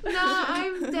that. No,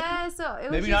 I'm dead. So it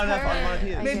was Maybe just not enough her,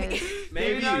 onomatopoeias. I Maybe. guess.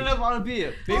 Maybe not enough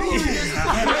onomatopoeia. Maybe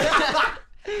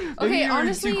Okay, you were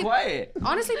honestly, too quiet.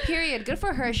 honestly, period. Good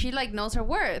for her. She like knows her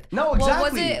worth. No, Well,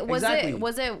 exactly.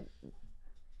 was it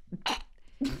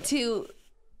to?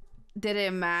 Did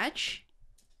it match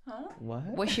What?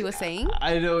 what she was saying?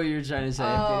 I know what you're trying to say.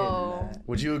 Oh.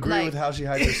 Would you agree Like- with how she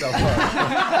hyped herself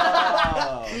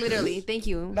up? Literally, thank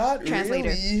you. Not translator.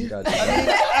 really. Gotcha.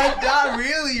 Not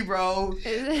really, bro.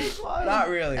 Not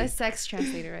really. A sex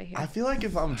translator right here. I feel like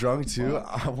if I'm drunk too,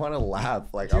 I want to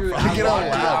laugh. Like I'm Dude, probably gonna I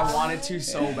laugh. wanted to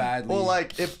so badly. Well,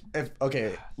 like if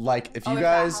okay, like if you if that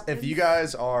guys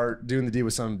happens. are doing the deed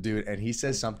with some dude and he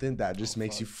says something that just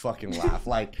makes you fucking laugh,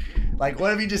 like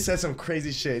what if he just said some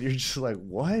crazy shit? You're just like,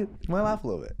 what? You might laugh a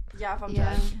little bit. Yeah, if I'm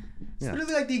Yeah. drunk. It's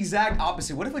literally like the exact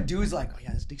opposite. What if a dude's like, oh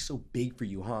yeah, this dick's so big for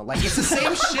you, huh? Like it's the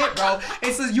same shit, bro.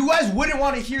 It's the, you guys wouldn't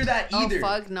want to hear that Oh, either.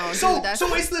 fuck no, So dude, that's-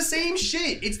 so it's the same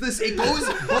shit. It's this. It goes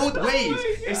both ways.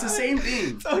 It's the same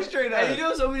thing. So straight And you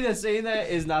know somebody that's saying that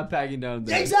is not packing down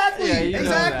there. Exactly, you know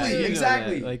exactly, that, you know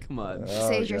exactly. that. Like, come on.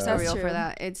 Sage, you're so That's real true. for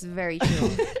that. It's very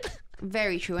true.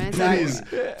 Very true. And it's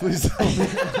Please tell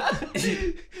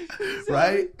me.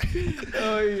 Right?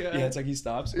 Oh, yeah. Yeah, it's like he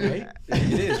stops, right?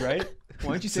 It is, right?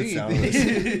 Why don't you Sit say down.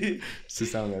 anything?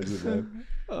 Sit down there, just like.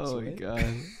 Oh, my God.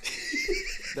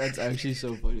 That's actually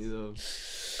so funny, though.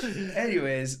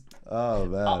 Anyways, Oh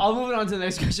man. I'll move on to the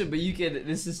next question, but you can.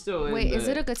 This is still. in wait, the- is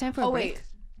it a good time for a Oh break? wait.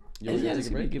 Yeah, yeah, take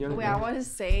a break. Wait, I want to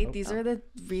say these are the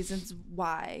reasons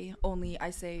why only I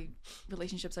say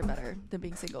relationships are better than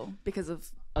being single because of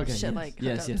Okay, shit yes, like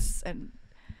yes, hookups yes. and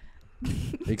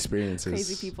Experiences.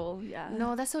 crazy people. Yeah.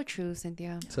 No, that's so true,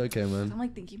 Cynthia. It's okay, man. I'm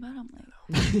like thinking about it.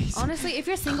 I'm like, Honestly, if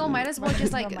you're single, might as well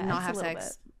just like My not ex have a little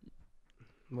sex.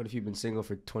 what if you've been single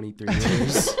for 23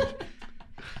 years?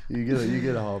 You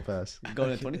get a hall pass. Go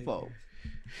to 24.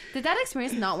 Did that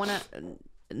experience not want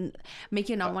to make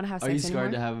you not want to have Are sex you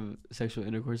scared anymore? to have sexual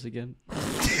intercourse again?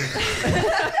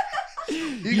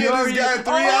 You get already- this guy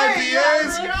 3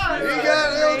 IPAs.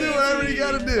 He'll do whatever you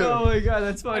gotta do. Oh my god,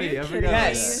 that's funny. I forgot.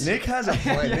 Yes. Nick has a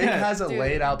plan. Nick has a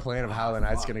laid out plan of how the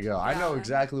night's gonna go. I know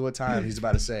exactly what time he's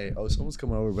about to say. Oh, someone's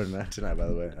coming over tonight. By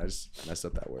the way, I just messed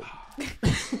up that word.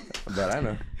 But I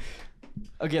know.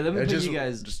 Okay, let me It put just- you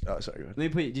guys. Oh, sorry. Go ahead.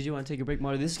 Let me put. Did you want to take a break,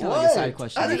 Marty? This is kind of like a side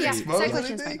question. I didn't Yeah, expose side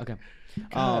question's anything. Okay.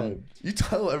 God, you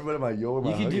tell everybody about yo or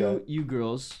my You can hug do out. you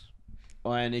girls,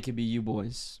 and it could be you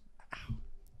boys.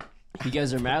 You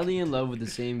guys are madly in love with the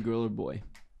same girl or boy.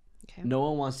 Okay. No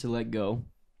one wants to let go.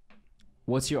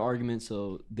 What's your argument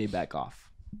so they back off?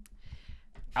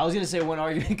 I was gonna say one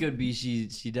argument could be she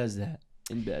does that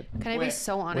in bed. Can I be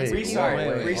so honest with you?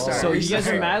 Restart. So you guys are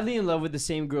Restart. madly in love with the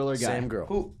same girl or guy. Same girl.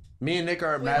 Who? Me and Nick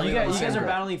are madly You in love guys, with you guys same are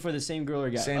girl. battling for the same girl or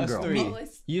guy. Same girl. three. Oh,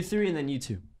 it's You three and then you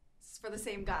two. for the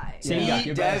same guy. Same guy.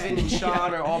 Me, Devin, and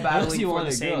Sean are all battling you for want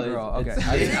the a same girl, girl. Okay. it's-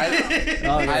 I didn't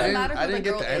Does it matter I who didn't the get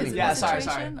girl the is ending. in Yeah, the sorry.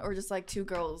 situation, or just like two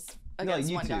girls No, against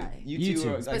you one two. guy? You two. two.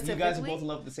 Are, like, you guys are Specifically? both in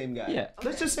love with the same guy. Yeah.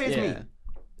 Let's just say it's me.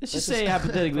 Let's just say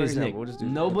hypothetically it's Nick. example, we'll just do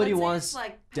Nobody Let's say wants it's,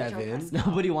 like, Devin.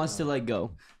 nobody wants to let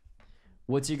go.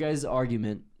 What's your guys'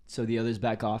 argument so the others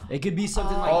back off? It could be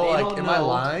something like Oh, they like, don't am know. I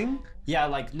lying? Yeah,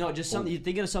 like no, just something. You're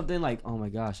thinking of something like, oh my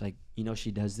gosh, like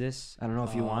she does this. I don't know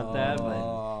if you want that, but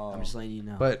I'm just letting you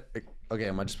know. But okay,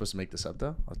 am I just supposed to make this up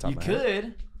though? Off the top you of my head?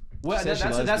 could. Well, She said she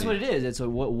loves that's me. what it is. It's like,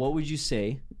 what would you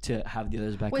say to have the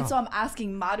others back Wait, off? so I'm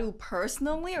asking Maru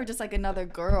personally, or just like another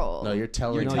girl? No, you're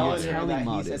telling You're me. telling Telling her her that he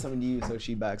Madu. said something to you, so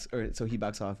she backs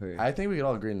off her. I think we could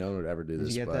all agree no one would ever do Did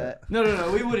this. you get but that?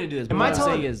 No, we wouldn't do this. But Am what I I'm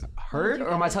telling saying is, her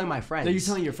or am I telling my friends? no, you're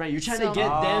telling your friend. You're trying So- to get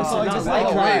them Oh, to not just like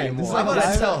like her lie. anymore. This is Why like would a I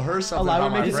lie. tell her something Lie.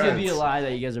 about my This is gonna be a friends? lie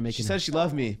that you guys are making. She said she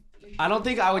loved me. I don't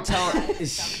think I would tell.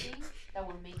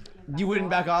 You wouldn't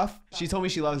back off? She told me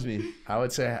she loves me. I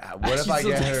would say, what if I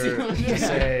still get her texting to him.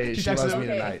 say She she texted loves him. me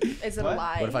tonight? Is it a What?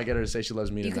 lie? What if I get her to say she loves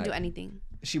me You can tonight? do anything.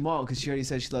 She won't because she already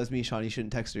said she loves me. Sean, you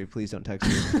shouldn't text her. Please don't text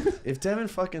her. If Devin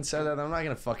fucking said that, I'm not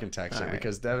gonna fucking text her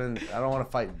because Devin. I don't want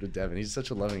to fight with Devin. He's such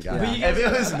a loving guy. But you If guys,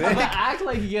 it was but Nick, act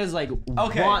like you guys like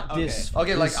Okay, want okay. this.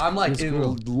 okay, like I'm like this in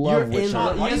girl. love You're with in her.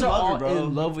 love. Why You do guys you are love her, all bro?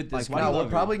 in love with this. Like, why do girl. you No, love we're her?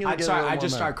 probably gonna I'd get start. a little I'd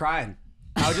just more start crying.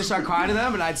 I would just start crying to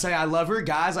them, and I'd say, "I love her,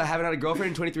 guys. I haven't had a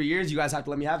girlfriend in 23 years. You guys have to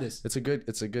let me have this." It's a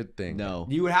good thing. No.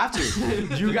 You would have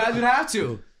to. You guys would have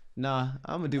to. Nah,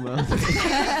 I'm gonna do my own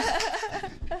thing.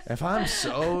 If I'm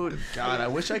so God, I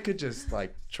wish I could just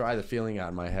like try the feeling out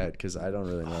in my head because I don't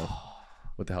really know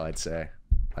what the hell I'd say.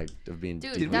 Like of being.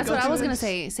 Dude, deeply that's go what I to was gonna this?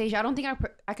 say. Sage, I don't think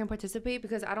I can participate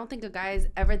because I don't think a guy is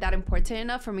ever that important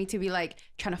enough for me to be like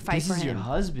trying to fight This for is your him.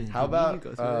 husband. How about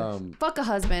Fuck a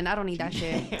husband. I don't need that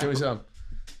shit. do some.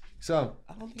 I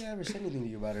don't think I ever said anything to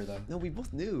you about her though. No, we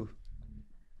both knew.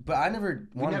 But I never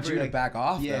wanted never, you to like- back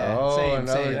off. Yeah. Oh, same,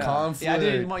 another same. conflict. Yeah, I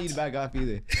didn't want you to back off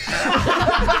either.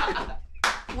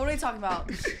 What are we talking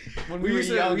about? When We used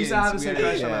to have the youngins, same we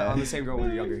had- crush on the same girl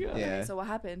when we were younger. Yeah. So what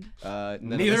happened?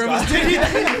 Neither of us did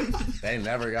anything. They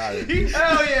never got it.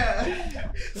 Hell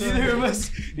yeah. Neither of us.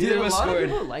 Did Neither a of us lot of scored.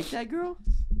 people like that girl?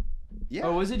 Yeah.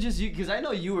 Or was it just you? Because I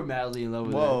know you were madly in love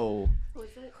with her. Whoa.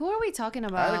 Who are we talking I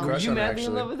had a about? Were crush you on her, madly in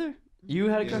actually. love with her? You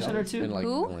had a crush on her too? In like,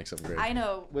 Who? in like seventh grade. I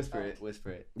know. Whisper it. Whisper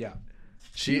it. Yeah.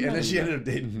 And then she ended up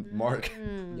dating Mark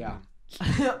Yeah.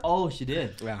 Oh, she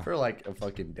did. Yeah. for like a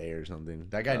fucking day or something.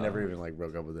 That guy never even like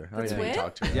broke up with her. I don't The even twin?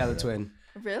 talk to her. Yeah, the twin.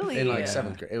 Really? In like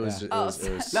seventh grade. It was. Yeah. It was,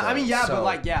 it was No, I mean, yeah, so- but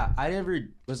like, yeah, I never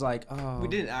was like, oh. We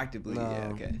didn't actively. No. Yeah.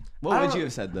 Okay. I What would don't- you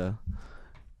have said though?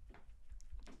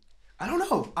 I don't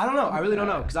know. I really don't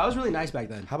know. Because I was really nice back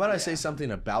then. How about I say something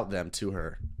about them to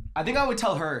her? I think I would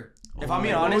tell her. If I'm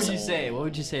being What honest. would you say? What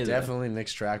would you say? though? Definitely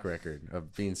Nick's track record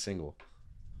of being single.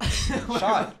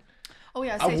 Shot. Oh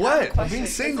yeah. I Sage, what? I have a I'm question. being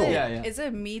Is single. it- Yeah, yeah. Is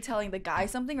it me telling the guy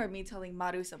something or me telling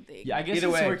Maru something? Yeah, I guess Either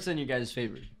this way. works in your guys'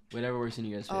 favor. Whatever works in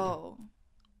your guys' favor. Oh.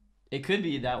 It could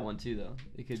be that one too, though.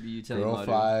 It could be you telling Girl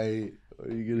Madu. fight. What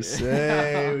are you gonna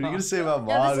say? What are you gonna say about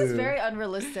Yeah, Madu? this is very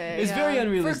unrealistic. It's very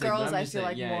unrealistic, For but girls, I'm I just feel saying,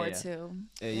 like yeah, more yeah. too.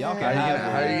 Hey, y'all How can are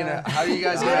have you it. gonna? How are you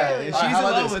guys gonna? Yeah, Alright, she's how in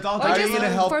about love this? with all How are you girls. gonna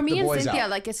help For me the and boys Cynthia, out?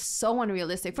 like it's so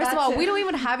unrealistic. First of That's all, we it. don't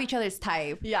even have each other's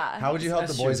type. Yeah. How would you help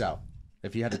That's the boys true. out?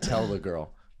 If you had to tell the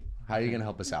girl, how are you gonna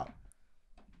help us out?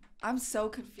 I'm so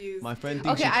confused. My friend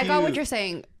thinks Okay, you're I got what cute. you're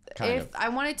saying. Kind If of. I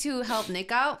wanted to help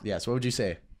Nick out, Yes. What would you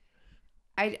say?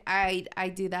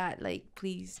 I do that. Like,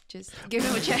 please, just give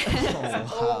him a chance.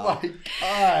 Oh my Be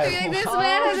god. like, this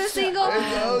man has been single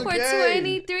It's for okay.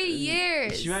 23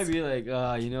 years. She might be like,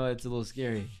 you know, it's a little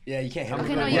scary. Yeah, you can't help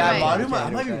Okay, it. no, you're Yeah, right. Madu, I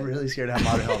might be really scared to have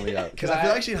Madu help me out because I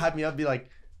feel like she'd hype me up, and be like,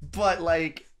 but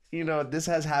like, you know, this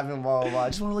has happened, blah blah blah. I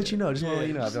just want to let you know. Just want to let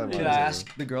you know. I feel like Should Madu's I like-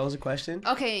 ask the girls a question?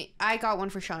 Okay, I got one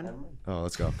for Sean. Oh,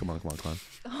 let's go. Come on.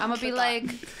 I'm gonna be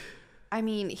like, I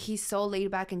mean, he's so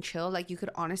laid back and chill. Like, you could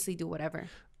honestly do whatever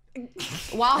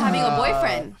while having a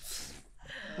boyfriend.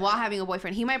 While having a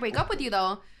boyfriend, he might break up with you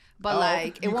though, but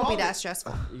like it won't be that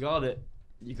stressful. You called it.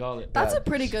 You called it. That's a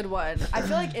pretty good one. I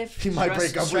feel like if He might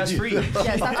break up with you. yes,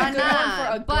 that's a good one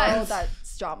for a girl but-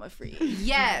 that's drama free.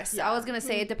 Yes, I was gonna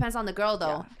say it depends on the girl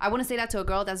though. I wouldn't say that to a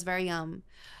girl that's very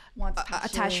Wants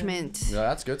attachment. No,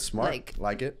 that's good. Smart. Like-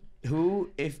 Like it. Who,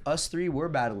 if us three were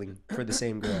battling for the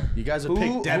same girl, You guys would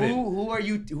pick Devin. Who are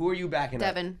you backing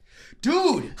up? Devin,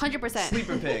 Dude, 100%.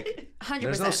 Sleeper pick. 100%.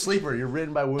 There's no sleeper. You're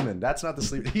written by women. That's not the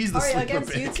sleeper. He's the All right, sleeper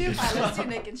against pick. you two, fine, let's do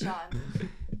Nick and Sean.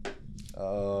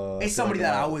 it's somebody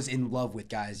that I was in love with,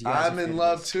 guys. You guys I'm are in fit.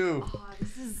 love too.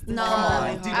 No, Come on,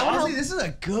 I dude. would Honestly, help. this is a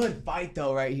good fight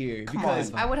though, right here.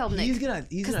 Because I would help he's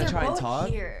Nick. gonna try and talk.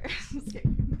 Here.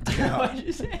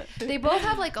 They both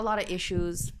have like a lot of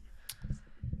issues.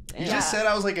 You just said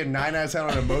I was like a 9 out of 10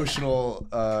 on emotional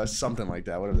something like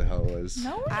that. Whatever the hell it was.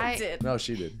 No, I did. No,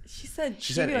 she did. She said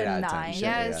She said gave you 8 a out of 10. 9. She said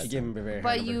 8 out of Yes. 10. She gave him a very But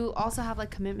high number. you also have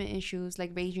like commitment issues,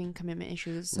 like raging commitment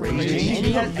issues. So Raging?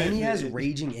 And he has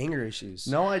raging anger issues.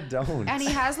 No, I don't. And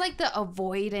he has like the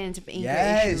avoidant anger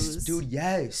Yes, issues. dude.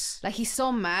 Yes. Like he's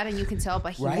so mad and you can tell,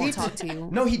 but he Right? won't talk to you.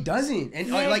 No, he doesn't. And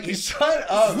like, Shut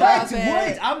up. Stop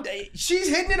what? it. She's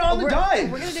hitting it all the time.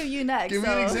 We're gonna do you next. Give me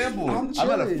so. an example. I'm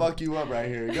about to chilling. fuck you up right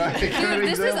here. Go ahead. Give me an Dude,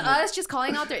 this is example. us just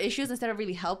calling out their issues instead of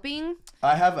really helping.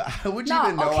 How would you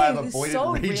even know I have avoided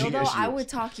so raging real though. issues? I would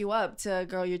talk you up to a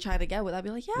girl you're trying to get with. I'd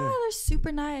be like, yeah, they're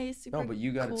super nice. Super No, but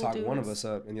you got to cool talk one of dudes. us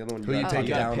up, and the other one Who you gotta take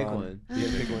talk down down pick on. one. You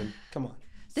gotta pick one. Come on.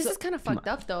 This is kind of fucked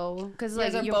up though, because You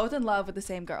like guys are you're both in love with the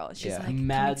same girl. She's Yeah. like coming to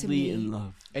Madly me. in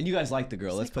love. And you guys like the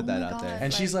girl. Let's like, put oh that my out there. God.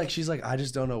 And she's like, I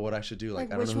just don't know what I should do. Like, Like,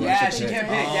 I don't which know who one I Yeah, should she pick. can't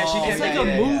pick. Yeah, she can't It's pick.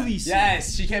 like a movie scene.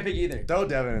 Yes, she can't pick either. Throw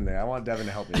Devin in there. I want Devin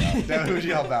to help me out. Devin, who'd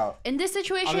you help out? in this I'll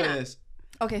situation. do this.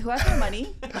 Okay, who has more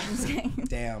money? I'm just kidding.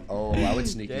 Damn. Oh, I would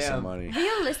sneak you some Damn. money.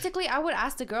 Realistically, I would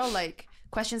ask the girl like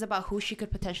questions about who she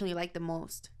could potentially like the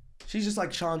most. She's just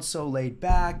like, Sean's so laid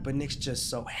back, but Nick's just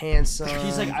so handsome.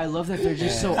 He's like, I love that they're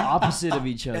just so opposite of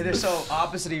each and other. they're so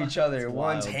opposite of each other.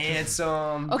 One's wild.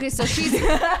 handsome. Okay, so she's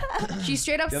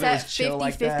straight up The other set is chill 50-50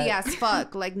 like that. as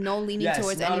fuck. Like no leaning Yes,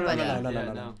 towards no, no, no, anybody. no, no, Yeah,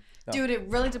 no. no. Dude, it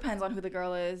really depends on who the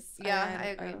girl is. Yeah, and I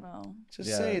agree. I don't know. Just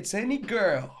Yeah. say it's any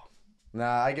girl.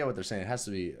 Nah, I get what they're saying. It has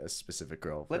to be a specific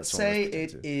girl. Let's That's what I'm say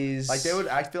sticking it to. is. Like they would.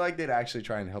 I feel like they'd actually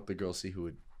try and help the girl see who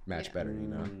would match better. You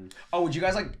know. Oh, would you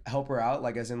guys like help her out?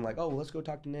 Like, as in, like, oh, let's go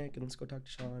talk to Nick and let's go talk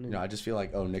to Sean. And... You know, I just feel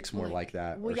like, oh, Nick's more like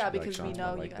that. Well, or yeah, she'd be like, because we Sean's know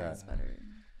more you like guys that. better.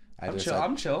 I'm chill.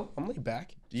 I'm chill. I'm laid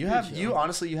back. You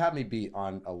honestly, you have me beat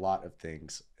on a lot of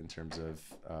things in terms of.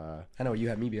 I know what you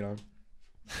had me beat on.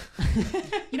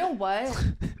 You know what?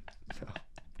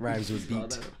 Rhymes with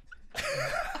beat.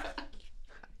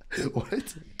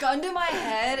 What? Gun to my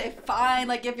head, fine.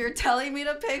 Like if you're telling me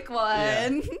to pick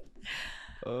one,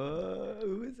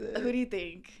 Who is it? who do you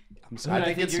think? I'm sorry. I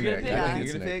think it's you're gonna Nick. pick? I I think think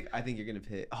it's you're gonna Nick. pick. I think you're gonna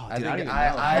pick. Oh, I dude, think don't even know.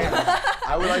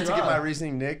 I would like to give my Rough.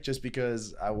 reasoning Nick just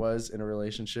because I was in a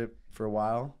relationship for a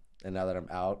while and now that I'm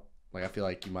out, like I feel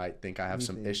like you might think I have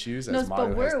some issues. No, As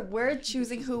but Mario has. we're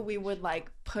choosing who we would like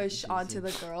push onto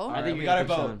the girl. I think we we gotta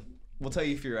gotta vote. We'll tell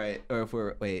you if you're right or if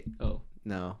we're wait. Oh,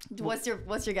 No, What's your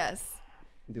guess?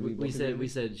 Did we both said agree?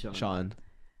 Sean. Sean.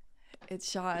 It's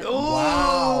Sean.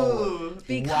 Wow.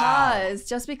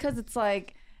 Just because it's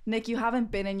like Nick, you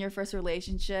haven't been in your first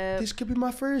relationship. This could be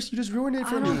my first. You just ruined it I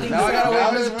for don't me. think Now I so. gotta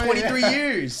That wait was another funny. 23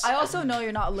 years. I also know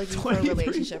you're not looking for a 23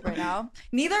 relationship right now.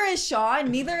 Neither is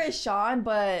Sean,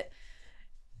 but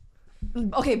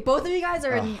okay, both of you guys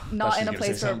are not in a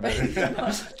place for a I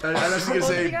was just gonna Both of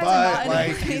say, you guys are not but in a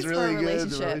like place he's for really a good. The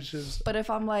relationship. relationships. But if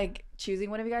I'm like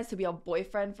choosing one of you guys to be a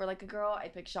boyfriend for like a girl,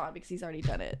 I'd pick Sean because he's already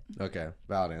done it. Okay,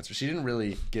 valid answer. She didn't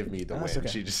really give me the That's win.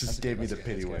 okay. She just That's gave okay. me the That's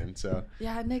pity okay. win. So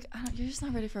Yeah, Nick, you're just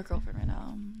not ready for a girlfriend right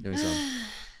now. give me some.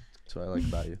 That's what I like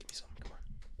about you.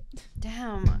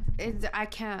 Damn, I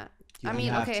can't. I mean,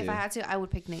 have okay, if to. I had to, I would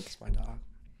pick Nick. My dog.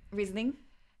 Reasoning?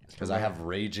 Because I have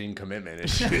raging commitment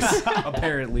issues.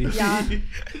 Apparently. Yeah,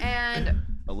 and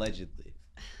Allegedly.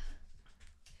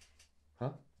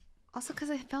 also because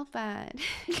I felt bad.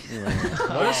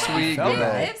 What a sweet girl.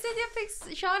 If Cynthia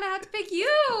picks Sean, I have to pick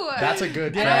you. That's a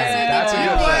good friend. Yeah. That's a You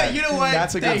good know what? friend. You know what?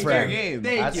 That's a good Thank you. friend. Game.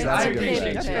 That's you. a I good appreciate friend.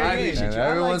 you. That's I very appreciate And you. I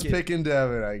everyone's like it. picking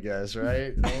Devin, I guess,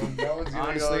 right? No one's gonna go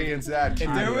Honestly, against that. If there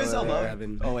trio was a there.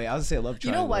 love, oh wait, I was gonna say love You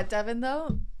triangle. know what, Devin,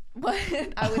 though? What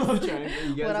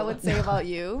I would say about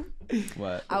you,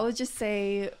 What? I would just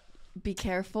say be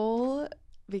careful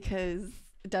because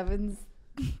Devin's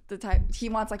the type, he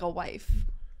wants like a wife.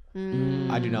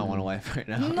 I do not want a wife right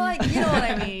now. Like, you know what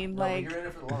I mean? Like, You're in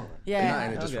it for the long run. Yeah. You're not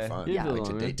in it just for Okay. fun. Yeah, like long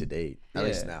to run. date to date. At Yeah,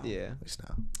 least now. yeah. At least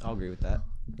now. I'll agree with that.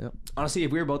 Yep. Honestly,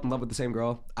 if we were both in love with the same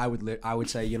girl, I would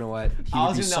say, you know what? He I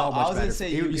would was be gonna, so no, I much was better. gonna say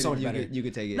He would be so much better. you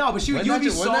could take it. No, but you would Wouldn't be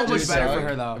that ju- so wouldn't that much just better suck? for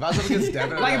her though. If I was up against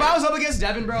Devin, Like if I was up against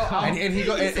Devin, bro, and he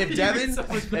go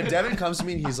if Devin comes to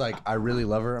me and he's like, I really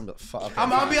love her, I'm like, fuck.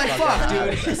 I'll be like, fuck,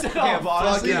 dude. Yeah, but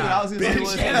honestly, yeah, what I was gonna say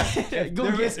was,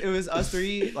 bitch. it was us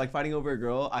three like fighting over a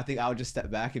girl. I think I would just step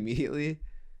back immediately.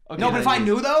 Okay, No, but if I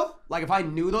knew though,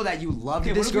 that you loved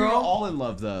Okay, this what if we were girl, all in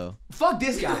love though? fuck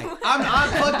this guy.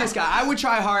 Fuck this guy. I would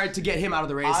try hard to get him out of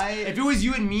the race. If it was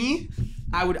you and me,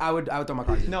 I would throw my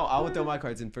cards in. No, I would throw my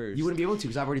cards in first. You wouldn't be able to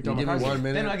because I've already thrown my Give me cards 1 in.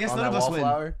 minute. Then I guess on none that of us win.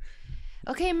 wallflower.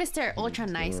 Okay, Mr. Ultra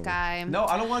Nice Guy. No,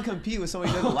 I don't want to compete with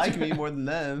somebody who doesn't like me more than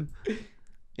them.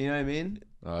 You know what I mean?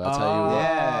 Oh, that's how you.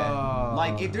 Yeah.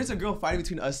 Like if there's a girl fighting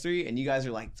between us three and you guys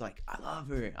are like I love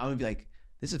her, I'm gonna be like,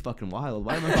 this is fucking wild.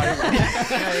 Why am I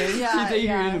fighting?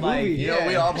 Yeah. Like, You know,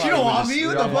 we all She don't want me.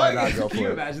 What the fuck? Can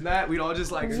you imagine that? We'd all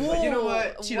just like you know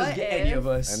what? She doesn't What get any if- of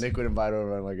us. And Nick would invite her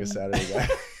over on like a Saturday night.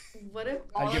 What if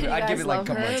I'd all give of it- you I'd give guys it, like, love a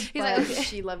couple her, months. He's like, but okay.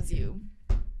 she loves you?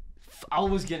 I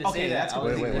was gonna Okay, say that. that's I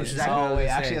was cool. thinking Wait, that's wait, exactly what I Oh was wait,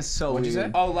 gonna actually say. that's so What'd you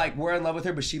weird. say? Oh, like we're in love with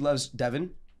her, but she loves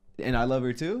Devin. And I love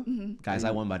her too. Guys,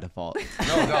 I won by default.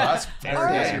 No, that's fair. All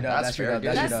right. game. That's That's fair. true,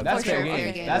 game. that's true. That's for fair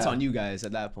sure. game. That's on you guys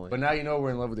at that point. But now you know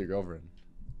we're in love with your girlfriend.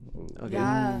 Okay.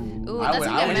 Yeah. Ooh, I that's would-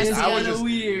 a I good would just- message. I would just-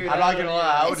 weird. I'm not gonna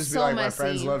lie. I would It's just be so like, my messy.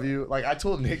 friends love you. Like I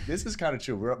told Nick, this is kind of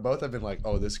true. We both have been like,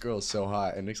 oh, this girl is so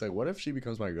hot, and Nick's like, what if she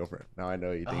becomes my girlfriend? Now I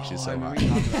know you think she's so hot.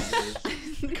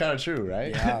 Kind of true,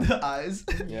 right? Yeah. The eyes.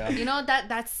 Yeah. You know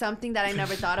that's something that I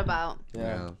never thought about.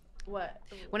 Yeah. What?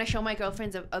 When I show my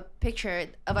girlfriends a picture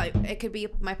of it could be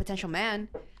my potential man,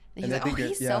 and he's they like, think oh, you're-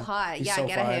 he's yeah, so hot. he's Yeah, so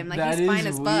get at fine. him. Like That he's fine is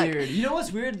as fuck. weird. You know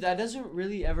what's weird? That doesn't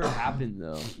really ever happen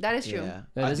though. That is true. Yeah.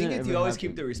 That I doesn't think if you ever always happen.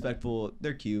 keep the respectful,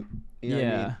 they're cute. You know what I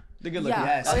Yeah. mean? They're good looking. Yeah.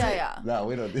 Yes. Oh yeah. No,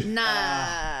 we don't do.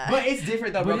 Nah. But it's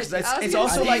different though, bro. But Because I was it's gonna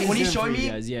also say- like when It's he's showing different me, for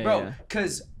you guys, yeah, bro. yeah.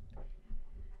 Because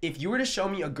if you were to show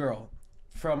me a girl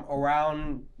from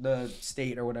around the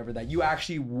state or whatever that you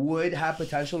actually would have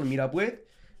potential to meet up with,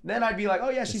 then I'd be like, oh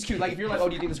yeah, she's cute. Like if you're like, oh,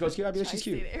 do you think this girl's cute? I'd be like, she's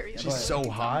cute. She's so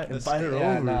hot, and fight her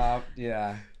Yeah, over. nah,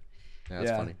 yeah. Yeah,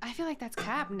 that's Yeah. funny. I feel like that's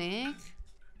cap, Nick.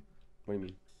 What do you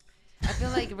mean? I feel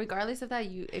like regardless of that,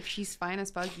 if she's fine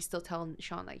as fuck, you still tell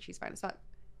Sean like she's fine as fuck.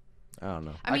 I don't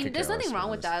know. I mean, could there's care nothing less, to wrong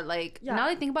be with honest. that. Like Yeah. now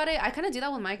that I think about it, I kind of do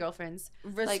that with my girlfriends.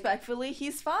 Respectfully,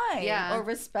 he's fine. Yeah. Or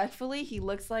respectfully, he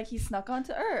looks like he snuck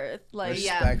onto Earth. Like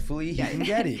Yeah. Respectfully, he can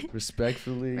get it.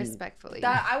 Respectfully. Respectfully.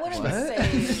 that. I wouldn't What?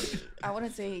 say. I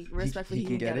wouldn't say respectfully he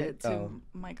he, can can get get it? it to Oh.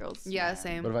 my girls. yeah, man.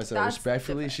 same. What if I said That's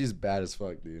respectfully? different. She's bad as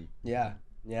fuck, dude. Yeah,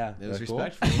 yeah. It was That's cool.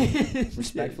 respectful.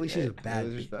 Respectfully, she's a It bad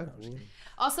was bitch. respectful.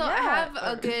 Also, I Yeah. have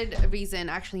a good reason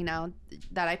actually now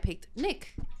that I picked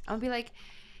Nick. I'm gonna be like,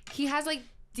 he has like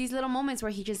these little moments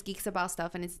where he just geeks about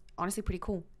stuff, and it's honestly pretty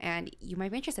cool. And you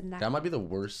might be interested in that. That might be the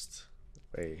worst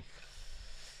way.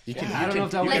 You can. I don't know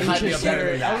if that would would be hype me up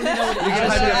better than that. I don't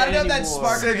know I don't know if that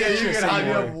sparked your Cynthia, you interest can hype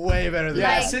me anymore. up way better than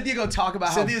Yeah, Like- Cynthia go talk about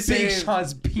how Cynthia's big saying-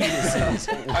 Sean's penis is.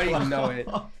 I don't even know it.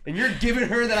 And you're giving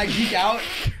her that I geek out?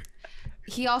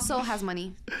 He also has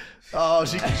money. Oh,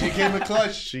 she came in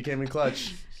clutch. She came in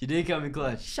clutch. She did come in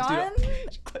clutch. Sean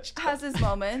has his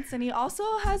moments, and he also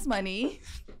has money.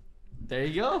 There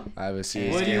you go. I have a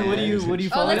serious. What do you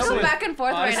Oh, follow let's up go with? back and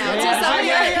forth right Honestly, now. yeah, Just so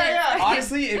yeah, we-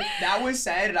 Honestly, if that was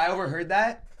said and I overheard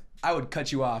that, I would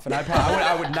cut you off, and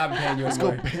I would not be paying you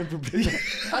anymore. band for band.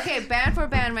 Okay, band for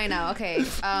band right now. Okay,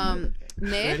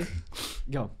 Nick, Ready?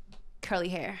 Go. curly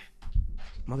hair.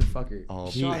 Motherfucker. Oh,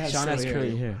 Sean has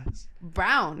curly hair.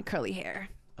 Brown curly hair.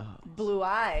 Blue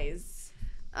eyes,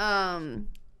 Um,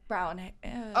 brown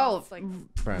hair. oh, it's like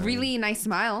really nice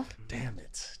smile. Damn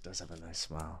it. Does have a nice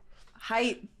smile.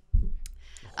 height.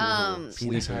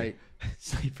 Sleep height.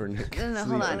 Sleep for Nick. No,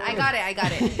 hold on. I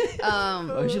got it.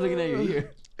 Oh, she's looking at your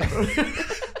ear.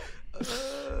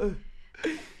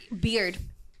 Beard.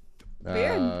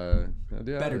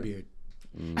 Better beard.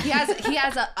 He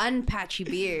has an unpatchy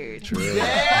beard. True.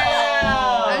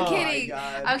 I'm kidding.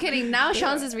 I'm kidding. Now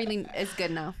Sean's is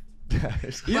good now.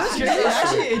 Actually,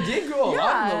 it did grow a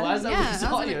lot from the last time Yeah, we saw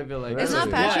I was you. I feel like It's not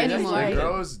patchy that's anymore. It good.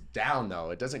 grows down though.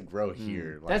 It doesn't grow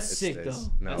here. Like, That's it's sick, this.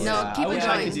 though. No, That's No, Yeah, keep I it wish I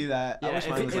going. could do that. I Yeah, wish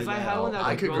mine was if like I that. had one that I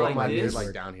would could grow grow like my beard this,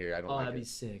 like down here. I don't oh, like that'd be it.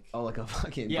 sick. Oh, like a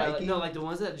fucking Yeah, like, Viking? no, like the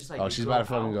ones that just like. Oh, she's grow about to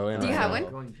fucking out. go in. Do you right have now.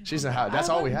 one? She's in house. That's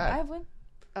all we I had. have one.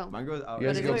 Mine grows out. You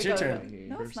guys Wait, go. wait, It's your go, turn.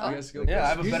 go. No, it's You not. guys go Yeah, I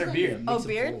have a first. better beard. Oh,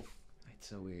 beard. It's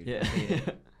so weird. Yeah.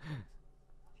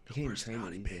 You can't even train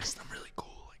me. based. I'm really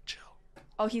cool. Like chill.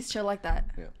 Oh, he's chill like that.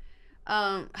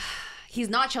 He's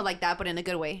not chill like that, but in a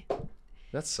good way.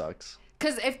 That sucks.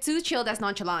 Cause if too chill, that's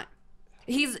nonchalant.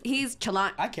 He's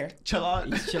chillant. I care. Chill out.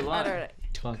 Chill out. Alright.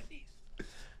 Fuck.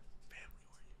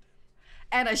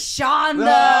 and a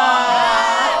Shonda.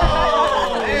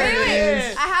 Oh,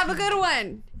 wait. I have a good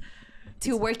one.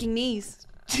 2 working knees.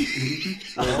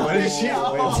 What is she?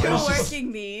 Two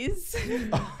working knees. I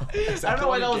don't know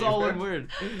why that was all one word.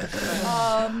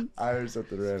 I heard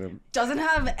something random. Doesn't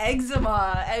have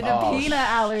eczema and a Oh, peanut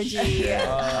allergy All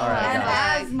right, and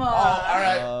guys. asthma. All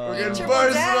right, we're getting Triple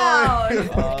personal. down.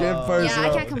 We're getting personal.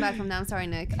 Yeah, I can't come back from that. I'm sorry,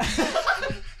 Nick.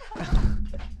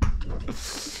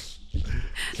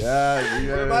 Yeah,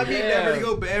 you Remind me never to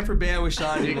go band for band with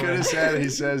Sean. He could have said, he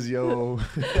says, yo.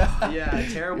 Yeah,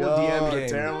 terrible DM game.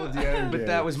 Terrible DM But game.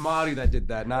 that was Madu that did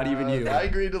that, not even you. I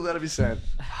agreed to let it be sent.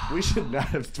 We should not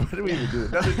have. What did we even do?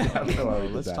 I don't know why we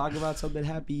did Let's that. talk about something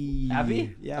happy.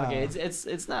 Happy? Yeah. Okay,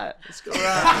 it's not. Let's go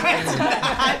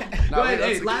around. Go ahead.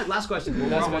 Hey, last question. We're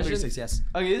Last on question? 136, yes.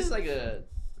 Okay, this is like a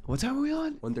What time are we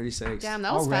on? 136. Damn,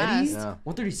 that was Already? fast. Yeah.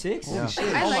 136. Holy shit.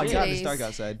 I Oh my like god, today's. it's dark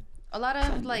outside. A lot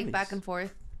of like back and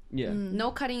forth. Yeah.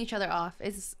 No cutting each other off.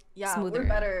 It's Yeah, smoother. we're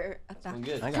better at that. I'm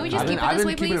good. Can we just I've keep been, it I've this been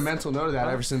way, keeping a please? mental note of that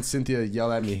ever since Cynthia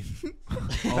yelled at me.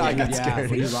 Oh, I got yeah, scared.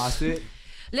 when you lost it.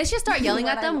 Let's just start yelling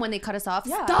at them when they cut us off.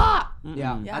 Yeah. Stop!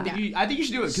 Yeah. Yeah. I think you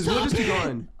should do it because we'll just keep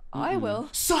going. I will.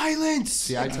 Silence.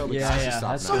 See, I tell the Yeah, guys to yeah,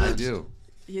 stop that's now. I good. do.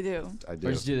 You do. I do.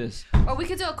 Let's just do this. Or we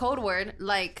could do a code word.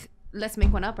 Like, let's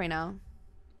make one up right now.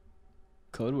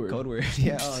 Code word. Code word.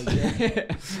 Yeah. Oh, yeah.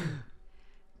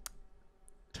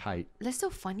 Tight. Let's do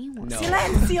a funny one. No.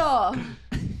 Silencio.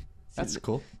 That's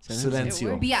cool. Silencio.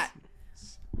 Silencio. Biat.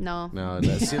 No. No,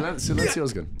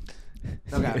 silencio's good.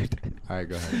 Okay. All right,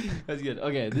 go ahead. That's good.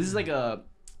 Okay, this is like a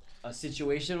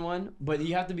situation one, but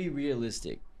you have to be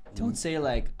realistic. Don't say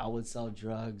like I would sell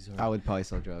drugs or I would probably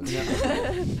sell drugs.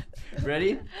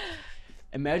 Ready?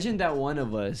 Imagine that one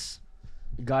of us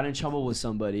got in trouble with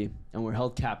somebody and we're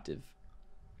held captive.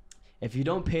 If you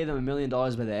don't pay them $1 million by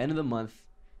the end of the month,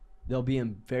 they'll be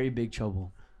in very big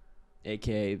trouble,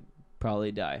 aka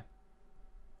probably die.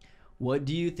 What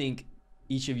do you think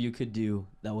each of you could do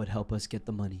that would help us get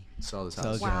the money? Sell this Sell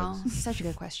house. Wow. Such a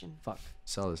good question. Fuck.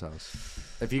 Sell this house.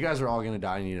 If you guys were all gonna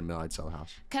die and you need $1 million, I'd sell the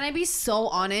house. Can I be so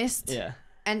honest? Yeah.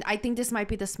 And I think this might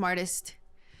be the smartest.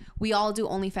 We all do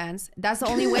OnlyFans. That's the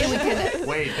only way we can.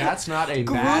 Wait, that's not a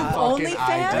bad fucking OnlyFans?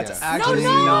 idea. That's actually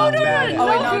no, not no, bad. Oh,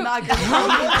 wait, no. no, not good.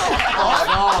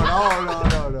 Oh,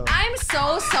 no. I'm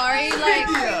so sorry. Like,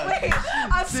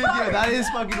 I'm Cynthia, sorry. that is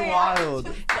fucking wild.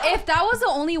 if that was the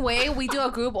only way we do a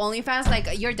group OnlyFans,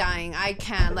 like you're dying. I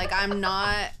can't. Like, I'm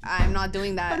not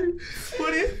doing that.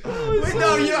 What if? Wait,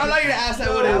 no, I'm not gonna ask that.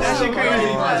 What if? That shit crazy.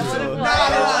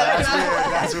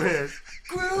 That's weird.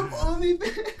 Group only. You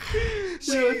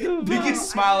can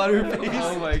smile on her face.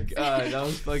 Oh my god, that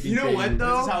was fucking You know crazy. what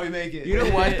though? This is how we make it. You know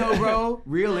what though, bro?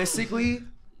 Realistically,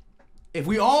 if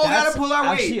we all gotta pull our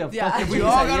Actually weight, a Yeah. fucking If we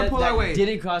genius all idea gotta pull our that weight.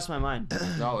 Didn't cross my mind.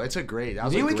 No, it's a great. That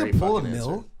was maybe a we great could pull a fucking mill.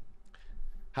 answer.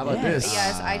 How about Yes. this?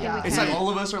 Yes, I think we Yeah. can. It's like all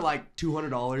of us are like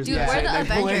 $200. Dude, we're the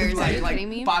Avengers. Are you kidding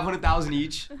me? 500,000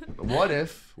 each. What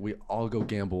if we all go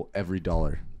gamble every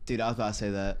dollar? Dude, I was about to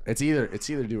say that. It's either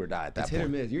do or die at that It's hit or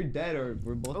point. miss. You're dead or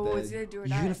we're both Oh, it's dead. either do or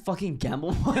You're die. gonna fucking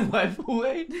gamble my life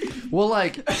away? Well,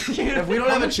 like if we don't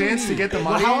have a chance to get the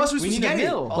money, how else are we We supposed need to a get it?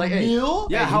 mill. like hey,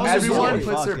 Yeah, hey, how else are we everyone supposed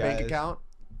to puts get their it? bank Fuck, account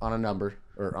on a number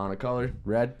or on a color,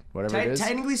 red, whatever it is.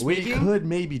 Technically we speaking- could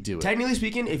maybe do it. Technically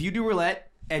speaking, if you do roulette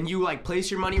and you like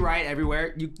place your money right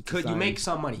everywhere, you Fine. make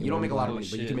some money. You don't make a lot of money,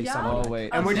 but you can make some Yeah. money. Oh, wait.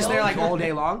 And we're just there like all Okay.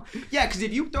 day long. Yeah, because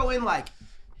if you throw in like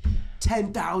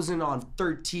 10,000 on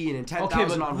 13 and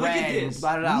 10,000 but on look at red, and this.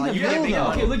 blah, blah, blah, like, You you guys, get big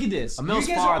money. okay, look at this. A mill's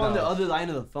you guys far, are on the though. other line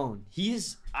of the phone.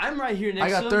 I'm right here next I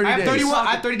got to him. 30 I have days. 31.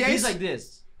 I have 30 days. He's like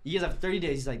this. You guys have 30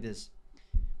 days. He's like this.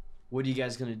 What are you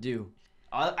guys gonna do?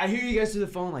 I hear you guys through the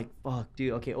phone like, fuck,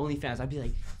 dude. Okay, OnlyFans. I'd be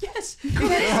like, yes.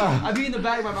 I'd be in the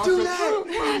back of my mouth. Do like,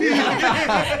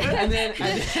 that. and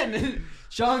then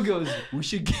Sean goes, we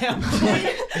should gamble.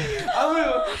 I'm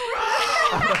gonna,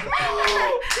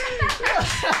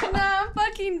 No, I'm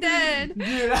fucking dead.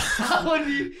 dude, I would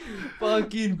be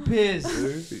fucking pissed.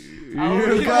 You guys,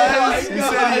 Oh he my said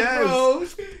God,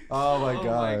 yes. bro. Oh my Oh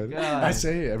god. my God. I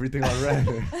say everything on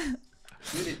red.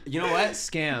 You know what?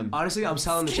 Scam. Honestly, I'm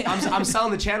selling the I'm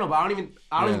selling the channel, but I don't even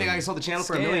think I can sell the channel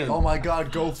for $1 million. Oh my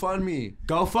god, GoFundMe.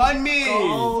 GoFundMe.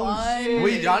 Fun.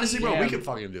 We honestly, bro, we Yeah. could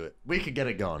fucking do it. We could get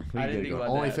it going. We I could didn't get it think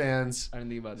going. about that. OnlyFans. I didn't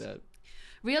think about that.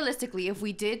 Realistically, if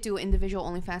we did do individual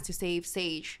OnlyFans to save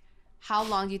Sage, how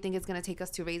long do you think it's gonna take us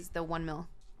to raise the 1 mil?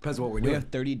 Depends on what we're We doing. have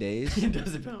 30 days. It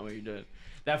does depend on what you're doing.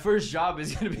 That first job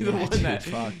is gonna be the one dude, that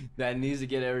fuck. that needs to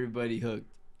get everybody hooked.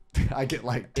 I get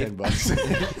like $10.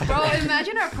 Bro,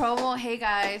 imagine our promo. Hey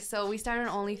guys, so we started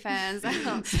OnlyFans.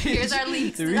 Here's our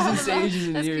leaks. The reason Sage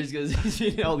isn't That's here cute. is because he's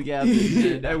being held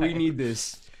captive. That we need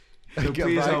this. So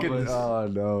please help us. Oh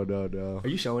no. Are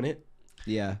you showing it?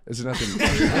 Yeah. It's nothing.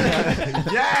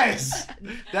 Yes,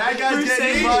 that guy's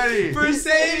getting money. For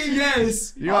saying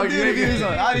yes. I'll do it if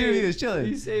I'll do it if he was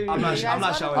chilling. I'm not showing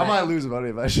I it. might lose money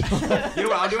if I show. You know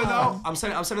what I'm doing though? I'm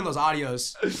sending those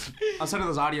audios. I'm sending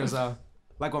those audios though.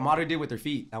 Like what Maru did with her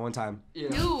feet at one time.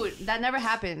 Dude, that never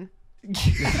happened.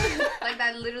 Like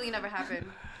that literally never happened.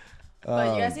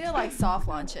 But you guys need to like soft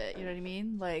launch it. You know what I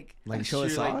mean? Like Show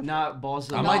us like off. not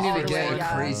balls. I might all need to the get way, a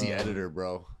yeah. crazy editor,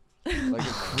 bro. Like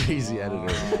a crazy editor.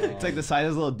 It's like the side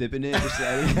has a little dip in it. Just to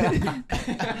edit.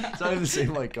 It's not even the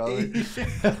same like color.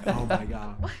 Oh my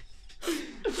god.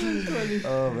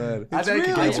 Oh man, I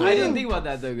didn't think about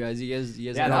that though, guys. You guys.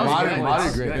 Yeah, No, that was modern, good. modern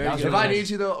That great. was good. If I need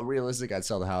to though, realistic, I'd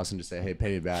sell the house and just say, hey,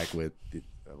 pay me back with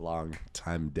a long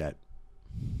time debt.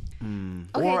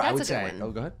 Okay, Or I that's would a say, good one.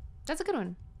 oh, go ahead. That's a good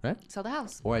one. Right? Sell the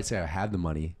house. Or I'd say I had the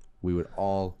money. We would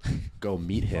all go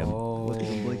meet him. Oh.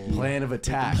 Plan of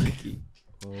attack.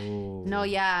 No,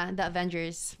 yeah, the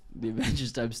Avengers. The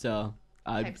Avengers type style.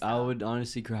 I Type style. would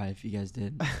honestly cry if you guys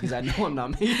did, because I know I'm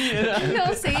not me. You know?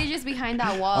 No, Sage is behind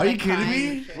that wall. Are you like, kidding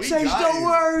crying. me? Sage, don't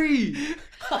worry.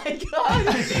 My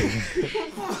God.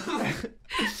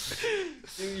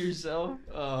 Do yourself.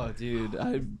 Oh, dude.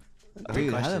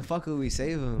 Dude, how the fuck would we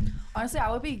save him? honestly,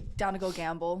 I would be down to go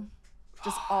gamble.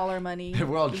 Just all our money.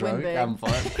 We're all win drunk, big. having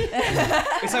fun.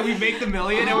 It's like we make the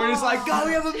million and we're just like, God,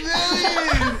 we have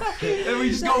 $1 million. And we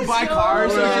just go buy so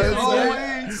cars. good. And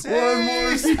Right, it's it's like, one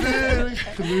more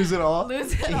spin. Lose it all.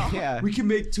 Lose it all. Yeah. we can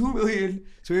make $2 million,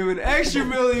 so we have an extra $1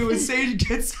 million when Sage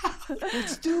gets out.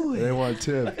 Let's do They want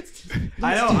Tim.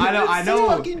 I know.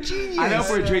 Fucking genius. I know if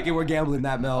we're drinking, we're gambling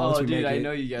that mil. once Oh, we dude, make I it.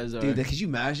 know you guys are. Dude, could you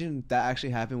imagine that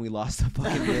actually happened? We lost a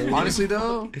fucking million. Honestly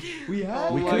though, We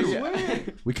have. we like,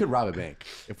 could we could rob a bank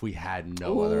if we had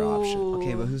no other option.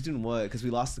 Okay, but who's doing what? Because we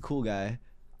lost the cool guy.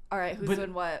 All right, who's But-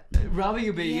 doing what? robbing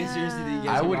a bank. You guys seriously think you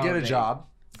guys I can would rob get a bank? job.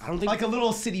 I don't think Like a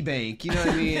little Citibank, you know what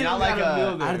I mean? They Not don't like got a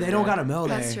mill a. there. they don't got a mill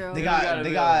there. That's true. They got got. a They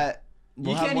mill. got.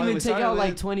 You can't even take out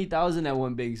like 20,000 at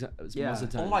one big. Yeah. Most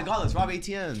of the time. Oh my god, let's rob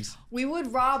ATMs. We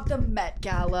would rob the Met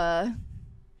Gala.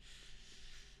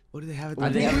 What do they have?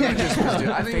 I think we would just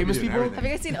do. I think Famous we do people? Have you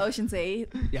guys seen Ocean's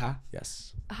 8? Yeah.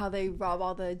 Yes. How they rob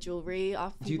all the jewelry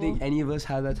off people? Do you think any of us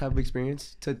had that type of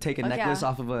experience to take a Oh, necklace yeah.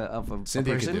 off of a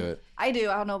Cynthia person? could do it. I do.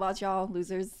 I don't know about y'all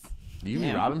losers. You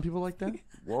be robbing people like that?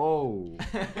 Whoa.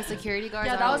 The security guards.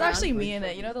 Yeah, are that was around. actually me in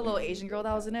it. You know the little Asian girl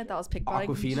that was in it that was pickpocketing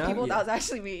Aquafina? people? Yeah. That was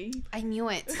actually me. I knew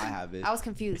it. I have it. I was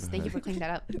confused. Thank you for cleaning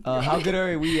that up. How good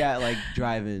are we at like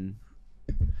driving?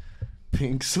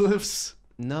 Pink slips.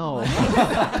 No.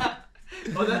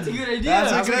 Oh, that's a good idea.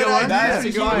 That's a good idea. That's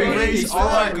a good idea. We race all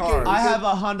our cars. I have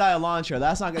a Hyundai Elantra.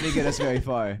 That's not gonna get us very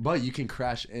far. But you can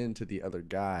crash into the other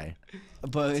guy,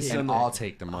 But it's and still I'll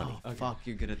take the money. Fuck,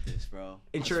 you're good at this, bro.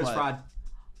 Insurance That's why- fraud.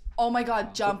 Oh my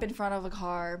god, jump in front of a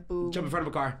car. Boom. Jump in front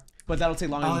of a car. But that'll take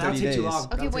longer Oh, than that'll 30 take too days. long.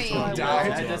 Okay, That'll take wait. too long.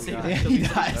 Yeah, he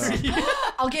dies.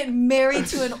 I'll get married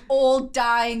to an old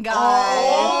dying guy.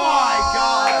 Oh I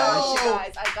got you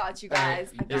guys. I got you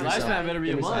guys. I His got you lifespan guys. better be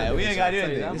a Give us month. that. We ain't gotta do I'll tell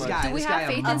you anything. that This much. guy- Do we this have guy,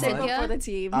 faith I'm in I'll take humble. one for Cynthia? the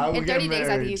team. I would In get 30 days, I think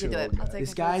married you can to do a it. guy. I'll take This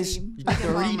one guy's for the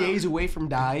team. 30 days away from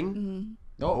dying. Mhm.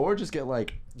 No, or just get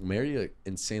like marry an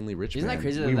insanely rich Isn't man. that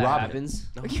crazy We that that rob him. happens?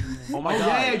 Oh my god.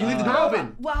 Yeah, you leave the door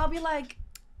open. Well, I'll be like,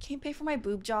 can you pay for my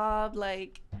boob job?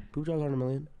 Like, Boob jobs aren't $1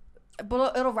 million.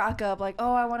 but it'll rack up. Like,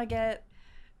 oh, I want to get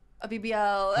a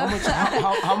BBL.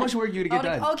 How much work you to get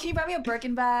Like, done? oh, can you buy me a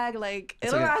Birkin bag? Like,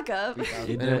 it'll like a- rack up.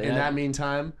 In that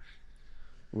meantime,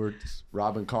 we're just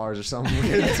robbing cars or something.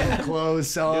 We're getting some clothes,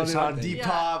 selling it on something.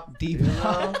 Depop.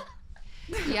 Depop.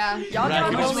 Yeah. Y'all get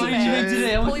on How much money did you make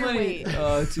today? How Pull much your money? weight.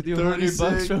 To the 100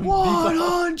 bucks from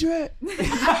 100.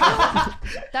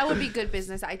 That would be good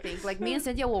business, I think. Like me and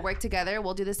Cynthia will work together.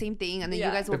 We'll do the same thing, and then Yeah.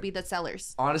 you guys will be the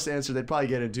sellers. Honest answer, they'd probably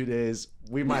get it in 2 days.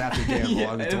 We might have to gamble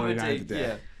on the 29th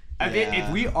day. If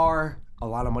we are a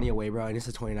lot of money away, bro, and it's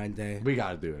the 29th day, We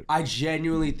gotta do it. I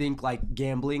genuinely think like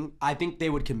gambling. I think they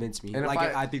would convince me. And if Like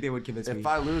I- I think they would convince me. If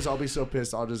I lose, I'll be so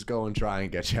pissed. I'll just go and try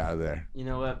and get you out of there. You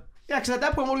know what? yeah, because at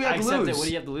that point, what do we I have to accept lose? it. What do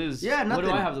you have to lose? Yeah, What do nothing.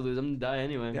 I have to lose? I'm gonna die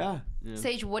anyway. Yeah.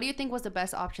 Sage, what do you think was the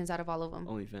best options out of all of them?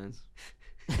 OnlyFans.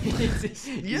 Yes.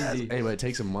 Easy. Hey, but it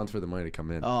takes a month for the money to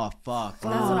come in. Oh fuck. That's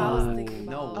what I was thinking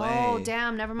No about. way. Oh,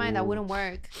 damn. Never mind. That wouldn't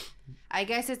work. I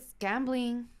guess it's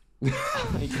gambling.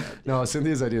 No,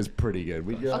 Cynthia's idea is pretty good.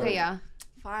 We go. Okay, yeah.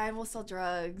 Fine, we'll sell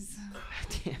drugs.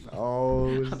 Oh,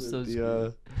 I'm so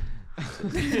Cynthia.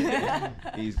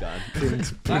 He's gone.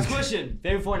 Last question.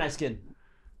 Favorite Fortnite skin?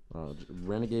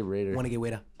 Renegade Raider. Want to get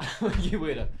waiter? You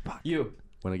wait up. You.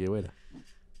 Renegade Raider.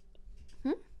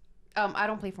 I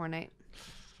don't play Fortnite.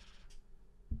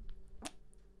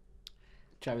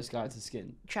 Travis Scott's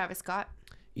skin. Travis Scott.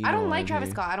 Either I don't one like of Travis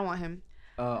me. Scott. I don't want him.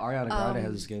 Ariana Grande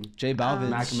has a skin. J Balvin.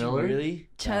 Mac Miller. Really?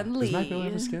 Chun Li. Does Mac Miller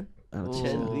have a skin?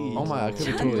 Oh. Oh my, I could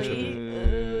be totally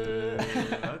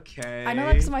tripping. Okay. I know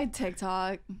that's my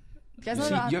TikTok. You guys know See,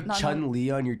 that- you have not- Chun Li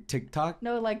on your TikTok?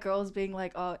 No, like girls being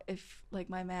like, oh, if like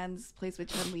my man's plays with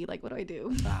Chun Li, like what do I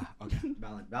do? Ah, okay.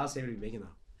 Valid statement to be making though.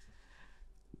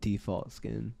 Default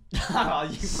skin. You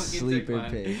fucking Sleeper took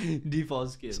mine. pig.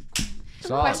 Default skin.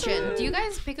 Question: do you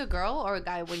guys pick a girl or a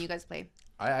guy when you guys play?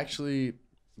 I actually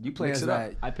You play Mix as it up.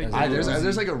 that. I picked.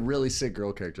 there's like a really sick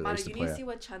girl character that I Manu, used to you need play. to see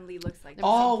what Chun Li looks like.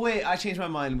 Oh wait, I changed my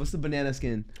mind. What's the banana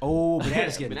skin? Oh,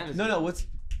 banana skin.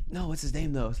 No, what's his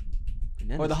name though?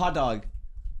 Or the hot dog.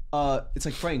 It's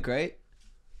like Frank, right?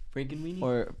 Frank and Weenie.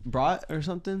 Or Brat or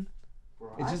something.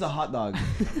 It's just a hot dog.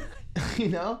 You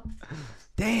know?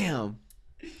 Damn.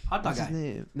 Hot dog What's his guy.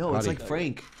 name? No, it's Hottie. like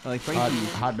Frank. Or like Frankie.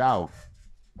 Hot dog.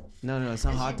 No, it's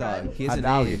not hot dog. He has a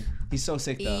Hot name. doggy. He's so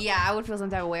sick though. Yeah, I would feel some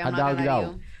type of way. I'm Hot not gonna lie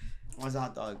doggy to What's a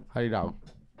hot dog? Hot dog.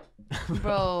 you,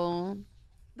 bro.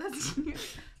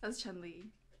 That's Chun Li.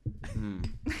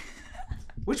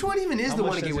 Which one even is the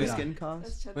one to get with with? skin cost?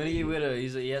 That's Chun Renegade Li. Widow.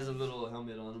 He has a little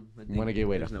helmet on him. I think. Renegade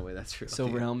Waiter. There's no way that's true.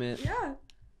 Silver helmet. Yeah.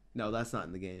 No, that's not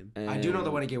in the game. I do know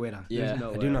the one to get with. Yeah. There's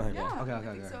no I do know him. Yeah. Okay. I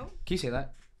think so. Can you say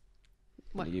that?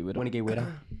 Renegade Widow. One to get with.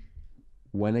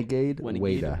 Renegade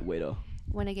Waiter. Widow.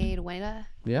 Renegade Waiter.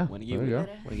 Yeah. Renegade There you go.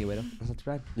 Waiter. One to get with. That's not too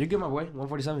bad. You're good, my boy.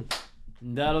 147.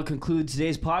 That'll conclude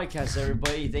today's podcast,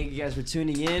 everybody. Thank you guys for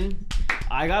tuning in.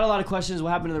 I got a lot of questions. What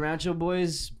happened to the Rancho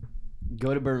Boys?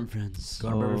 Go to Bourbon Friends. Go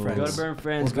to Bourbon Friends. Go to Bourbon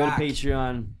Friends. We're Go back. to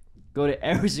Patreon. Go to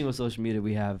every single social media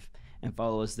we have and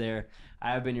follow us there.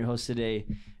 I have been your host today,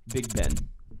 Big Ben.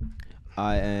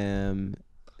 I am.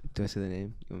 Do I say the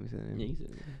name? You want me to say the name? Yeah, you said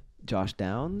it. Josh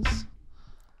Downs.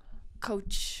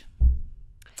 Coach.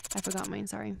 I forgot mine.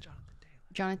 Sorry.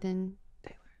 Jonathan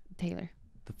Taylor.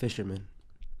 The Fisherman.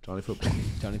 Johnny Football.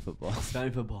 Johnny Football. Johnny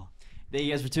Football. Thank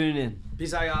you guys for tuning in.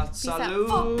 Peace out, y'all. Peace out. Salud.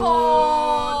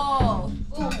 Football.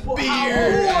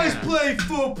 Always play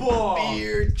football.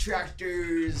 Beer,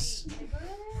 tractors,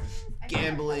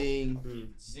 gambling.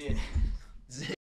 See ya.